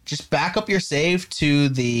version, just back up your save to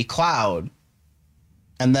the cloud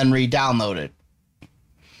and then re-download it.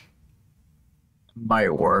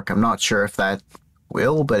 Might work. I'm not sure if that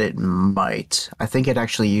will, but it might. I think it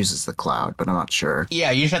actually uses the cloud, but I'm not sure.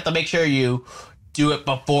 Yeah, you just have to make sure you do it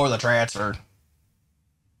before the transfer.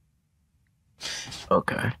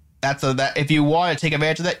 Okay. That if you want to take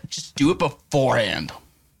advantage of that, just do it beforehand.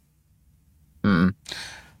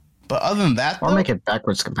 But other than that, or make it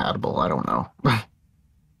backwards compatible. I don't know.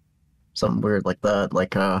 Something weird like that,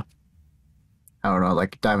 like I don't know,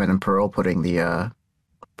 like Diamond and Pearl putting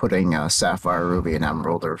Sapphire, Ruby, and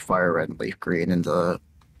Emerald, or Fire Red and Leaf Green into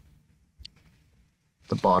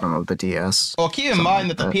the bottom of the DS. Well, keep in mind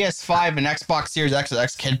that the PS5 and Xbox Series X and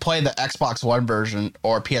X can play the Xbox One version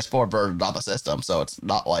or PS4 version of the system, so it's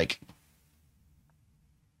not like...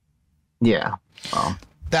 Yeah. Well,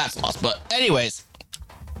 that's lost. But anyways,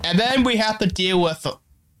 and then we have to deal with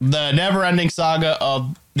the never-ending saga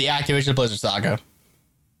of the Activision Blizzard saga.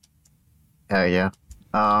 Yeah.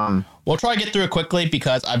 We'll try to get through it quickly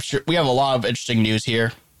because I'm sure we have a lot of interesting news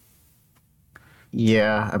here.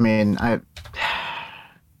 Yeah, I mean, can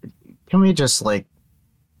we just, like,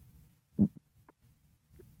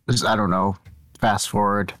 I don't know, fast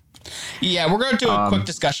forward? Yeah, we're going to do a quick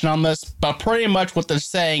discussion on this, but pretty much what they're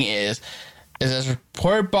saying is as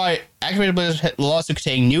reported by Activision Blizzard lawsuit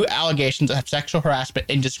containing new allegations of sexual harassment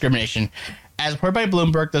and discrimination. As reported by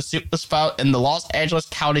Bloomberg, the suit was filed in the Los Angeles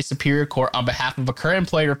County Superior Court on behalf of a current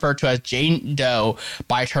employee referred to as Jane Doe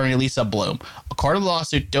by attorney Lisa Bloom. According to the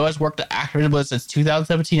lawsuit, Doe has worked at Activision Blizzard since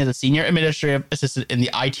 2017 as a senior administrative assistant in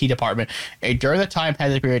the IT department, and during the time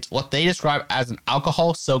has experienced what they describe as an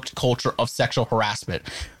alcohol-soaked culture of sexual harassment.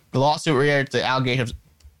 The lawsuit reiterates the allegations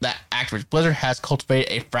that Activision Blizzard has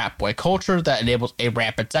cultivated a frat boy culture that enables a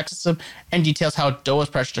rampant sexism, and details how Doe was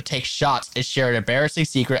pressured to take shots and share an embarrassing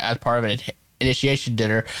secret as part of an initiation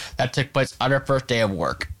dinner that took place on her first day of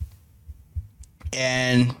work.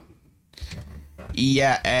 And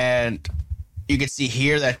yeah, and you can see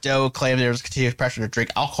here that Doe claimed there was continuous pressure to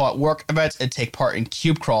drink alcohol at work events and take part in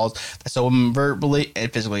cube crawls that saw women verbally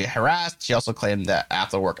and physically harassed. She also claimed that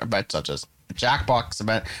after work events such as a Jackbox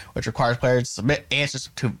event, which requires players to submit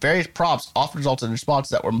answers to various prompts, often resulted in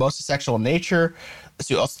responses that were mostly sexual in nature. The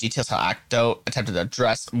suit also details how Acto attempted to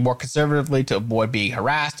dress more conservatively to avoid being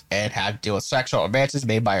harassed and had to deal with sexual advances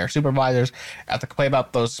made by her supervisors. After complaining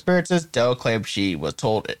about those experiences, Doe claimed she was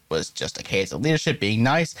told it was just a case of leadership being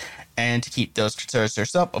nice and to keep those concerns to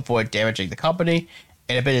herself, avoid damaging the company.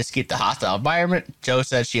 In a bid to escape the hostile environment, Joe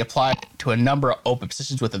said she applied to a number of open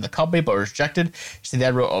positions within the company but was rejected. She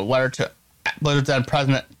then wrote a letter to Blizzard's then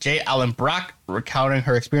President J. Allen Brack recounting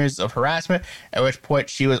her experiences of harassment, at which point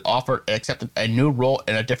she was offered and accepted a new role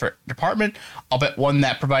in a different department, albeit one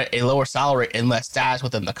that provided a lower salary and less status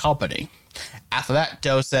within the company. After that,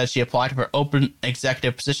 Doe said she applied for an open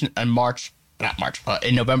executive position in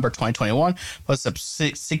in November 2021, was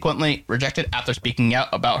subsequently rejected after speaking out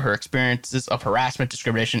about her experiences of harassment,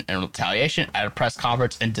 discrimination, and retaliation at a press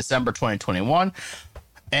conference in December 2021.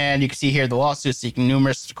 And you can see here the lawsuit seeking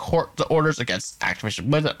numerous court orders against Activision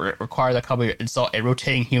Blizzard that require the company to install a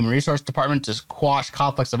rotating human resource department to quash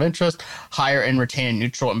conflicts of interest, hire and retain a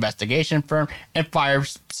neutral investigation firm, and fire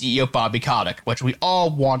CEO Bobby Kotick, which we all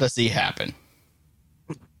want to see happen.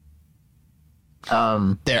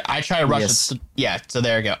 I try to rush it. So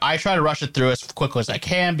there you go. I try to rush it through as quickly as I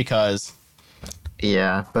can because.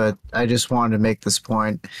 Yeah, but I just wanted to make this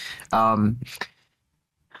point.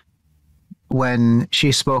 When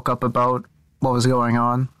she spoke up about what was going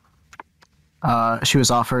on, she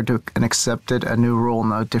was offered and accepted a new role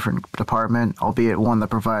in a different department, albeit one that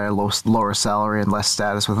provided a lower salary and less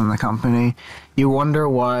status within the company. You wonder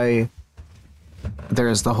why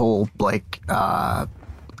there's the whole,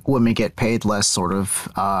 women get paid less sort of,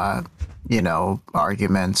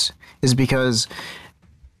 argument, is because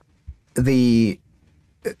the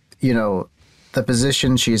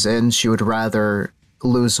position she's in, she would rather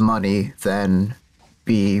lose money than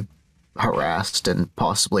be harassed and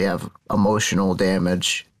possibly have emotional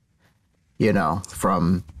damage,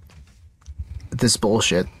 from this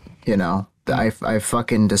bullshit, I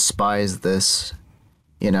fucking despise this,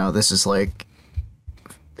 this is like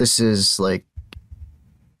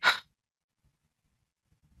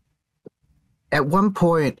at one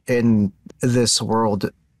point in this world,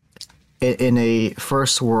 in a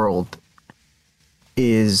first world,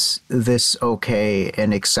 is this okay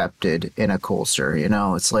and accepted in a culture?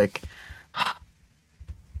 It's like,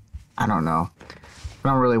 I don't know. I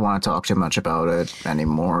don't really want to talk too much about it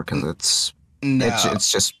anymore because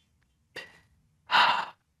it's just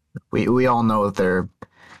we all know that they're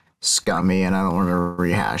scummy, and I don't want to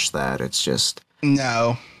rehash that. It's just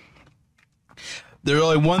no. There's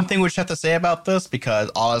only one thing we should have to say about this, because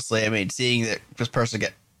honestly, I mean, seeing that this person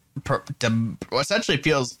get essentially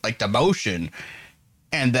feels like demotion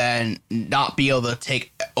and then not be able to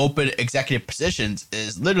take open executive positions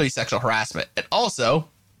is literally sexual harassment. And also,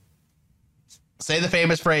 say the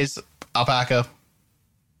famous phrase, Alpaca.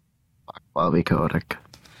 Bobby Kotick.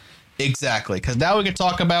 Exactly, because now we can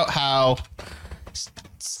talk about how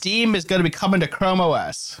Steam is going to be coming to Chrome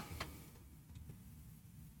OS.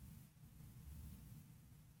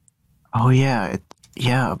 Oh yeah,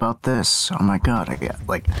 about this. Oh my god,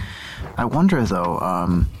 I wonder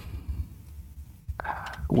though,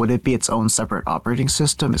 would it be its own separate operating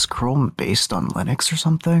system? Is Chrome based on Linux or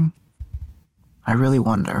something? I really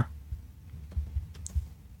wonder.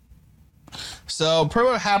 So, pretty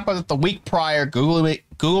much happened that the week prior,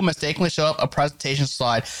 Google mistakenly showed up a presentation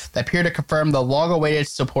slide that appeared to confirm the long-awaited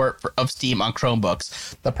support of Steam on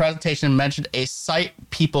Chromebooks. The presentation mentioned a site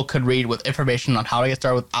people could read with information on how to get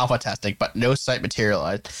started with alpha testing, but no site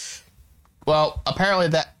materialized. Well, apparently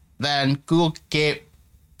then Google gave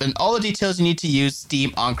all the details you need to use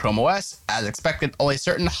Steam on Chrome OS. As expected, only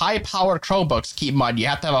certain high-powered Chromebooks, keep in mind you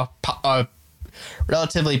have to have a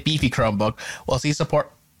relatively beefy Chromebook, will see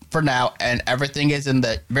support for now, and everything is in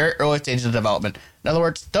the very early stages of development. In other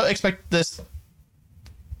words, don't expect this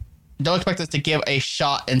to give a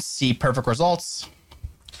shot and see perfect results.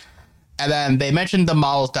 And then they mentioned the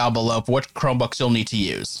models down below for which Chromebooks you'll need to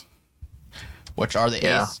use, which are the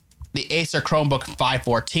Acer Chromebook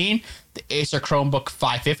 514, the Acer Chromebook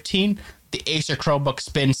 515, the Acer Chromebook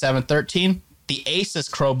Spin 713, the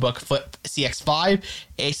Asus Chromebook Flip CX5,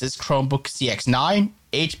 Asus Chromebook CX9,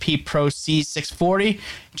 HP Pro C640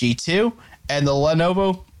 G2, and the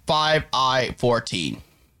Lenovo 5i14.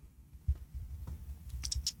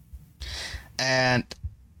 And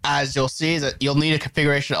as you'll see, that you'll need a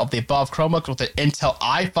configuration of the above Chromebook with an Intel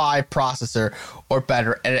i5 processor or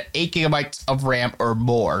better, and 8 gigabytes of RAM or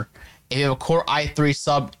more. If you have a Core i3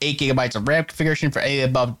 sub 8 gigabytes of RAM configuration for any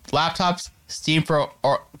of the above laptops, Steam for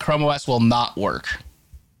or Chrome OS will not work.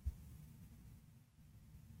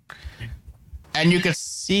 And you can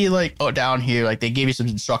see down here, they give you some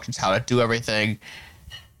instructions how to do everything.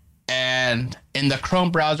 And and in the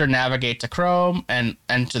Chrome browser, navigate to Chrome and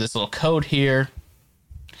enter this little code here.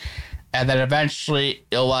 And then eventually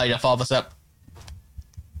it'll allow you to follow this up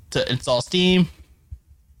to install Steam.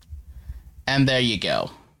 And there you go.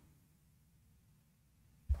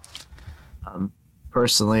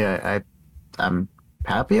 Personally, I'm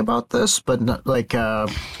happy about this, but not,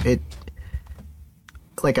 it.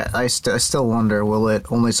 Like I still wonder, will it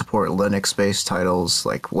only support Linux-based titles?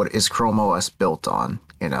 Like, what is Chrome OS built on?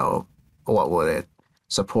 You know, what would it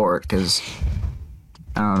support? Because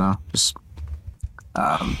I don't know. Just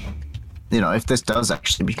if this does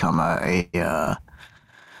actually become a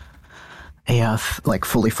like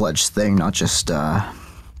fully fledged thing, not just and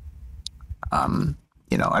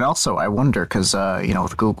also I wonder because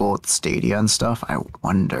with Google with Stadia and stuff, I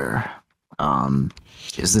wonder.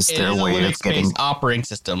 Is this their way of getting operating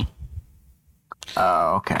system?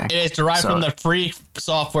 Oh, okay. It is derived from the free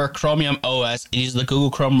software Chromium OS. It uses the Google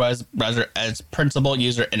Chrome browser as principal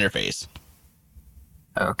user interface.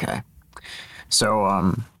 Okay. So,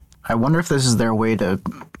 I wonder if this is their way to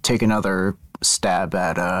take another stab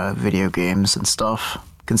at video games and stuff,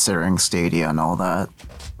 considering Stadia and all that.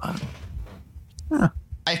 But,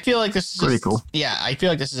 I feel like this is pretty cool. Yeah, I feel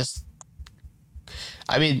like this is just.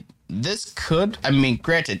 I mean.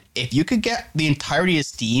 Granted, if you could get the entirety of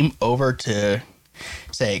Steam over to,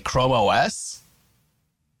 say, Chrome OS,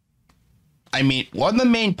 one of the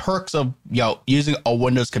main perks of using a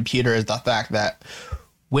Windows computer is the fact that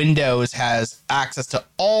Windows has access to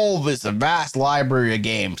all this vast library of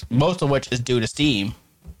games, most of which is due to Steam.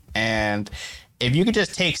 And if you could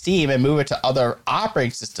just take Steam and move it to other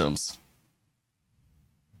operating systems,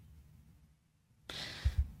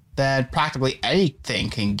 then practically anything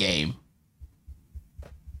can game.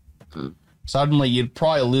 Suddenly, you'd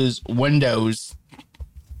probably lose Windows'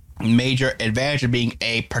 major advantage of being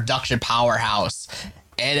a production powerhouse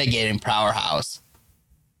and a gaming powerhouse.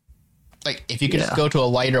 Like, if you could just go to a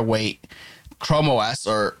lighter weight Chrome OS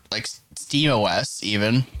or like Steam OS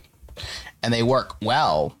even, and they work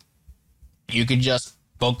well, you could just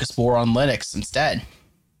focus more on Linux instead.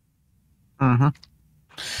 Mm-hmm.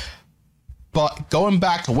 But going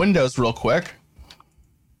back to Windows real quick,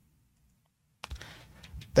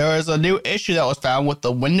 there is a new issue that was found with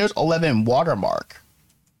the Windows 11 watermark.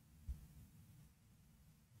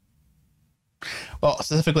 Well,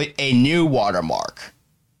 specifically a new watermark.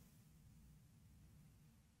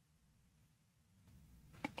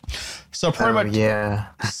 So pretty much, yeah.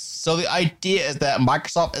 So the idea is that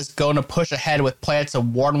Microsoft is going to push ahead with plans to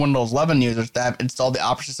warn Windows 11 users that have installed the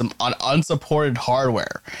operating system on unsupported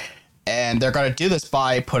hardware. And they're going to do this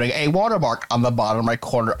by putting a watermark on the bottom right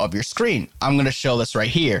corner of your screen. I'm going to show this right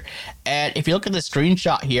here. And if you look at the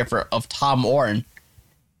screenshot here of Tom Oren,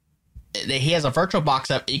 he has a VirtualBox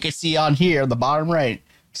app. You can see on here, the bottom right,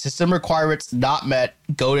 system requirements not met.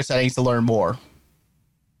 Go to settings to learn more.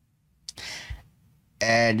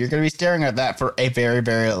 And you're going to be staring at that for a very,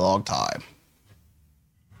 very long time.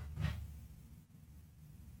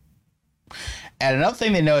 And another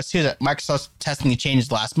thing they noticed too is that Microsoft's testing the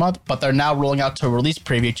changes last month, but they're now rolling out to a release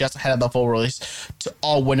preview just ahead of the full release to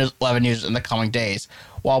all Windows 11 users in the coming days.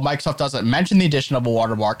 While Microsoft doesn't mention the addition of a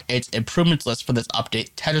watermark, its improvements list for this update,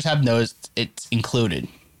 testers have noticed it's included.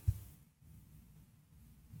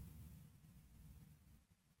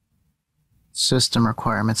 System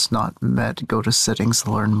requirements not met. Go to settings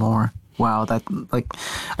to learn more. Wow, I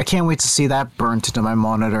can't wait to see that burnt into my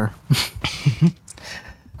monitor.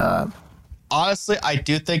 Honestly, I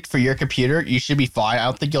do think for your computer, you should be fine. I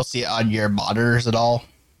don't think you'll see it on your monitors at all.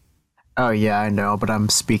 Oh, yeah, I know, but I'm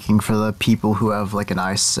speaking for the people who have like an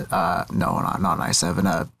not an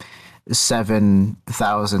i7,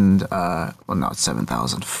 7,000, well, not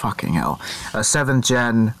 7,000, fucking hell. A 7th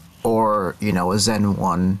gen or, a Zen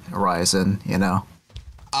 1 Ryzen,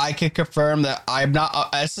 I can confirm that I'm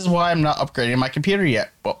not, this is why I'm not upgrading my computer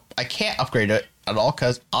yet. Well, I can't upgrade it at all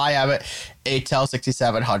because I have an Intel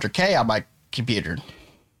 6700K on my computer.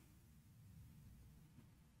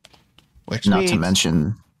 Which not to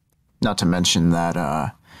mention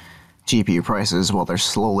that GPU prices, while they're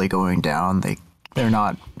slowly going down, they're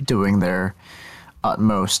not doing their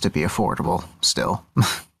utmost to be affordable still.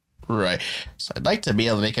 Right. So I'd like to be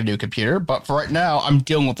able to make a new computer, but for right now, I'm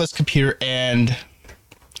dealing with this computer and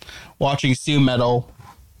watching Sue Metal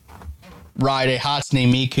ride a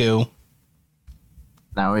Hatsune Miku.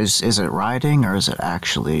 Now, is it riding or is it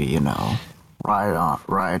actually,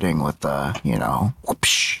 riding with the,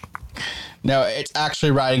 whoopsh? No, it's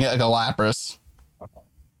actually riding it like a Lapras.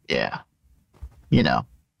 Yeah.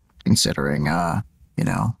 Considering,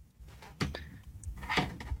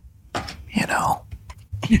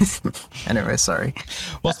 Anyway, sorry.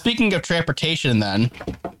 Well, speaking of transportation, then,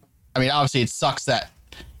 I mean, obviously, it sucks that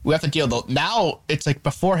we have to deal though. Now it's like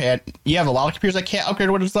beforehand, you have a lot of computers that can't upgrade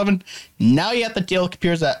to Windows 11. Now you have to deal with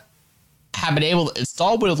computers that have been able to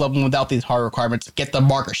install Windows 11 without these hard requirements. Get the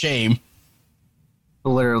mark of shame.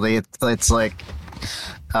 Literally, it's like,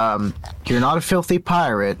 you're not a filthy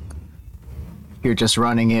pirate. You're just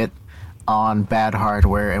running it on bad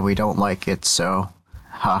hardware, and we don't like it. So,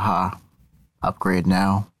 haha, upgrade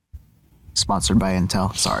now. Sponsored by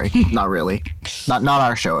Intel. Sorry, not really. Not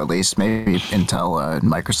our show, at least. Maybe Intel and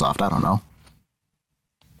Microsoft. I don't know.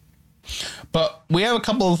 But we have a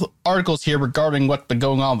couple of articles here regarding what's been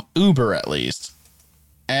going on with Uber, at least.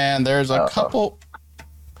 And there's a couple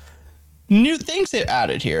new things they've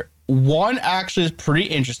added here. One actually is pretty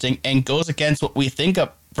interesting and goes against what we think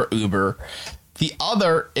of for Uber. The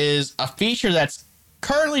other is a feature that's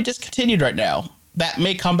currently discontinued right now that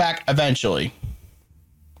may come back eventually.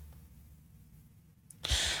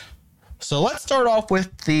 So let's start off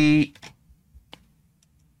with the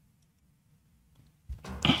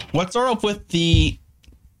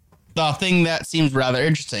thing that seems rather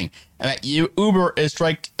interesting, and that Uber is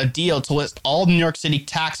striked a deal to list all New York City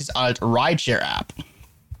taxis on its rideshare app.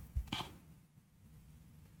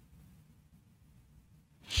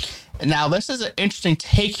 And now this is an interesting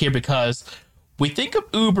take here because we think of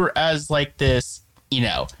Uber as like this,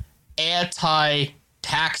 anti-taxi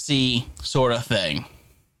sort of thing.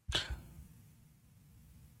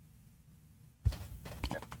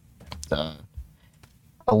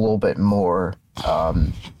 A little bit more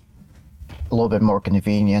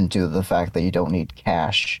convenient due to the fact that you don't need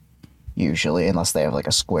cash usually, unless they have like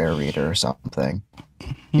a Square reader or something.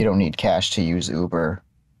 You don't need cash to use Uber.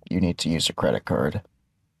 You need to use a credit card,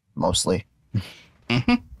 mostly.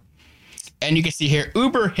 Mm-hmm. And you can see here,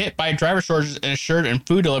 Uber hit by driver shortages and assured and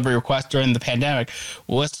food delivery requests during the pandemic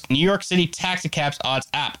will list New York City taxi cabs on its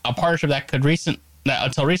app, a partnership that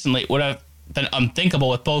until recently would have been unthinkable,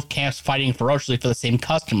 with both camps fighting ferociously for the same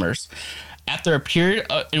customers. After a period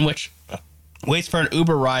in which waits for an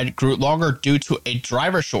Uber ride grew longer due to a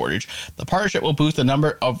driver shortage, the partnership will boost the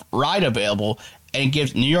number of rides available and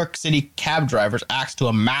gives New York City cab drivers access to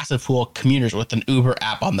a massive pool of commuters with an Uber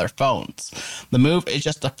app on their phones. The move is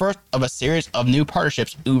just the first of a series of new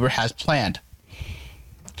partnerships Uber has planned.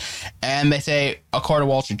 And they say, according to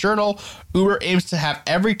Wall Street Journal, Uber aims to have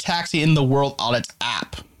every taxi in the world on its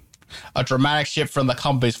app, a dramatic shift from the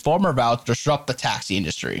company's former vow to disrupt the taxi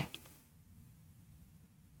industry.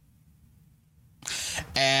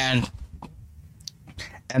 And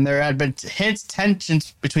there had been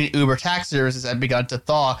tensions between Uber taxi services had begun to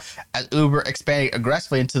thaw as Uber expanded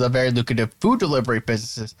aggressively into the very lucrative food delivery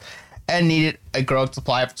businesses and needed a growing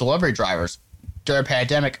supply of delivery drivers. During the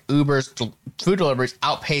pandemic, Uber's food deliveries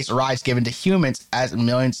outpaced rides given to humans as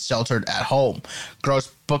millions sheltered at home. Gross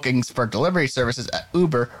bookings for delivery services at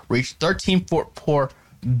Uber reached $13.4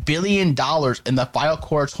 billion in the final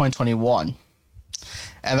quarter of 2021.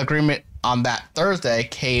 And the agreement on that Thursday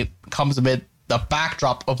comes amid the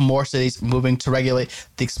backdrop of more cities moving to regulate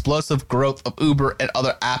the explosive growth of Uber and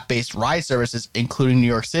other app-based ride services, including New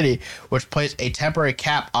York City, which placed a temporary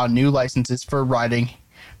cap on new licenses for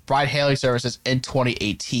ride-hailing services in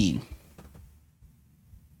 2018.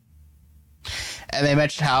 And they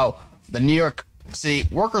mentioned how the New York City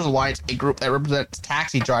Workers Alliance, a group that represents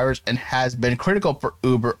taxi drivers and has been critical for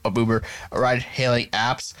Uber ride-hailing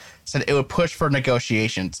apps, said it would push for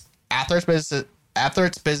negotiations. After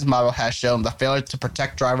its business model has shown the failure to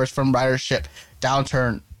protect drivers from ridership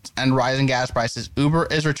downturn and rising gas prices, Uber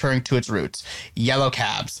is returning to its roots: yellow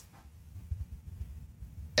cabs.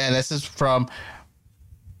 And this is from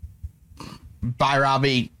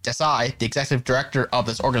Bhairavi Desai, the executive director of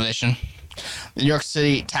this organization. The New York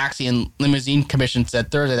City Taxi and Limousine Commission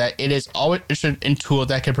said Thursday that it is always interested in tools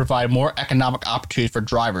that can provide more economic opportunities for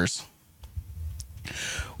drivers.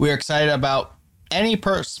 We are excited about any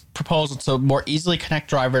proposal to more easily connect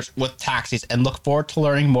drivers with taxis and look forward to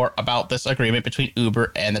learning more about this agreement between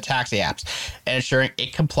Uber and the taxi apps and ensuring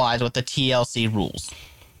it complies with the TLC rules.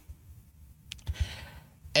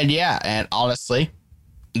 And and honestly,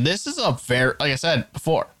 this is a very, like I said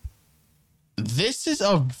before, this is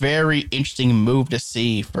a very interesting move to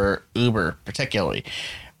see for Uber, particularly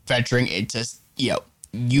venturing into,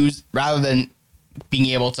 use rather than being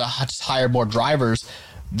able to just hire more drivers.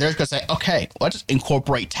 They're going to say, okay, let's just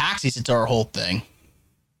incorporate taxis into our whole thing.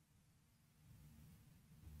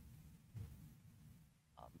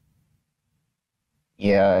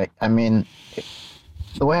 Yeah, I mean,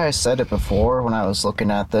 the way I said it before when I was looking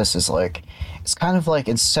at this is like, it's kind of like,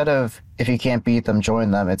 instead of if you can't beat them,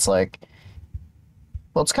 join them, it's like,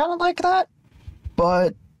 well, it's kind of like that.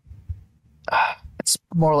 but it's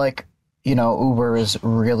more like, you know, Uber is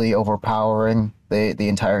really overpowering the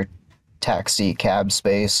entire taxi cab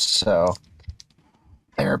space, so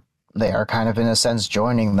they're they are kind of in a sense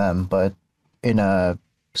joining them, but in a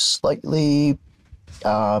slightly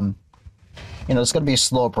um you know, it's going to be a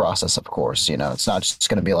slow process, of course. You know, it's not just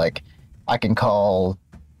going to be like I can call,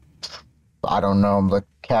 I don't know, the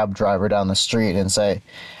cab driver down the street and say,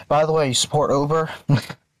 by the way, you support Uber?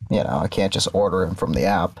 You know, I can't just order him from the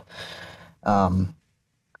app. Um,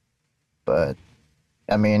 but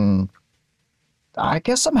I mean, I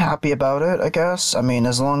guess I'm happy about it, I guess. I mean,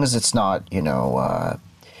 as long as it's not, you know,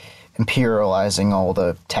 imperializing all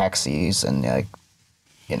the taxis and, like,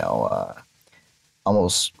 you know,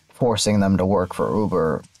 almost forcing them to work for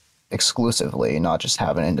Uber exclusively, not just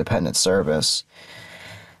have an independent service.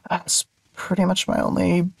 That's pretty much my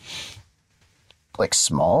only, like,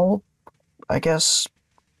 small, I guess,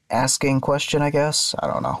 asking question, I guess. I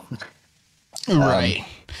don't know. Right.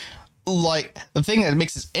 Like, the thing that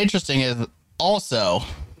makes this interesting is also,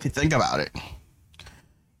 if you think about it,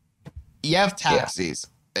 you have taxis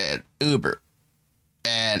and Uber,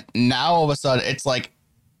 and now all of a sudden it's like,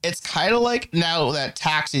 it's kind of like now that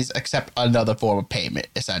taxis accept another form of payment,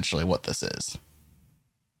 essentially what this is.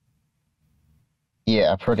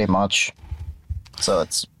 Yeah, pretty much. So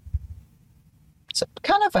it's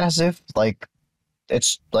kind of as if, like,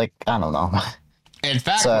 it's like, I don't know. In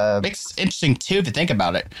fact, It's what makes it interesting too, if you think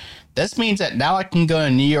about it, this means that now I can go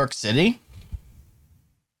to New York City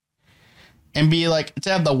and be like,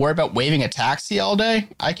 instead of the worry about waving a taxi all day,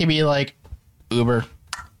 I can be like, Uber,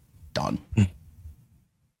 done.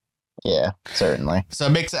 Yeah, certainly. So it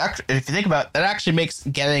makes, if you think about it, that actually makes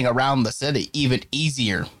getting around the city even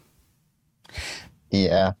easier.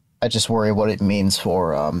 Yeah, I just worry what it means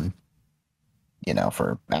for you know,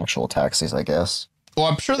 for actual taxis, I guess. Well,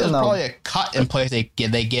 I'm sure there's You know. probably a cut in place they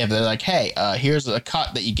give. They're like, hey, here's a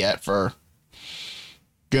cut that you get for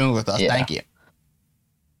doing with us. Yeah. Thank you.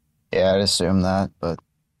 Yeah, I'd assume that, but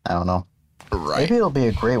I don't know. Right. Maybe it'll be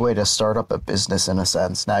a great way to start up a business in a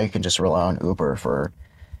sense. Now you can just rely on Uber for,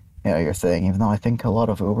 you know, your thing. Even though I think a lot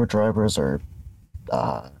of Uber drivers are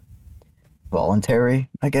voluntary,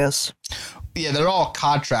 I guess. Yeah, they're all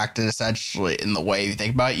contracted essentially in the way you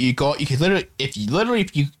think about it. You can literally,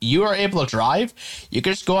 if you are able to drive, you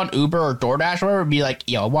can just go on Uber or DoorDash or whatever and be like,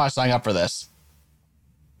 yo, I want to sign up for this.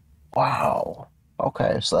 Wow.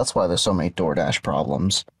 Okay, so that's why there's so many DoorDash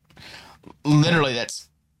problems. Literally, that's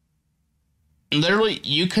literally,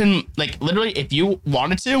 you can, like, literally, if you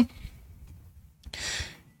wanted to,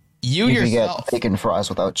 you You can yourself, get bacon fries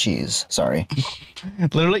without cheese. Sorry.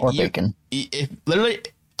 literally, Or you, bacon. if literally,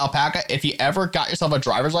 Alpaca, if you ever got yourself a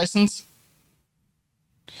driver's license,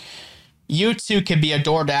 you too can be a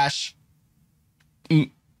DoorDash. You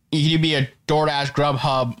can be a DoorDash,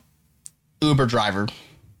 Grubhub, Uber driver.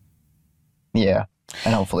 Yeah.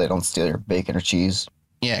 And hopefully they don't steal your bacon or cheese.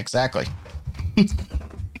 Yeah, exactly.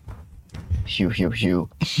 Hew.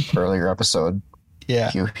 Earlier episode.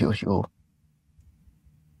 Yeah, Hew.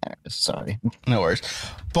 Sorry. no worries.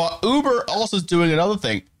 But Uber also is doing another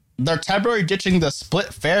thing. They're temporarily ditching the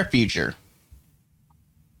split fare feature.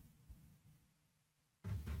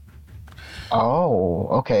 Oh,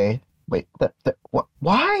 okay. Wait, what?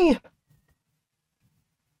 Why?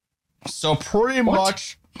 So pretty What?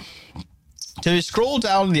 much, to scroll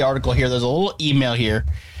down the article here, there's a little email here.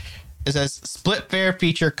 It says, split fare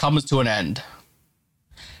feature comes to an end.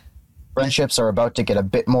 Friendships are about to get a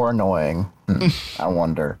bit more annoying. I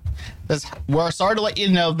wonder. We're sorry to let you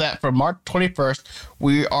know that from March 21st,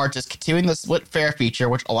 we are discontinuing the split fare feature,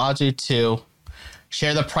 which allows you to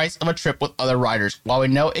share the price of a trip with other riders. While we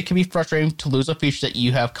know it can be frustrating to lose a feature that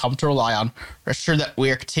you have come to rely on, rest assured that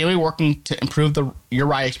we are continually working to improve your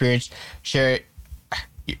ride experience,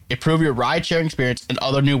 improve your ride sharing experience in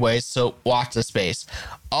other new ways, so watch this space.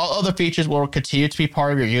 All other features will continue to be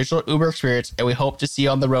part of your usual Uber experience, and we hope to see you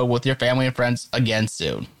on the road with your family and friends again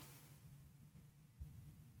soon.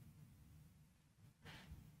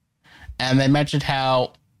 And they mentioned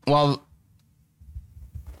how, well,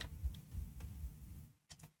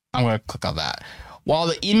 I'm going to click on that. While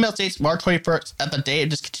the email states March 21st at the date of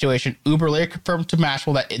discontinuation, Uber later confirmed to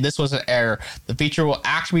Mashable that this was an error. The feature will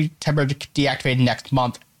actually be temporarily deactivated next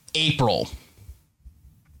month, April.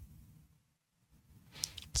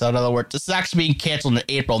 So in other words, this is actually being canceled in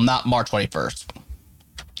April, not March 21st.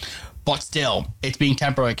 But still, it's being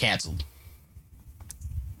temporarily canceled.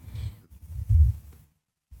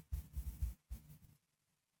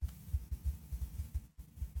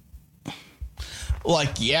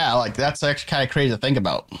 Like, yeah, like, that's actually kind of crazy to think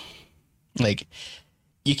about. Like,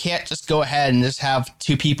 you can't just go ahead and just have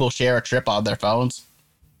two people share a trip on their phones.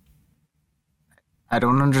 I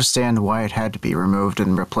don't understand why it had to be removed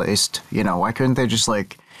and replaced. Why couldn't they just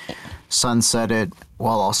like sunset it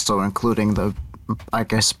while also including the, I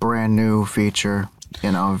guess, brand new feature,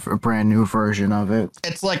 a brand new version of it?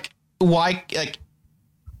 It's like, why, like,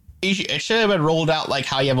 it should have been rolled out like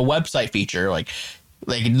how you have a website feature, like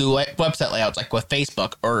new website layouts, like with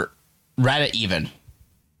Facebook or Reddit even.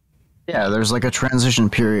 Yeah, there's like a transition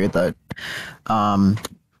period that, how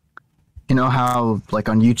like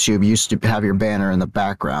on YouTube you used to have your banner in the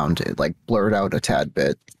background, it like blurred out a tad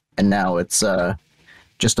bit, and now it's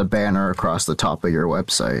just a banner across the top of your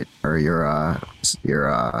website or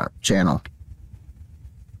your channel.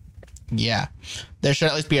 Yeah, there should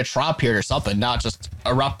at least be a trial period or something, not just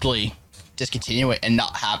abruptly discontinue it and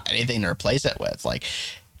not have anything to replace it with. Like,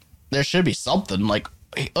 there should be something. Like,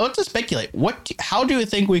 let's just speculate. How do you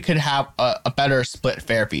think we could have a better split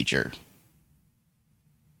fare feature?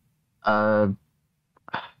 I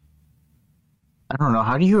don't know.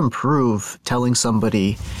 How do you improve telling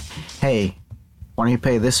somebody, hey, want to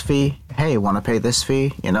pay this fee? Hey, want to pay this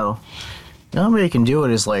fee? The only way you can do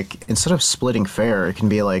it is like, instead of splitting fare, it can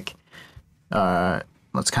be like,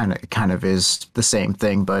 it's kind of is the same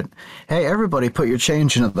thing, but hey, everybody put your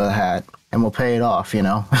change into the hat and we'll pay it off,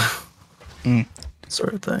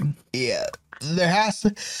 sort of thing. Yeah, there has to,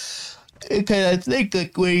 because I think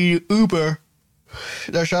like when you Uber,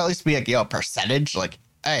 there should at least be like, a percentage, like,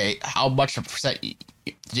 hey, how much a percent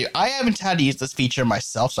do. I haven't had to use this feature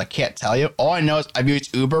myself, so I can't tell you. All I know is I've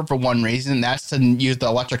used Uber for one reason, and that's to use the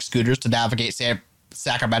electric scooters to navigate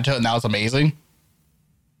Sacramento, and that was amazing.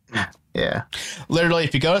 Yeah. Literally,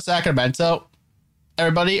 if you go to Sacramento,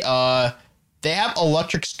 everybody, they have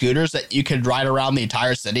electric scooters that you can ride around the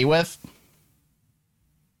entire city with.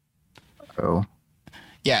 Oh.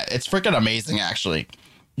 Yeah, it's freaking amazing, actually.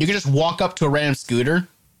 You can just walk up to a random scooter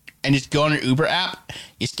and just go on your Uber app,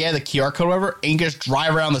 you scan the QR code, whatever, and you can just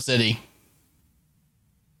drive around the city.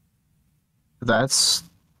 That's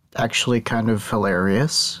actually kind of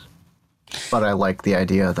hilarious, but I like the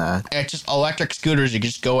idea of that. And it's just electric scooters. You can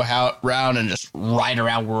just go out around and just ride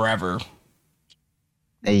around wherever.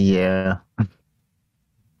 Yeah.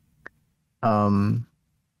 I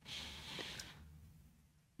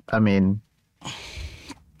mean,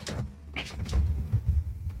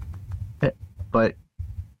 but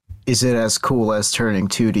is it as cool as turning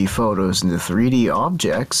 2D photos into 3D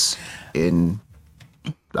objects in,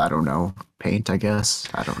 I don't know, Paint, I guess?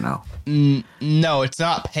 I don't know. No, it's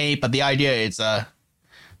not Paint, but the idea is a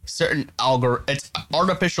certain it's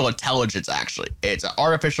artificial intelligence, actually. It's an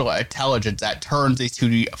artificial intelligence that turns these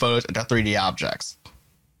 2D photos into 3D objects.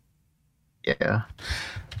 Yeah.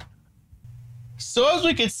 So as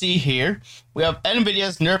we can see here, we have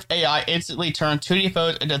NVIDIA's Nerf AI instantly turn 2D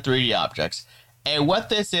photos into 3D objects. And what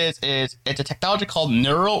this is it's a technology called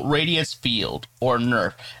Neural Radiance Field, or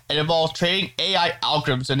NERF. It involves training AI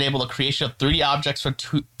algorithms to enable the creation of 3D objects for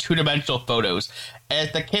two-dimensional photos, and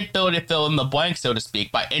it's the capability to fill in the blank, so to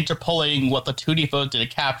speak, by interpolating what the 2D photos didn't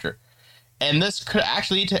capture. And this could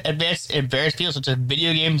actually lead to advances in various fields, such as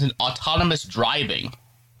video games and autonomous driving.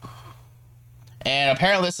 And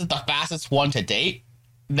apparently this is the fastest one to date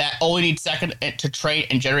that only needs seconds to train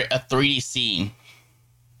and generate a 3D scene.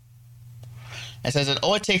 It says it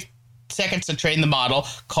only takes seconds to train the model,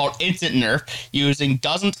 called Instant Nerf, using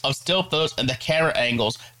dozens of still photos and the camera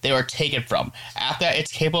angles they were taken from. After that,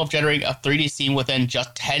 it's capable of generating a 3D scene within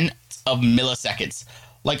just tens of milliseconds.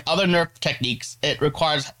 Like other Nerf techniques, it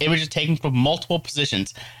requires images taken from multiple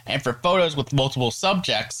positions, and for photos with multiple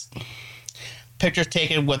subjects, pictures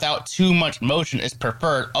taken without too much motion is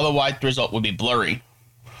preferred, otherwise the result would be blurry.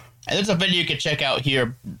 And there's a video you can check out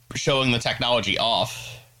here showing the technology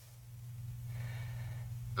off.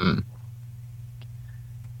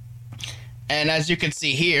 And as you can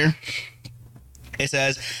see here, it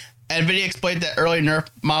says, NVIDIA explained that early Nerf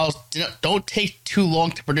models don't take too long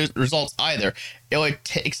to produce results either. It only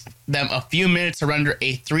takes them a few minutes to render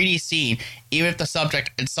a 3D scene, even if the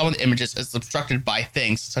subject in some of the images is obstructed by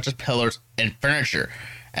things such as pillars and furniture.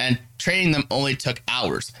 And training them only took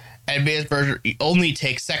hours. NVIDIA's version only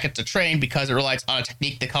takes seconds to train because it relies on a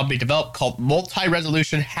technique the company developed called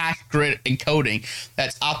multi-resolution hash grid encoding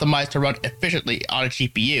that's optimized to run efficiently on its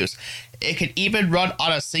GPUs. It can even run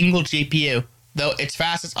on a single GPU, though it's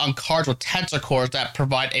fastest on cards with tensor cores that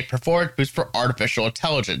provide a performance boost for artificial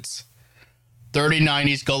intelligence.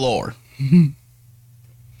 3090s galore.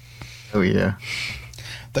 Oh, yeah.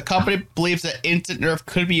 The company believes that Instant Nerf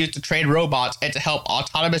could be used to train robots and to help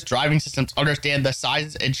autonomous driving systems understand the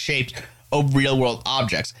sizes and shapes of real-world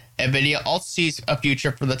objects. NVIDIA also sees a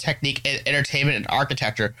future for the technique in entertainment and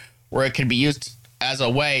architecture, where it can be used as a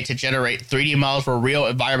way to generate 3D models for real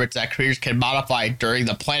environments that creators can modify during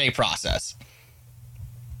the planning process.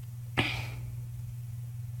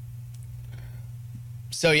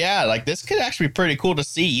 So yeah, like this could actually be pretty cool to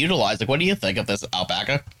see utilized. Like, what do you think of this,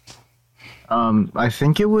 Alpaca? I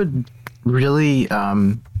think it would really,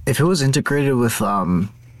 if it was integrated with,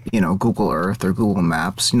 Google Earth or Google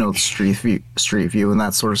Maps, Street View and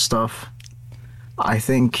that sort of stuff. I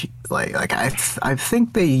think, I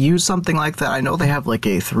think they use something like that. I know they have like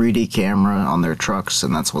a 3D camera on their trucks,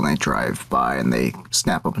 and that's when they drive by and they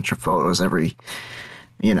snap a bunch of photos every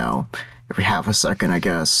half a second, I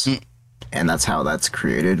guess. And that's how that's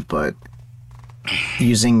created. But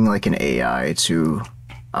using like an AI to,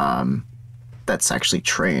 that's actually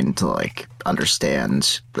trained to like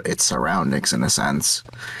understand its surroundings in a sense.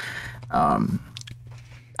 I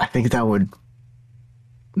think that would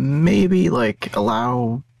maybe like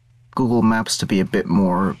allow Google Maps to be a bit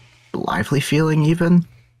more lively feeling even.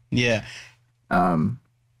 Yeah.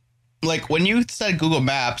 Like when you said Google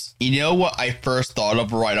Maps, you know what I first thought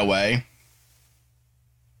of right away?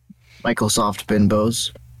 Microsoft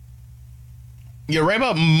Binbos. You're right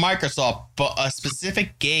about Microsoft, but a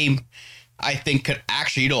specific game I think could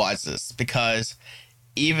actually utilize this, because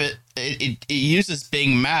even it uses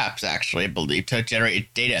Bing Maps, actually, I believe, to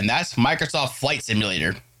generate data, and that's Microsoft Flight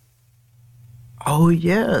Simulator. Oh,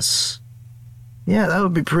 yes. Yeah, that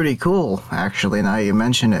would be pretty cool, actually, now you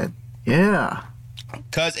mention it. Yeah.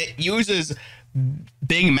 Because it uses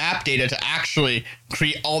Bing Map data to actually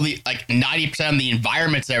create all the, like, 90% of the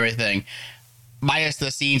environments and everything, minus the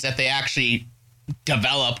scenes that they actually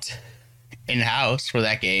developed in-house for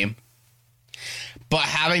that game. But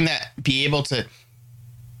having that be able to,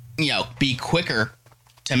 be quicker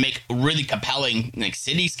to make really compelling like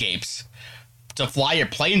cityscapes to fly your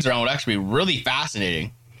planes around would actually be really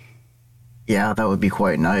fascinating. Yeah, that would be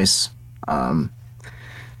quite nice. Because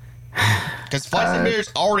Flight Simulator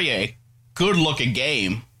is already a good-looking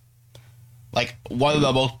game, like one of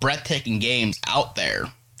the most breathtaking games out there,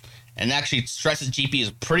 and actually stresses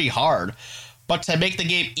GPUs pretty hard. But to make the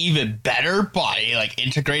game even better by like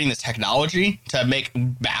integrating this technology to make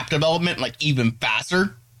map development like even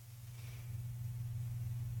faster.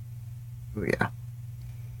 Oh, yeah.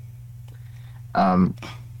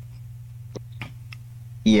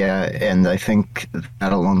 Yeah, and I think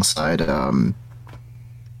that alongside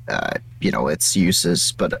its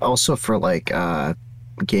uses, but also for like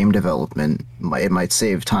game development, it might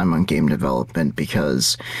save time on game development,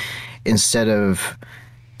 because instead of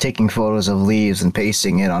taking photos of leaves and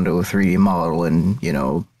pasting it onto a 3D model and,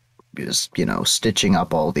 just, stitching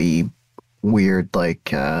up all the weird, like,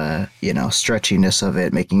 stretchiness of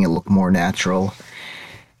it, making it look more natural,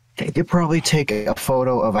 you could probably take a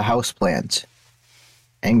photo of a houseplant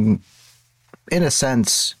and, in a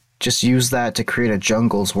sense, just use that to create a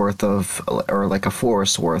jungle's worth of, or like a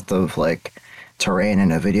forest worth of, like, terrain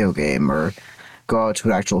in a video game, or go out to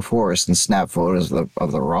an actual forest and snap photos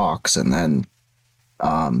of the rocks, and then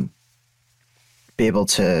be able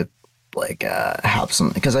to like have some,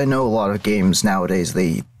 because I know a lot of games nowadays,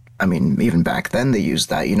 even back then they used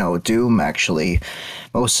that, Doom, actually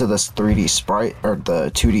most of the 3D sprite or the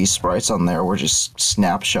 2D sprites on there were just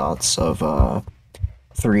snapshots of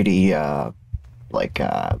 3D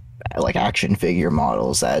like action figure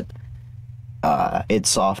models that id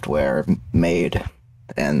Software made,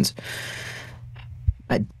 and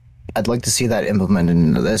I'd like to see that implemented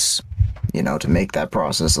into this, to make that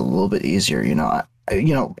process a little bit easier.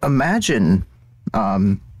 Imagine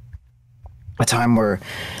a time where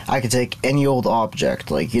I could take any old object,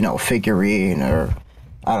 like, figurine, or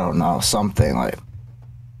I don't know, something like,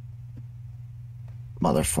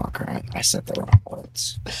 motherfucker, I said the wrong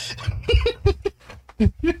words.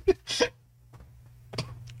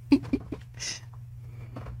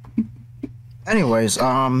 Anyways,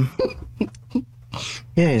 yeah,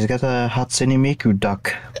 he's got a Hatsune Miku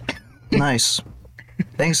duck. Nice.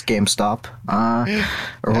 Thanks, GameStop.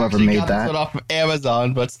 Or whoever made that. This one off of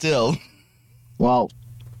Amazon, but still. Well,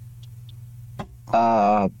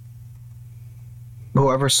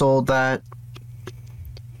 whoever sold that,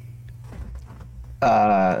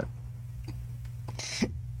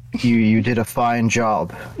 you did a fine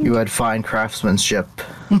job. You had fine craftsmanship.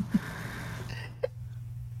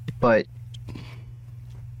 But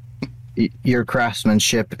your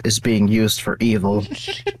craftsmanship is being used for evil.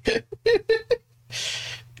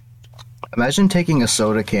 Imagine taking a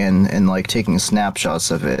soda can and like taking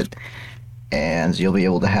snapshots of it, and you'll be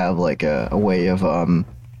able to have like a way of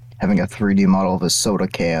having a 3D model of a soda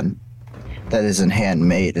can that isn't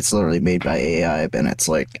handmade. It's literally made by AI, and it's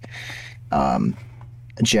like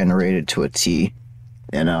generated to a T.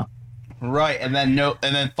 You know. Right, and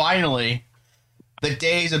then finally, the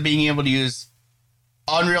days of being able to use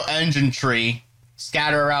Unreal Engine tree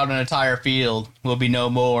scatter around an entire field will be no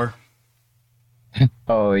more.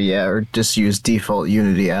 Oh yeah, or just use default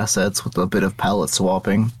Unity assets with a bit of palette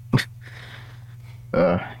swapping.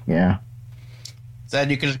 Yeah.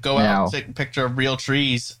 Instead, you could just go out and take a picture of real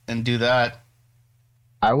trees and do that.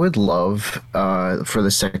 I would love for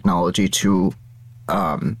this technology to,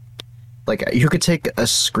 like, you could take a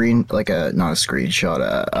screen, like not a screenshot,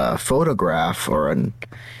 a photograph, or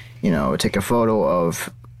take a photo of,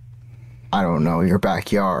 I don't know, your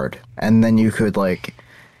backyard, and then you could like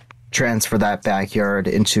transfer that backyard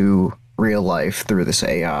into real life through this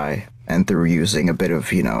AI and through using a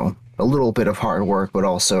little bit of hard work, but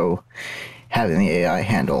also having the AI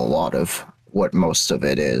handle a lot of what most of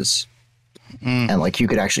it is. And like you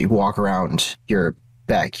could actually walk around your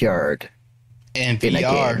backyard in VR.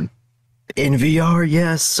 A game. In VR,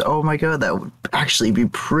 yes. Oh my god, that would actually be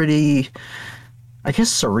pretty, I guess,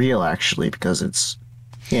 surreal actually, because it's,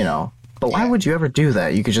 but why would you ever do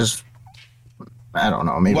that? You could just, I don't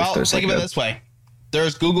know, maybe if there's think of it this way.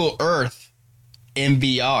 There's Google Earth in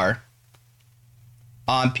VR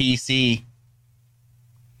on PC.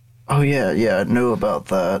 Oh yeah, I knew about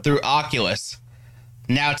that. Through Oculus.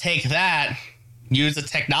 Now take that, use the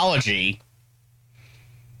technology.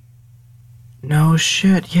 No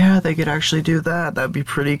shit, yeah, they could actually do that. That'd be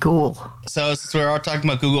pretty cool. So since we were all talking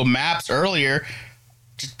about Google Maps earlier,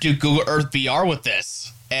 just do Google Earth VR with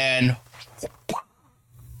this. And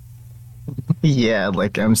yeah,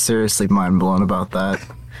 like I'm seriously mind blown about that.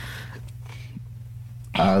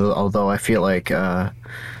 Although I feel like the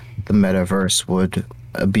metaverse would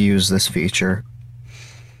abuse this feature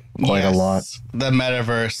quite a lot. The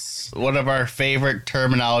metaverse, one of our favorite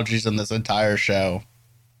terminologies in this entire show.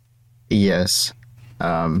 Yes.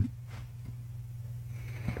 I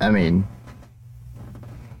mean,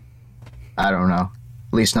 I don't know.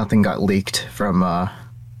 At least nothing got leaked from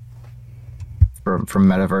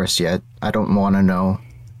metaverse yet. I don't want to know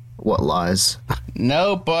what lies.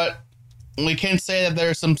 No, but we can say that there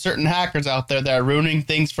are some certain hackers out there that are ruining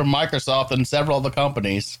things from Microsoft and several other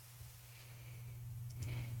companies.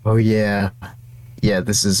 Oh yeah. Yeah,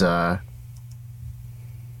 this is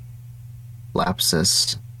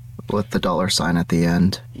Lapsus with the $ at the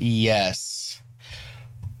end. Yes.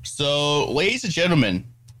 So, ladies and gentlemen,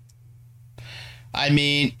 I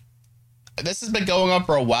mean, this has been going on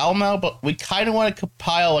for a while now, but we kind of want to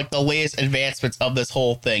compile like the latest advancements of this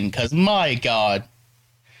whole thing, because my god,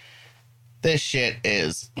 this shit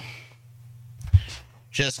is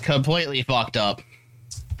just completely fucked up.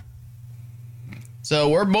 So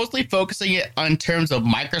we're mostly focusing it on terms of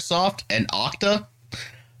Microsoft and Okta,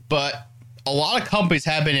 but a lot of companies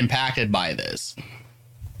have been impacted by this.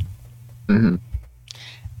 Mm-hmm.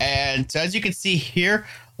 And so as you can see here,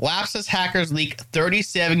 Lapsus hackers leak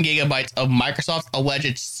 37 gigabytes of Microsoft's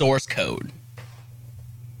alleged source code.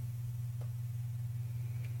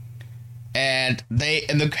 And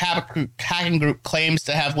the hacking group claims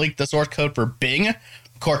to have leaked the source code for Bing,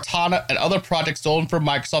 Cortana, and other projects stolen from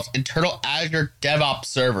Microsoft's internal Azure DevOps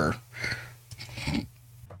server.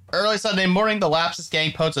 Early Sunday morning, the Lapsus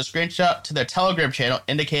gang posted a screenshot to their Telegram channel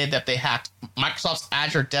indicated that they hacked Microsoft's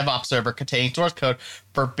Azure DevOps server containing source code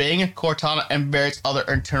for Bing, Cortana, and various other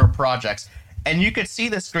internal projects. And you can see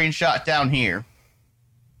the screenshot down here.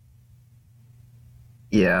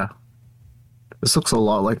 Yeah. This looks a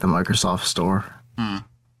lot like the Microsoft Store.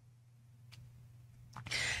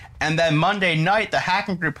 And then Monday night, the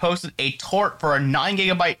hacking group posted a torrent for a 9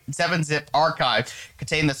 gigabyte 7-zip archive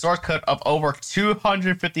containing the source code of over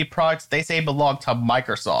 250 products they say belong to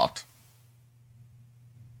Microsoft.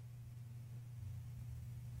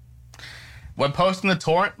 When posting the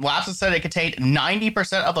torrent, Lapsus said it contained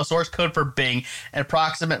 90% of the source code for Bing and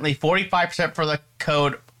approximately 45% for the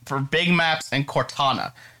code for Bing Maps and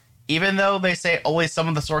Cortana. Even though they say only some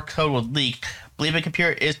of the source code was leaked, Bleeping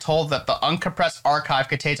Computer is told that the uncompressed archive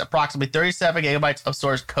contains approximately 37 gigabytes of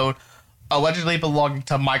source code allegedly belonging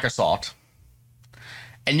to Microsoft.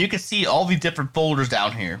 And you can see all the different folders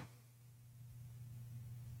down here.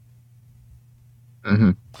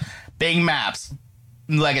 Mm-hmm. Bing Maps,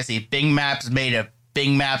 Legacy, Bing Maps Native,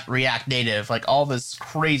 Bing Maps React Native, like all this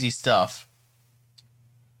crazy stuff.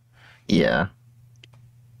 Yeah.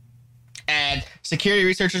 And security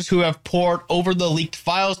researchers who have pored over the leaked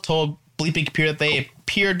files told bleeping computer that they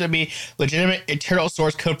appeared to be legitimate internal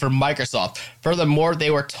source code for Microsoft. Furthermore,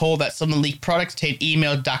 they were told that some of the leaked products contained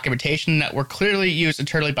email documentation that were clearly used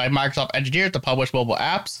internally by Microsoft engineers to publish mobile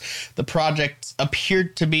apps. The projects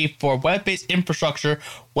appeared to be for web-based infrastructure,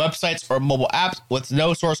 websites, or mobile apps with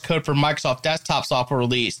no source code for Microsoft desktop software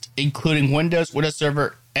released, including Windows, Windows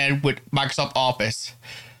Server, and with Microsoft Office.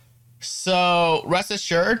 So rest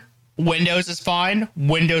assured, Windows is fine,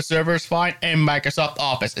 Windows Server is fine, and Microsoft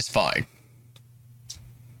Office is fine.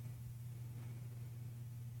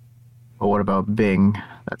 But what about Bing?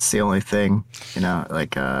 That's the only thing,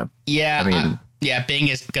 like, yeah, I mean, Bing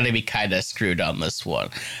is going to be kind of screwed on this one.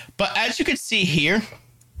 But as you can see here,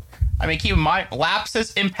 I mean, keep in mind,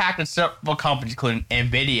 lapses impacted several companies, including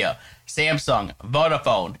NVIDIA, Samsung,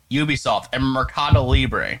 Vodafone, Ubisoft, and Mercado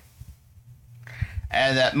Libre.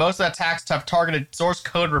 And that most of the attacks have targeted source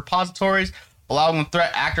code repositories, allowing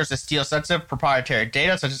threat actors to steal sensitive proprietary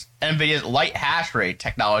data, such as NVIDIA's light hash rate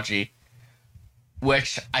technology,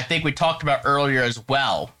 which I think we talked about earlier as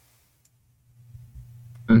well.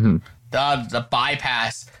 Mm-hmm. The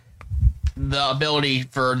bypass the ability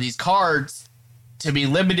for these cards to be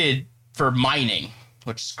limited for mining,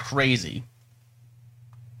 which is crazy.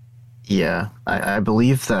 Yeah, I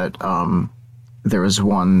believe that there was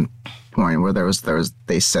one point where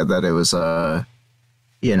they said that it was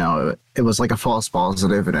it was like a false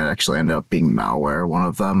positive, and it actually ended up being malware. One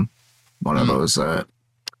of those, if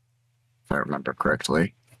I remember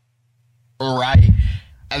correctly. Right,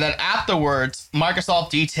 and then afterwards, Microsoft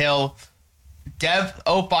detailed Dev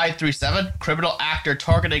 0537, criminal actor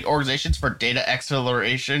targeting organizations for data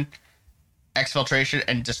exfiltration,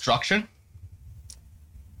 and destruction.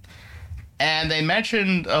 And they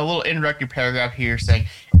mentioned a little introductory paragraph here saying,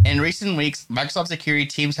 in recent weeks, Microsoft security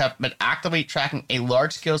teams have been actively tracking a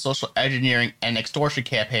large-scale social engineering and extortion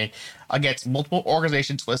campaign against multiple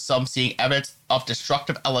organizations, with some seeing evidence of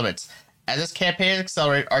destructive elements. As this campaign has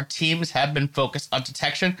accelerated, our teams have been focused on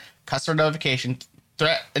detection, customer notification,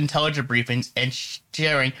 threat intelligence briefings, and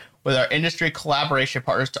sharing with our industry collaboration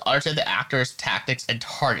partners to understand the actors' tactics and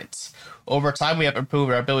targets. Over time, we have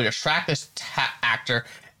improved our ability to track this actor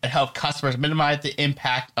and help customers minimize the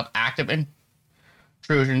impact of active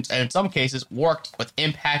intrusions, and in some cases, worked with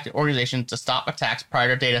impacted organizations to stop attacks prior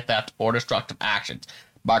to data theft or destructive actions.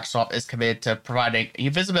 Microsoft is committed to providing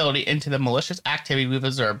visibility into the malicious activity we've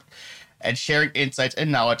observed and sharing insights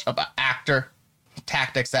and knowledge about actor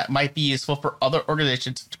tactics that might be useful for other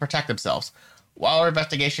organizations to protect themselves. While our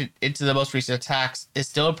investigation into the most recent attacks is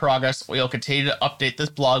still in progress, we will continue to update this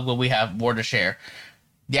blog when we have more to share.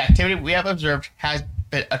 The activity we have observed has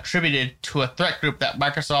been attributed to a threat group that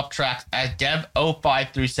Microsoft tracks as Dev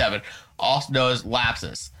 0537, also known as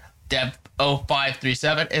Lapsus. Dev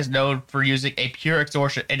 0537 is known for using a pure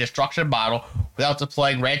extortion and destruction model without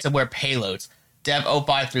deploying ransomware payloads. Dev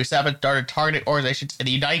 0537 started targeting organizations in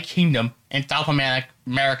the United Kingdom and South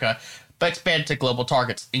America, but expanded to global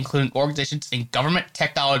targets, including organizations in government,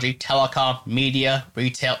 technology, telecom, media,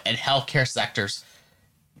 retail, and healthcare sectors.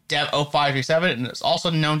 Dev 0537 is also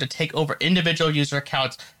known to take over individual user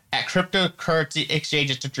accounts at cryptocurrency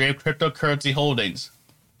exchanges to drain cryptocurrency holdings.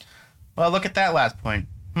 Well, look at that last point.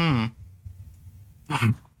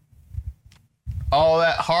 All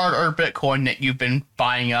that hard-earned Bitcoin that you've been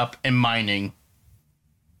buying up and mining,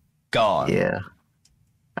 gone. Yeah.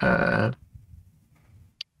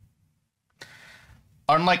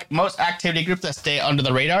 Unlike most activity groups that stay under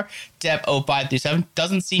the radar, Dev 0537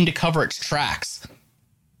 doesn't seem to cover its tracks.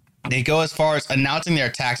 They go as far as announcing their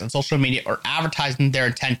attacks on social media or advertising their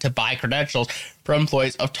intent to buy credentials from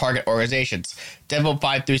employees of target organizations. Dev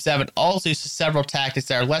 0537 also uses several tactics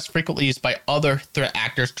that are less frequently used by other threat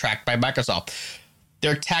actors tracked by Microsoft.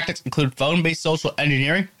 Their tactics include phone-based social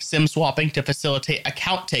engineering, SIM swapping to facilitate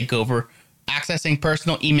account takeover, accessing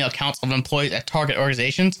personal email accounts of employees at target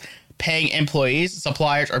organizations, paying employees,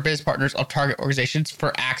 suppliers, or business partners of target organizations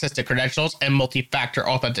for access to credentials and multi-factor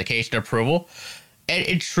authentication approval, and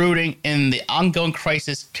intruding in the ongoing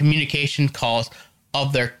crisis communication calls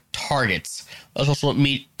of their targets. Those social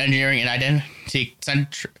media engineering and identity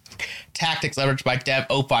tactics leveraged by Dev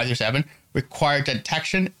 0537 require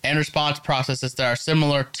detection and response processes that are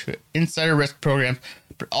similar to insider risk programs,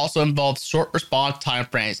 but also involve short response time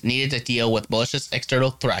frames needed to deal with malicious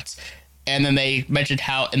external threats. And then they mentioned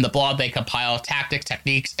how in the blog they compile tactics,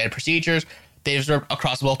 techniques, and procedures they observe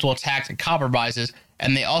across multiple attacks and compromises,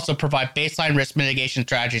 and they also provide baseline risk mitigation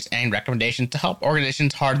strategies and recommendations to help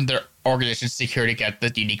organizations harden their organization's security against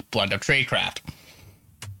the unique blend of tradecraft.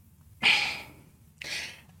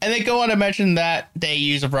 And they go on to mention that they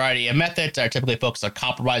use a variety of methods that are typically focused on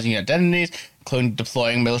compromising identities including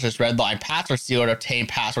deploying malicious redline password sealer to obtain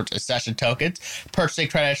passwords and session tokens, purchasing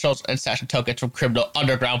credentials and session tokens from criminal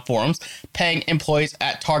underground forums, paying employees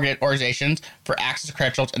at targeted organizations for access to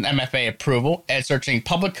credentials and MFA approval, and searching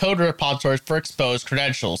public code repositories for exposed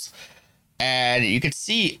credentials. And you can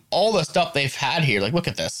see all the stuff they've had here. Like, look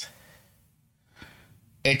at this.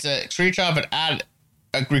 It's a screenshot of an ad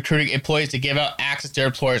recruiting employees to give out access to their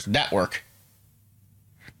employer's network.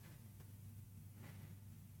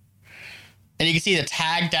 And you can see the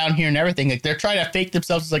tag down here and everything. Like, they're trying to fake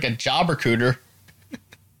themselves as like a job recruiter.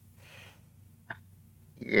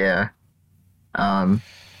 Yeah. I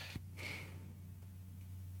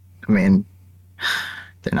mean,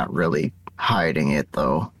 they're not really hiding it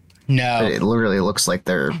though. No. It literally looks like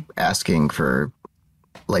they're asking for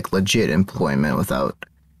like legit employment without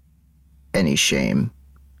any shame,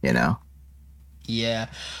 you know? Yeah.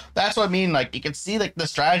 That's what I mean. Like, you can see like the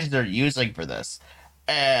strategies they're using for this.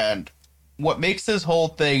 And what makes this whole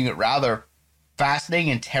thing rather fascinating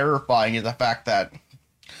and terrifying is the fact that,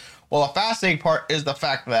 well, the fascinating part is the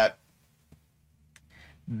fact that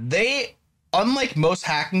they, unlike most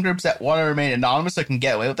hacking groups that want to remain anonymous that can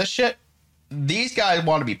get away with this shit, these guys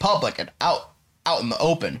want to be public and out in the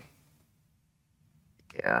open.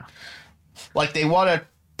 Yeah. Like, they want to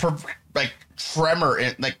tremor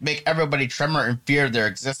and like make everybody tremor in fear of their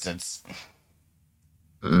existence.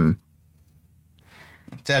 Mm.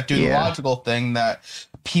 To do the logical thing that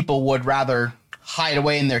people would rather hide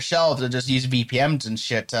away in their shelves and just use VPNs and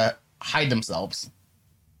shit to hide themselves.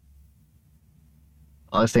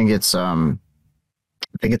 I think it's a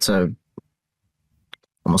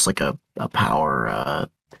almost like a power,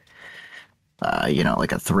 you know,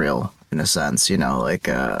 like a thrill in a sense, you know, like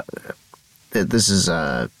this is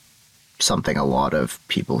something a lot of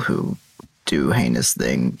people who do heinous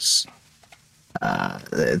things,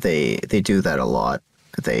 they do that a lot.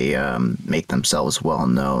 They make themselves well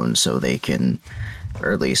known so they can,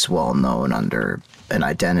 or at least well known under an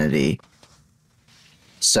identity.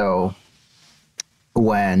 So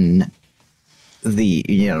when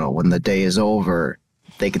when the day is over,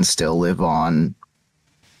 they can still live on,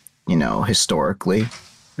 you know, historically,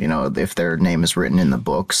 you know, if their name is written in the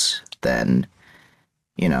books, then,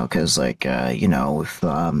 you know, because like, you know, if,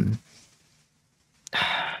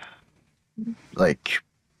 like,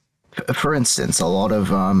 for instance, a lot of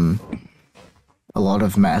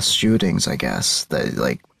mass shootings, I guess, that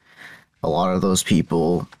like a lot of those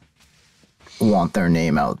people want their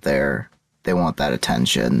name out there. They want that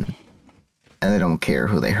attention, and they don't care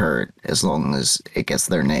who they hurt as long as it gets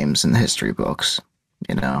their names in the history books,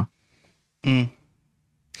 you know?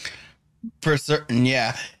 For certain,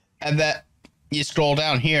 yeah. And that you scroll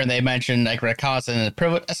down here and they mention like reconnaissance and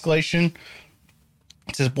privilege escalation.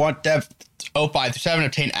 It says want dev 0537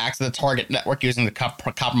 obtain access to the target network using the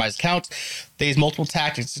compromised accounts. They use multiple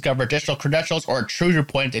tactics to discover additional credentials or intrusion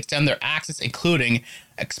points to extend their access, including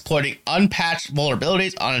exploiting unpatched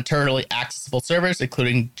vulnerabilities on internally accessible servers,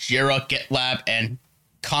 including Jira, GitLab, and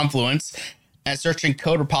Confluence, and searching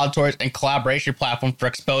code repositories and collaboration platforms for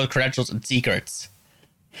exposed credentials and secrets.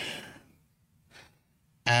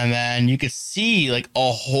 And then you can see like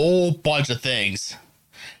a whole bunch of things.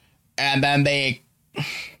 And then they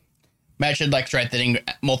mentioned like strengthening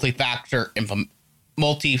multi-factor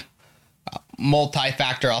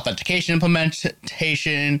authentication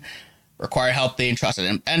implementation, require healthy and trusted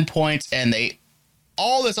endpoints, and they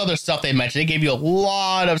all this other stuff they mentioned. They gave you a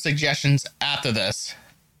lot of suggestions after this.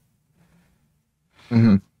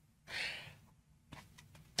 Mm-hmm.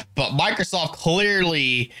 But Microsoft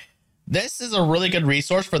clearly, this is a really good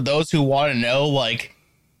resource for those who want to know like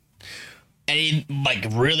any like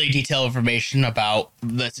really detailed information about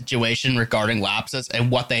the situation regarding lapses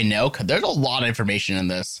and what they know, because there's a lot of information in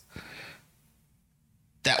this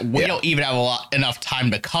that we don't even have enough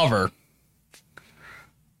time to cover.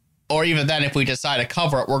 Or even then, if we decide to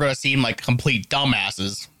cover it, we're going to seem like complete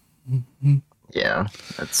dumbasses. Yeah,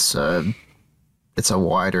 it's a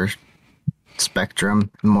wider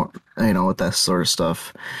spectrum, more, you know, with that sort of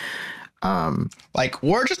stuff. Like,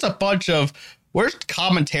 we're just a bunch of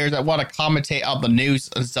commentators that want to commentate on the news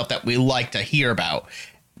and stuff that we like to hear about.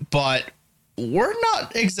 But we're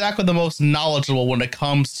not exactly the most knowledgeable when it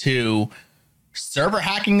comes to server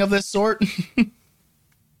hacking of this sort.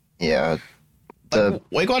 Yeah. The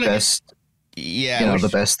best, yeah, you know, the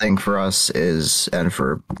best thing for us is, and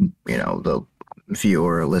for, you know, the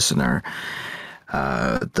viewer or listener,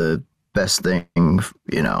 the best thing,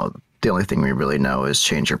 you know, the only thing we really know is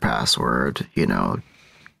change your password, you know,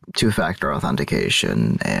 two-factor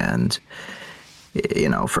authentication, and, you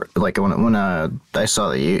know, for like when I saw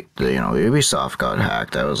the Ubisoft got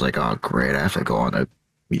hacked, I was like, oh great, I have to go on a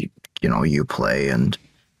Uplay and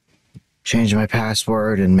change my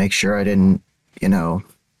password and make sure I didn't,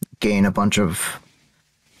 gain a bunch of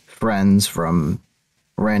friends from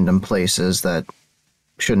random places that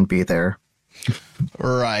shouldn't be there.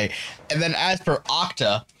 Right. And then as for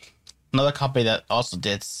Okta, another company that also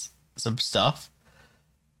did some stuff,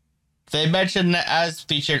 they mentioned that, as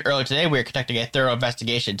featured earlier today, we are conducting a thorough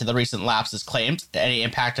investigation to the recent lapses claims and any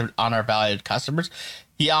impact on our valued customers.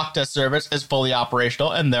 The Okta service is fully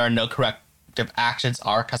operational, and there are no corrective actions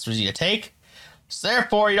our customers need to take. So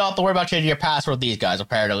therefore, you don't have to worry about changing your password with these guys, or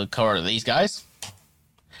parallel cover to these guys.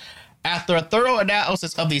 After a thorough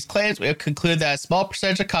analysis of these claims, we have concluded that a small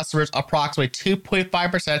percentage of customers, approximately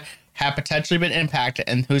 2.5%, have potentially been impacted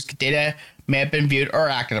and whose data may have been viewed or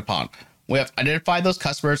acted upon. We have identified those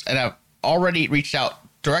customers and have already reached out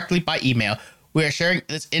directly by email. We are sharing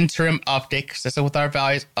this interim update consistent with our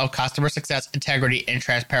values of customer success, integrity, and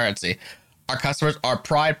transparency. Our customers are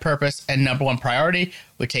pride, purpose, and number one priority.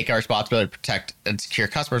 We take our responsibility to protect and secure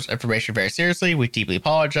customers' information very seriously. We deeply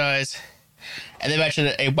apologize. And they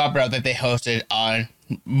mentioned a webinar that they hosted on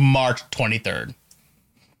March 23rd.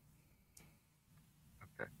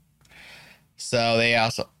 Okay. So they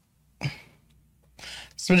also...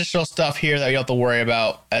 some additional stuff here that you don't have to worry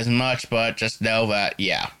about as much, but just know that,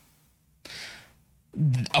 yeah.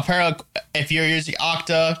 Apparently, if you're using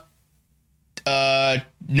Okta,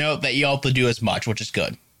 note that you don't have to do as much, which is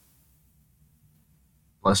good.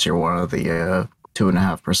 Unless you're one of the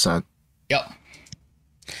 2.5%. Yep.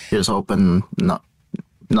 Here's hoping none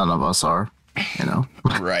of us are,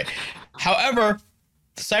 Right. However,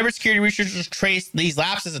 the cybersecurity researchers traced these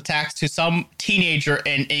lapses attacks to some teenager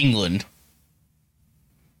in England.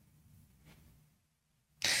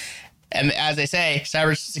 And as they say,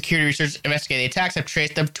 cybersecurity researchers investigating the attacks have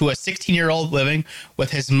traced them to a 16-year-old living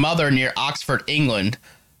with his mother near Oxford, England.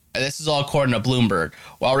 And this is all according to Bloomberg.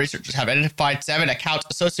 While researchers have identified 7 accounts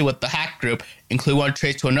associated with the hack group, including one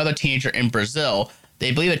traced to another teenager in Brazil,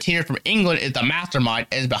 they believe a teenager from England is the mastermind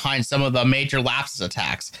and is behind some of the major lapses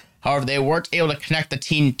attacks. However, they weren't able to connect the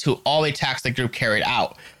teen to all the attacks the group carried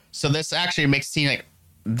out. So this actually makes it seem like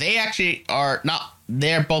they actually are not,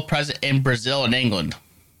 they're both present in Brazil and England.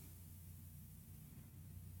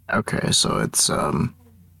 Okay, so it's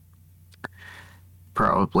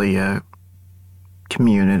probably a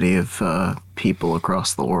community of people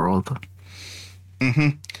across the world. Mm-hmm.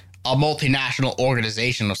 A multinational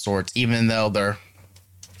organization of sorts, even though they're,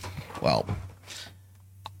 well,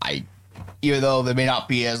 even though they may not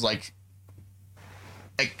be as like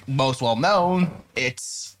most well known,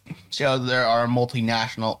 it's shows there are a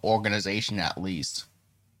multinational organization at least.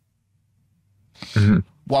 Mm-hmm.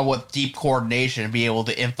 One with deep coordination and be able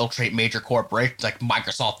to infiltrate major corporations like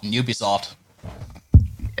Microsoft and Ubisoft.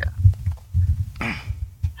 Yeah.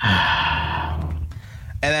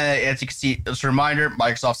 And then, as you can see, as a reminder,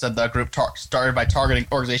 Microsoft said the group started by targeting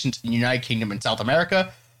organizations in the United Kingdom and South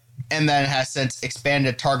America, and then has since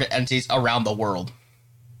expanded target entities around the world.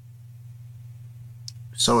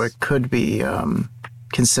 So it could be,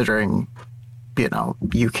 considering,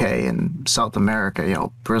 UK and South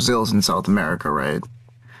America, Brazil's in South America, right?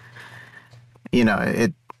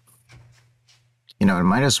 It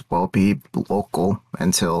might as well be local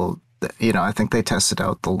until, I think they tested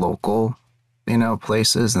out the local,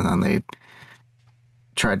 places, and then they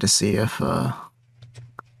tried to see if, right.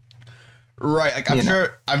 Like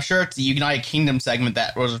I'm sure it's the United Kingdom segment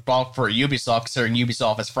that was responsible for Ubisoft, considering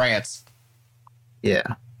Ubisoft is France.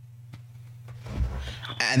 Yeah.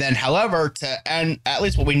 And then, however, to end at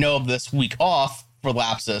least what we know of this week off for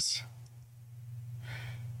lapses,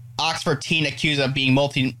 Oxford teen accused of being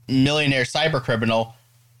multi-millionaire cyber criminal.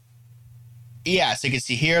 Yeah, so you can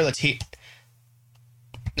see here the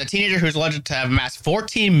teenager who's alleged to have amassed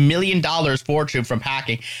 $14 million fortune from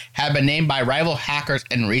hacking had been named by rival hackers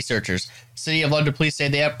and researchers. City of London police say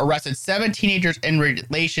they have arrested 7 teenagers in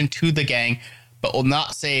relation to the gang, but will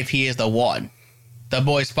not say if he is the one. The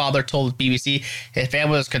boy's father told BBC his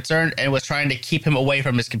family was concerned and was trying to keep him away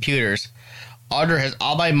from his computers. Under his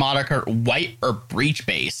online moniker White or Breach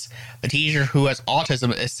Base, the teenager who has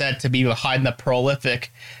autism is said to be behind the prolific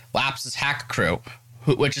Lapsus hacker crew,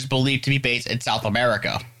 which is believed to be based in South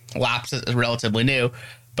America. Lapsus is relatively new,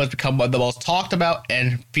 but has become one of the most talked about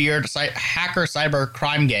and feared hacker cyber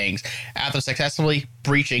crime gangs after successfully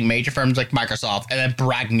breaching major firms like Microsoft and then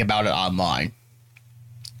bragging about it online.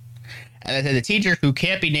 And then the teacher, who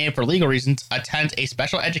can't be named for legal reasons, attends a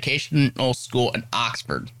special educational school in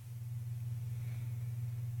Oxford.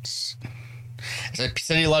 So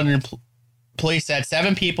City of London police said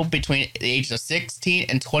 7 people between the ages of 16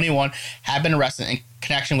 and 21 have been arrested in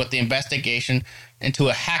connection with the investigation into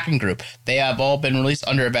a hacking group. They have all been released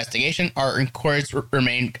under investigation. Our inquiries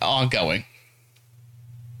remain ongoing.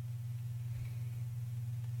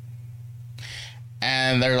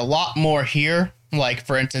 And there's a lot more here, like,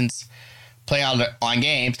 for instance, playing on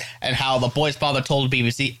games, and how the boy's father told the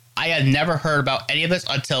BBC, I had never heard about any of this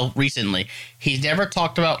until recently. He's never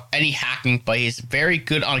talked about any hacking, but he's very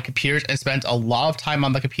good on computers and spends a lot of time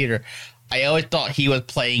on the computer. I always thought he was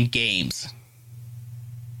playing games.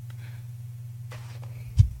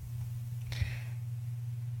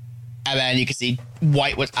 And then you can see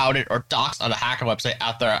White was outed or doxxed on a hacker website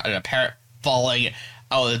after an apparent falling.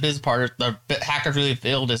 Oh, the business partner, the hackers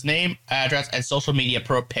revealed his name, address, and social media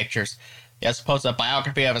pro pictures. He has posted a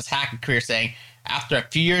biography of his hacking career saying, after a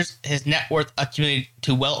few years, his net worth accumulated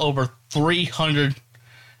to well over 300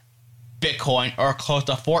 Bitcoin, or close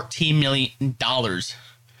to $14 million.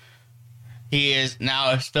 He is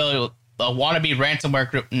now affiliated with the wannabe ransomware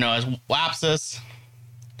group known as Lapsus.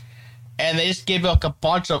 And they just give like a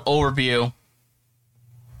bunch of overview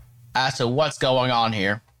as to what's going on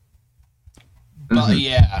here. But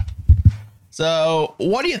yeah. So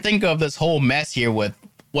what do you think of this whole mess here with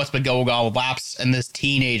what's been going on with Lapsus and this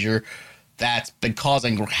teenager that's been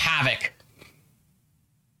causing havoc?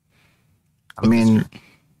 I mean,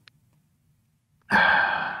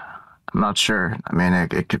 I'm not sure. I mean,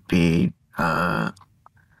 it could be,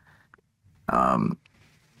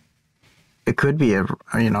 it could be a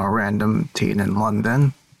random teen in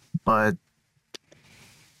London, but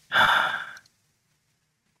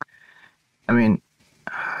I mean,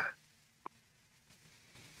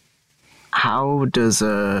 how does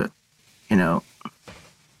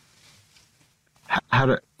how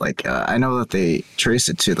do, like, I know that they trace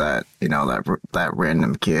it to that, that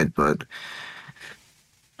random kid, but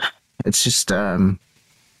it's just, they've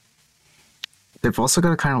also got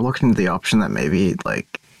to kind of look into the option that maybe the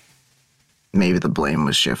blame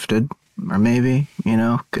was shifted, or maybe,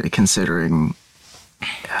 considering,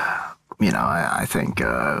 I think,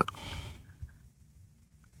 I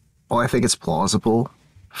think it's plausible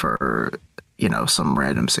for, some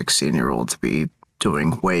random 16-year-old to be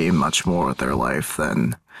doing way much more with their life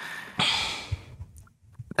than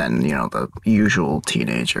the usual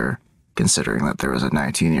teenager, considering that there was a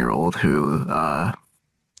 19-year-old who,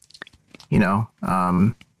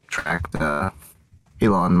 tracked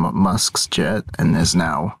Elon Musk's jet and is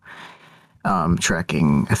now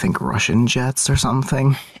tracking, I think, Russian jets or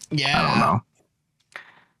something. Yeah. I don't know.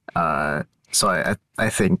 So I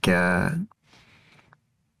think,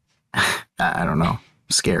 I don't know,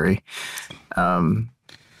 scary. I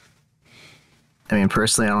mean,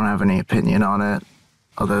 personally, I don't have any opinion on it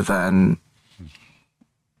other than,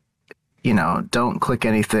 don't click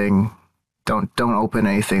anything. Don't open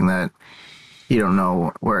anything that you don't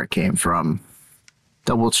know where it came from.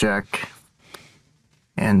 Double check.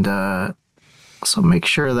 And so make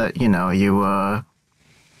sure that, you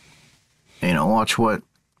watch what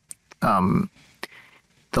the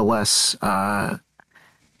less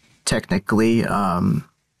technically, how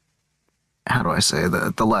do I say,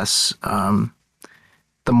 the less,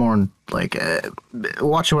 the more, like,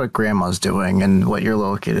 watch what grandma's doing and what your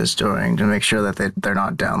little kid is doing to make sure that they're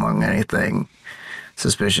not downloading anything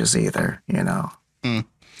suspicious either,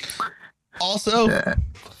 Also,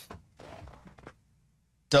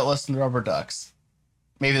 don't listen to Rubber Ducks.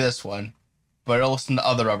 Maybe this one, but don't listen to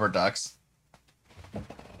other Rubber Ducks.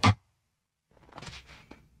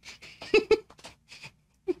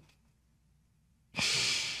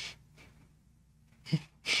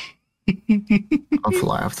 I'll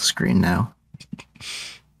fly off the screen now.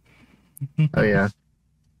 Oh, yeah.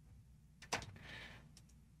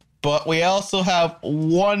 But we also have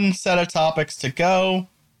one set of topics to go,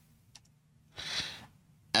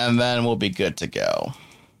 and then we'll be good to go.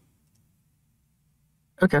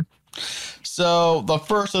 Okay. So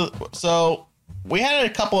we had a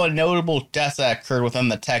couple of notable deaths that occurred within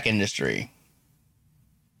the tech industry,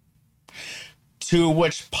 to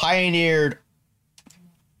which pioneered,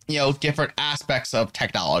 different aspects of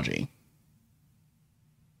technology.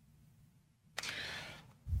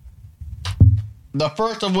 The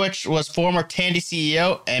first of which was former Tandy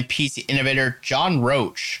CEO and PC innovator John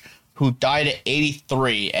Roach, who died at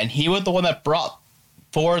 83, and he was the one that brought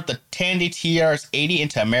forward the Tandy TRS-80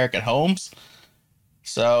 into American homes.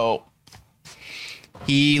 So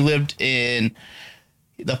he lived in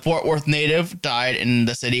The Fort Worth native died in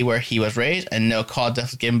the city where he was raised, and no cause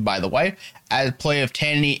death was given by the wife. As a play of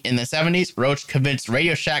Tanny in the 70s, Roach convinced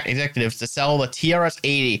Radio Shack executives to sell the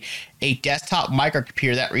TRS-80, a desktop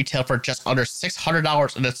microcomputer that retailed for just under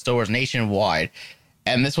 $600 in its stores nationwide.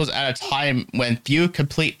 And this was at a time when few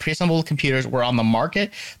complete pre-assembled computers were on the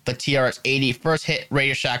market. The TRS-80 first hit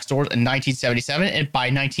Radio Shack stores in 1977, and by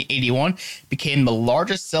 1981 became the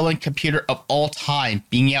largest selling computer of all time,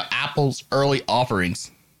 beating out Apple's early offerings.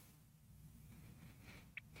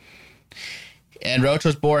 And Roach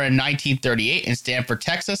was born in 1938 in Stanford,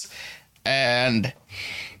 Texas. And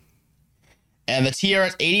the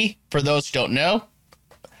TRS-80, for those who don't know,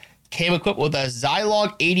 came equipped with a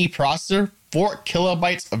Zilog 80 processor, 4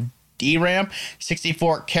 kilobytes of DRAM,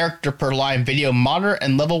 64 character per line video monitor,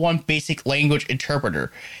 and level 1 basic language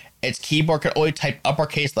interpreter. Its keyboard could only type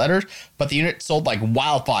uppercase letters, but the unit sold like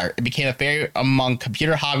wildfire. It became a favorite among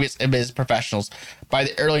computer hobbyists and business professionals. By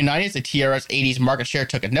the early 90s, the TRS-80's market share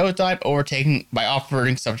took a nosedive, overtaken by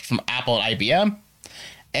offerings from Apple and IBM.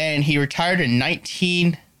 And he retired in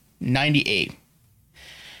 1998.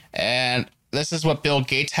 And this is what Bill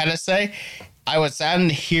Gates had to say. I was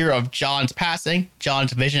saddened to hear of John's passing.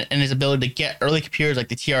 John's vision and his ability to get early computers like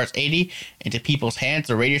the TRS-80 into people's hands.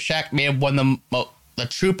 The Radio Shack made him one of the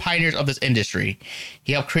true pioneers of this industry.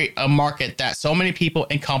 He helped create a market that so many people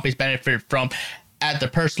and companies benefited from as the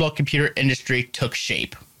personal computer industry took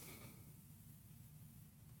shape.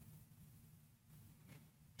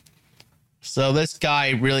 So this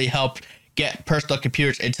guy really helped get personal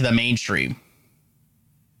computers into the mainstream.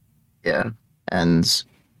 Yeah, and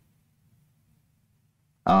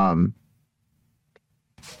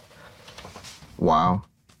wow,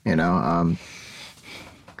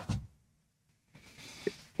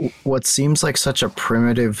 what seems like such a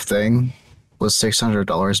primitive thing was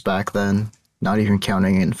 $600 back then. Not even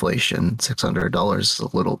counting inflation, $600 is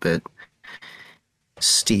a little bit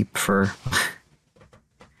steep for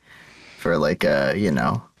like I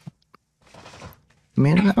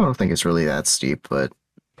mean, I don't think it's really that steep, but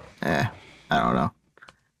I don't know.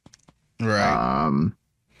 Right.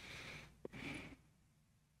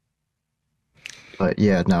 But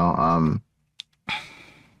yeah, no, I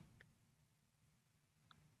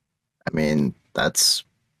mean, that's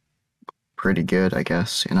pretty good, I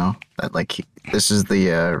guess, that this is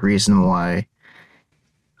the reason why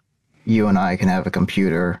you and I can have a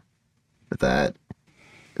computer that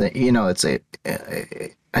it's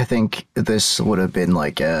I think this would have been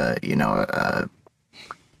like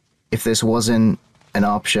if this wasn't an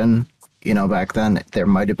option, back then, there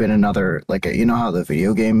might have been another, how the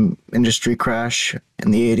video game industry crashed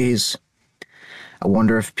in the 80s? I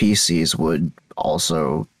wonder if PCs would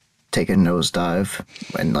also take a nosedive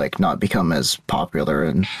and, not become as popular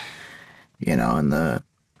and, in the,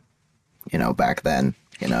 back then,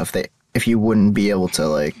 if you wouldn't be able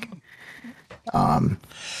to,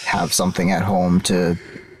 have something at home to,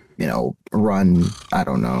 run, I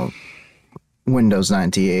don't know, Windows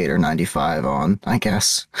 98 or 95 on, I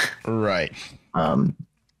guess. Right. I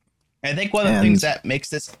think one of the things that makes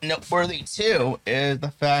this noteworthy too is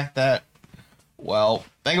the fact that, well,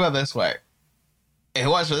 think about it this way. If it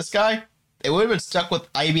was for this guy, it would have been stuck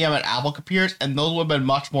with IBM and Apple computers, and those would have been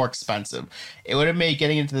much more expensive. It would have made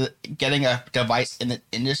getting a device in the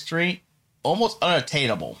industry almost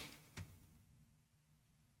unattainable.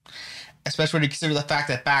 Especially when you consider the fact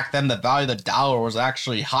that back then the value of the dollar was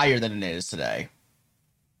actually higher than it is today.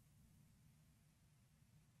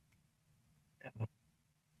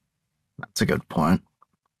 That's a good point.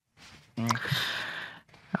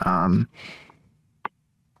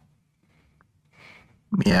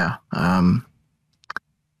 Yeah.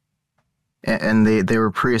 And they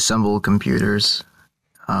were pre-assembled computers.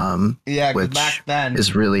 Yeah, which back then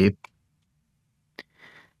is really.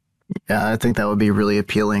 Yeah, I think that would be really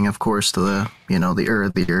appealing, of course, to the the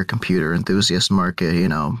earlier computer enthusiast market.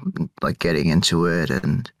 Getting into it,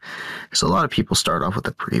 and so a lot of people start off with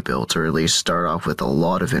a pre-built, or at least start off with a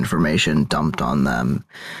lot of information dumped on them,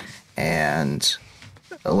 and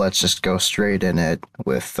let's just go straight in it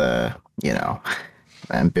with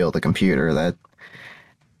and build a computer that.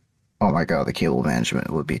 Oh my god, the cable management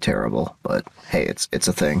would be terrible, but hey, it's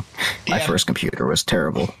a thing. My first computer was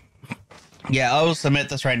terrible. Yeah, I will submit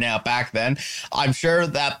this right now. Back then, I'm sure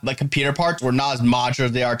that the computer parts were not as modular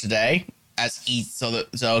as they are today.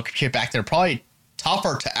 So computer back then are probably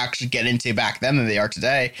tougher to actually get into back then than they are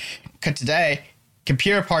today. Because today,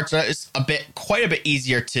 computer parts are quite a bit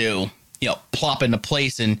easier to plop into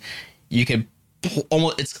place, and you can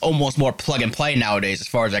it's almost more plug and play nowadays, as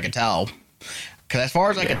far as I can tell. Because as far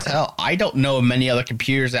as I can tell, I don't know of many other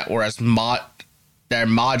computers that were as modular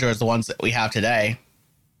as the ones that we have today.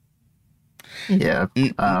 Yeah.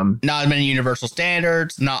 Not as many universal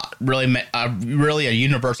standards, not really really a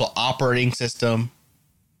universal operating system.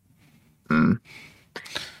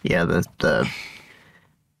 Yeah, the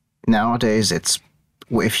nowadays it's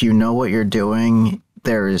if you know what you're doing,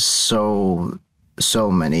 there is so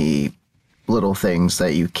many little things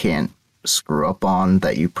that you can't screw up on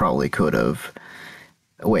that you probably could have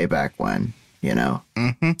way back when, you know.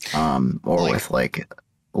 Or Like- with like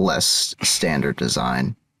less standard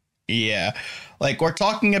design. Yeah. Like we're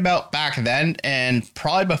talking about back then and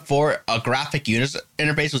probably before a graphic user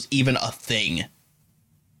interface was even a thing.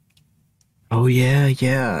 Oh yeah,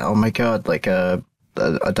 yeah. Oh my god, like a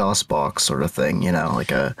DOS box sort of thing, you know,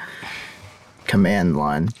 like a command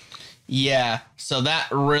line. Yeah. So that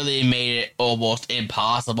really made it almost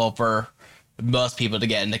impossible for most people to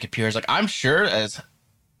get into computers. Like I'm sure as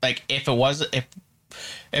like if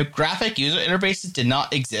graphic user interfaces did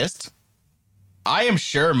not exist, I am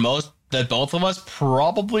sure both of us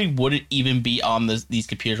probably wouldn't even be on these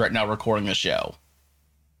computers right now recording a show.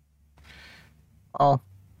 Oh,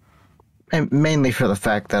 and mainly for the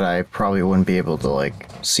fact that I probably wouldn't be able to like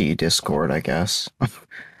see Discord, I guess.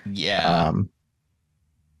 Yeah.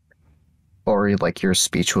 Or like your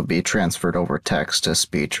speech would be transferred over text to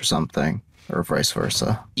speech or something, or vice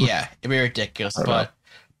versa. Yeah, it'd be ridiculous. I don't know.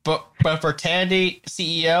 But for Tandy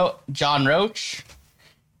CEO John Roach,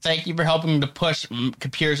 thank you for helping to push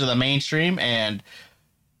computers to the mainstream and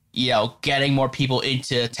getting more people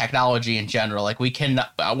into technology in general. Like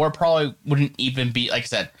we're probably wouldn't even be like I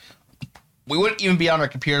said, we wouldn't even be on our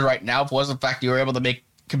computers right now if it wasn't the fact you were able to make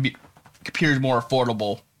computers more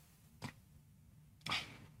affordable.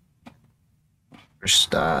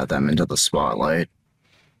 Pushed them into the spotlight.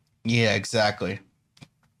 Yeah, exactly.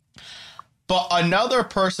 But another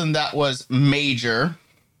person that was major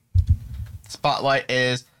spotlight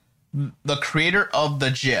is the creator of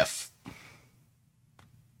the GIF.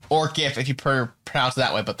 Or GIF if you pronounce it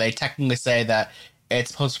that way, but they technically say that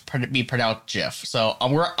it's supposed to be pronounced GIF. So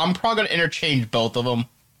I'm probably going to interchange both of them.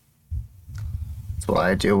 That's what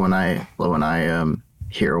I do when I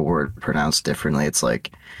hear a word pronounced differently. It's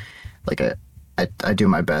like I do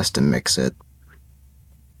my best to mix it.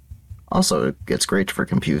 Also, it's great for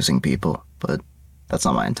confusing people, but that's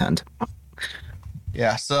not my intent.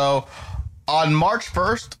 Yeah, so on March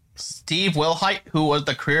 1st, Steve Wilhite, who was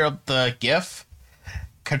the creator of the GIF,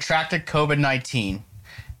 contracted COVID-19.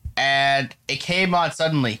 And it came on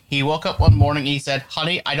suddenly. He woke up one morning and he said,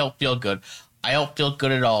 "Honey, I don't feel good. I don't feel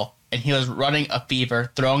good at all." And he was running a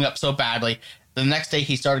fever, throwing up so badly. The next day,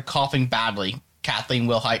 he started coughing badly. Kathleen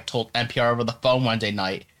Wilhite told NPR over the phone Wednesday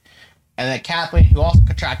night. And then Kathleen, who also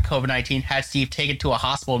contracted COVID-19, had Steve taken to a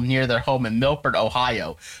hospital near their home in Milford,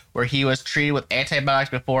 Ohio, where he was treated with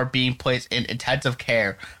antibiotics before being placed in intensive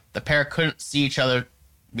care. The pair couldn't see each other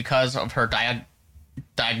because of her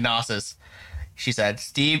diagnosis. She said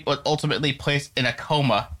Steve was ultimately placed in a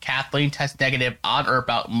coma. Kathleen tested negative on or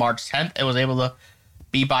about March 10th and was able to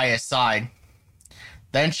be by his side.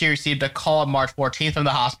 Then she received a call on March 14th from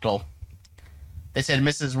the hospital. They said,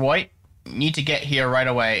 "Mrs. White, you need to get here right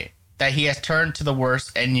away. That he has turned to the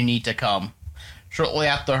worst and you need to come." Shortly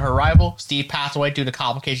after her arrival, Steve passed away due to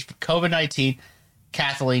complications from COVID-19.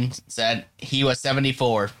 Kathleen said he was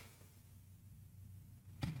 74.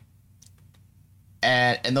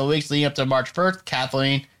 And in the weeks leading up to March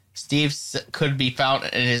 1st, Steve could be found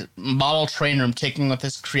in his model train room taking with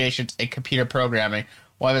his creations in computer programming,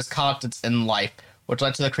 one of his constants in life, which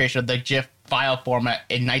led to the creation of the GIF file format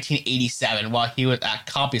in 1987 while he was at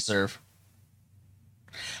CompuServe.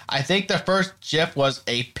 I think the first GIF was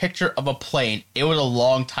a picture of a plane. It was a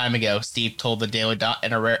long time ago, Steve told the Daily Dot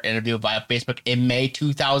in a rare interview via Facebook in May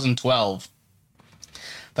 2012.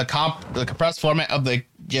 The compressed format of the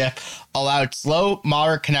GIF allowed slow,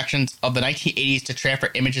 moderate connections of the 1980s to transfer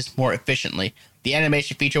images more efficiently. The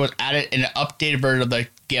animation feature was added in an updated version of the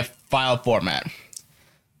GIF file format.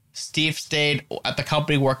 Steve stayed at the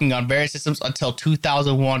company working on various systems until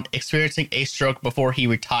 2001, experiencing a stroke before he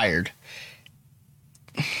retired.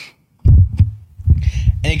 And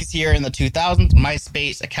you can see here in the 2000s,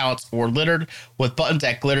 MySpace accounts were littered with buttons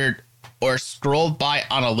that glittered or scrolled by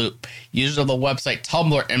on a loop. Users of the website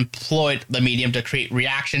Tumblr employed the medium to create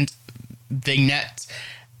reactions, vignettes,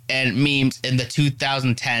 and memes in the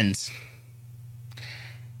 2010s.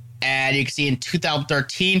 And you can see in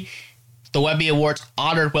 2013, the Webby Awards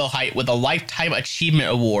honored Wilhite with a Lifetime Achievement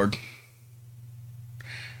Award.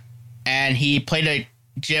 And he played a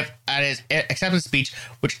GIF at his acceptance speech,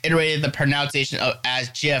 which iterated the pronunciation of as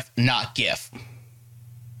GIF, not GIF.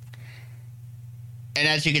 And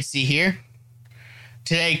as you can see here,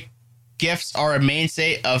 today, GIFs are a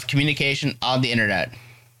mainstay of communication on the internet.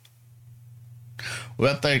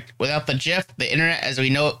 Without the GIF, the internet as we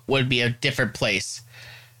know it would be a different place.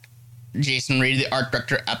 Jason Reed, the art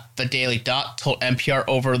director at the Daily Dot, told NPR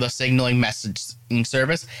over the signaling messaging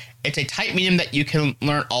service, "It's a tight medium that you can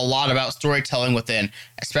learn a lot about storytelling within,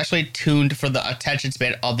 especially tuned for the attention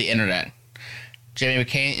span of the internet." Jamie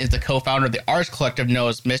McCain is the co-founder of the arts collective known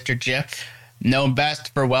as Mr. GIF, known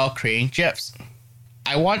best for creating GIFs.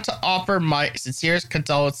 "I want to offer my sincerest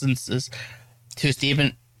condolences to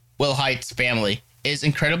Stephen Wilhite's family. It is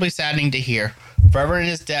incredibly saddening to hear. Forever in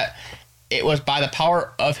his debt, it was by the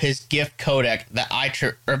power of his GIF codec that I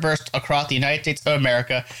traversed across the United States of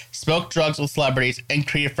America, smoked drugs with celebrities, and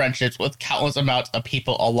created friendships with countless amounts of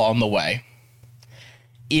people along the way.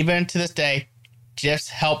 Even to this day, GIFs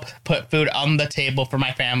help put food on the table for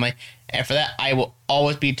my family, and for that I will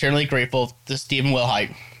always be eternally grateful to Stephen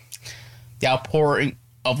Wilhite. The outpouring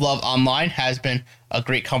of love online has been a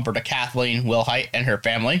great comfort to Kathleen Wilhite and her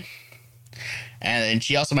family." And then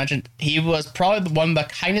she also mentioned he was probably one of the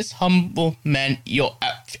kindest, humble men you'll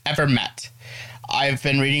ever met. "I've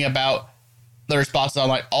been reading about the responses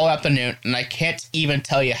online all afternoon, and I can't even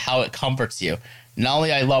tell you how it comforts you. Not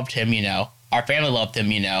only I loved him, our family loved him,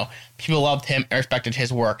 people loved him and respected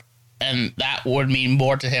his work, and that would mean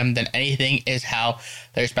more to him than anything is how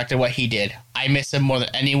they respected what he did. I miss him more than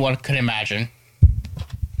anyone could imagine."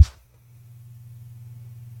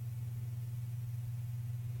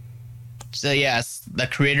 So yes, the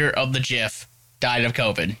creator of the GIF died of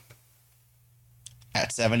COVID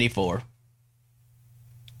at 74.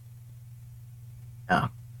 Yeah.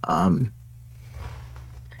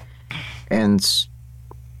 And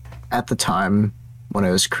at the time when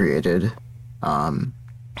it was created,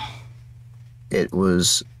 it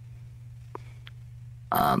was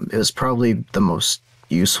probably the most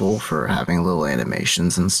useful for having little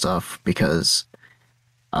animations and stuff because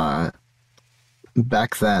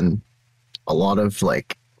back then a lot of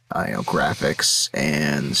graphics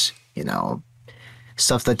and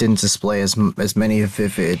stuff that didn't display as many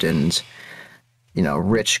vivid and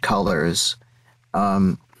rich colors,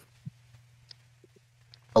 a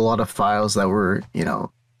lot of files that were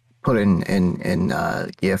put in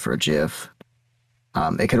GIF or GIF,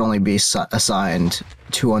 it could only be assigned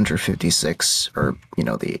 256 or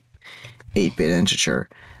the 8-bit integer.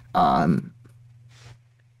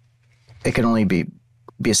 It can only be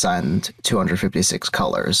assigned 256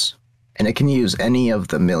 colors, and it can use any of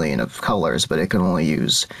the million of colors, but it can only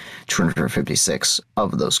use 256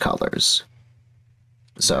 of those colors.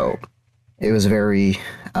 So it was very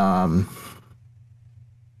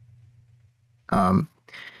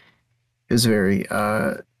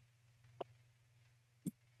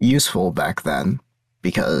useful back then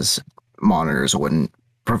because monitors wouldn't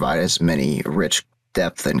provide as many rich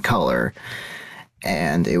depth and color,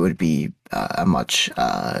 and it would be a much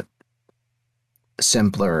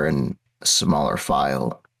simpler and smaller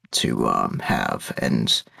file to have.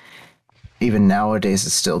 And even nowadays,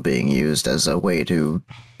 it's still being used as a way to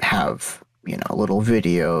have little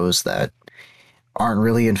videos that aren't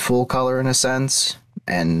really in full color in a sense.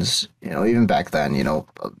 And even back then,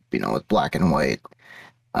 with black and white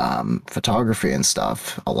photography and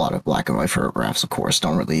stuff, a lot of black and white photographs, of course,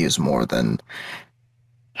 don't really use more than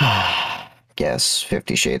guess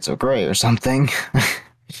 50 Shades of Grey or something.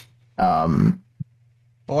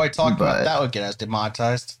 Boy, talking about that would get us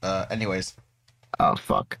demonetized. Anyways. Oh,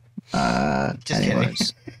 fuck. Just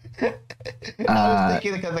anyways. Kidding. I was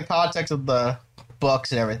thinking of the context of the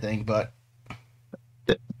books and everything, but...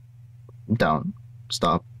 Don't.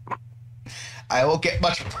 Stop. I won't get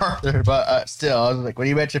much further, but still, I was like, when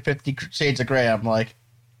you mentioned 50 Shades of Grey, I'm like...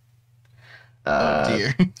 Oh,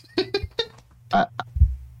 dear.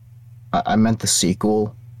 I meant the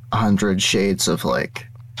sequel, 100 Shades of,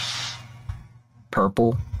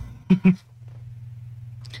 purple.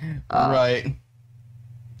 Right.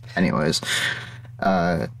 Anyways,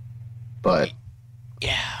 but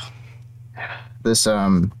yeah, this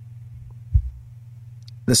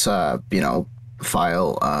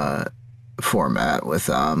file format with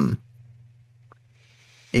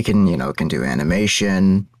it can do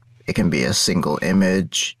animation, it can be a single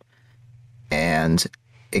image, and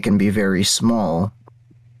it can be very small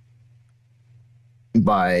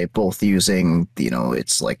by both using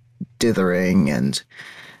it's dithering and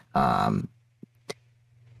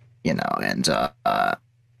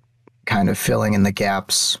kind of filling in the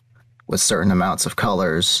gaps with certain amounts of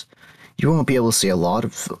colors. You won't be able to see a lot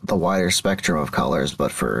of the wider spectrum of colors,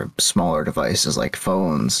 but for smaller devices like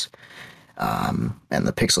phones, and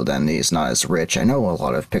the pixel density is not as rich. I know a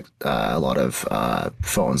lot of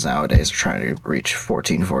phones nowadays are trying to reach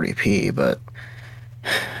 1440p, but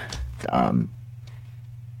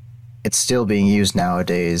it's still being used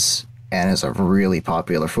nowadays and is a really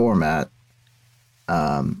popular format.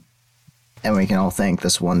 And we can all thank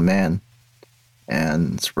this one man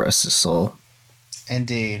and rest his soul.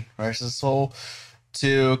 Indeed. Rest his soul.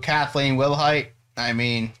 To Kathleen Wilhite, I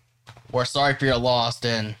mean, we're sorry for your loss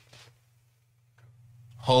and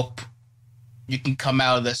hope you can come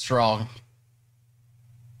out of this strong.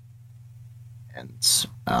 And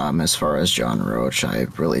as far as John Roach, I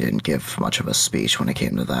really didn't give much of a speech when it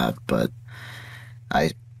came to that, but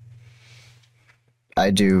I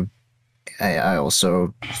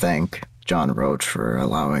also thank John Roach for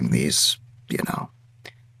allowing these,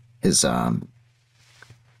 his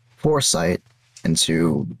foresight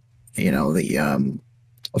into, the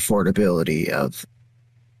affordability of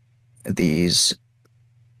these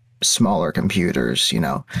smaller computers.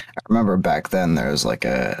 I remember back then there was like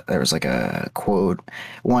a quote,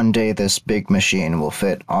 "One day this big machine will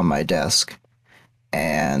fit on my desk,"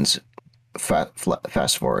 and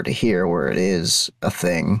fast forward to here where it is a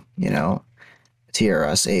thing.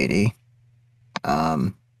 TRS 80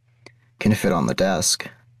 can fit on the desk,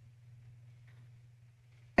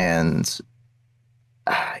 and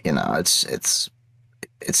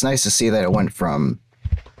it's nice to see that it went from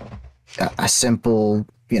a simple,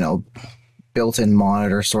 built-in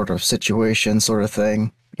monitor sort of situation, sort of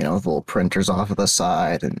thing, with little printers off of the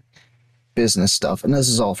side and business stuff. And this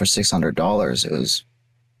is all for $600. It was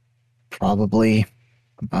probably,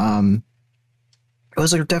 it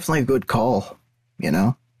was definitely a good call,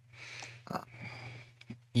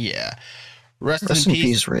 Yeah. Rest in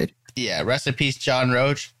peace, Raid. Yeah, rest in peace, John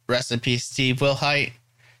Roach. Rest in peace, Steve Wilhite.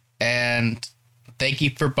 And thank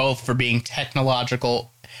you for both for being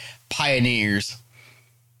technological pioneers.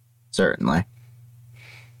 Certainly.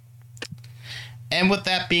 And with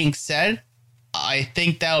that being said, I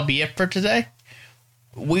think that'll be it for today.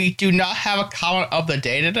 We do not have a comment of the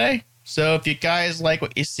day today. So if you guys like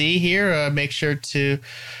what you see here, make sure to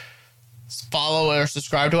follow or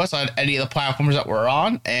subscribe to us on any of the platforms that we're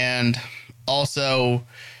on. And also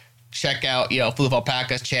check out, Floof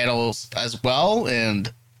Alpaca's channels as well,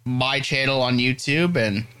 and my channel on YouTube,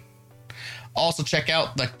 and also check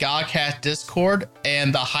out the Godcast Discord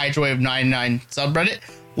and the Hydrowave 99 subreddit,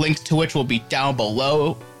 links to which will be down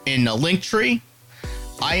below in the link tree.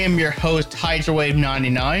 I am your host, Hydrowave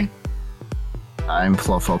 99. I'm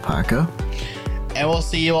Fluff Alpaca. And we'll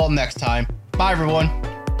see you all next time. Bye, everyone.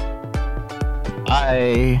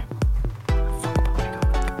 Bye.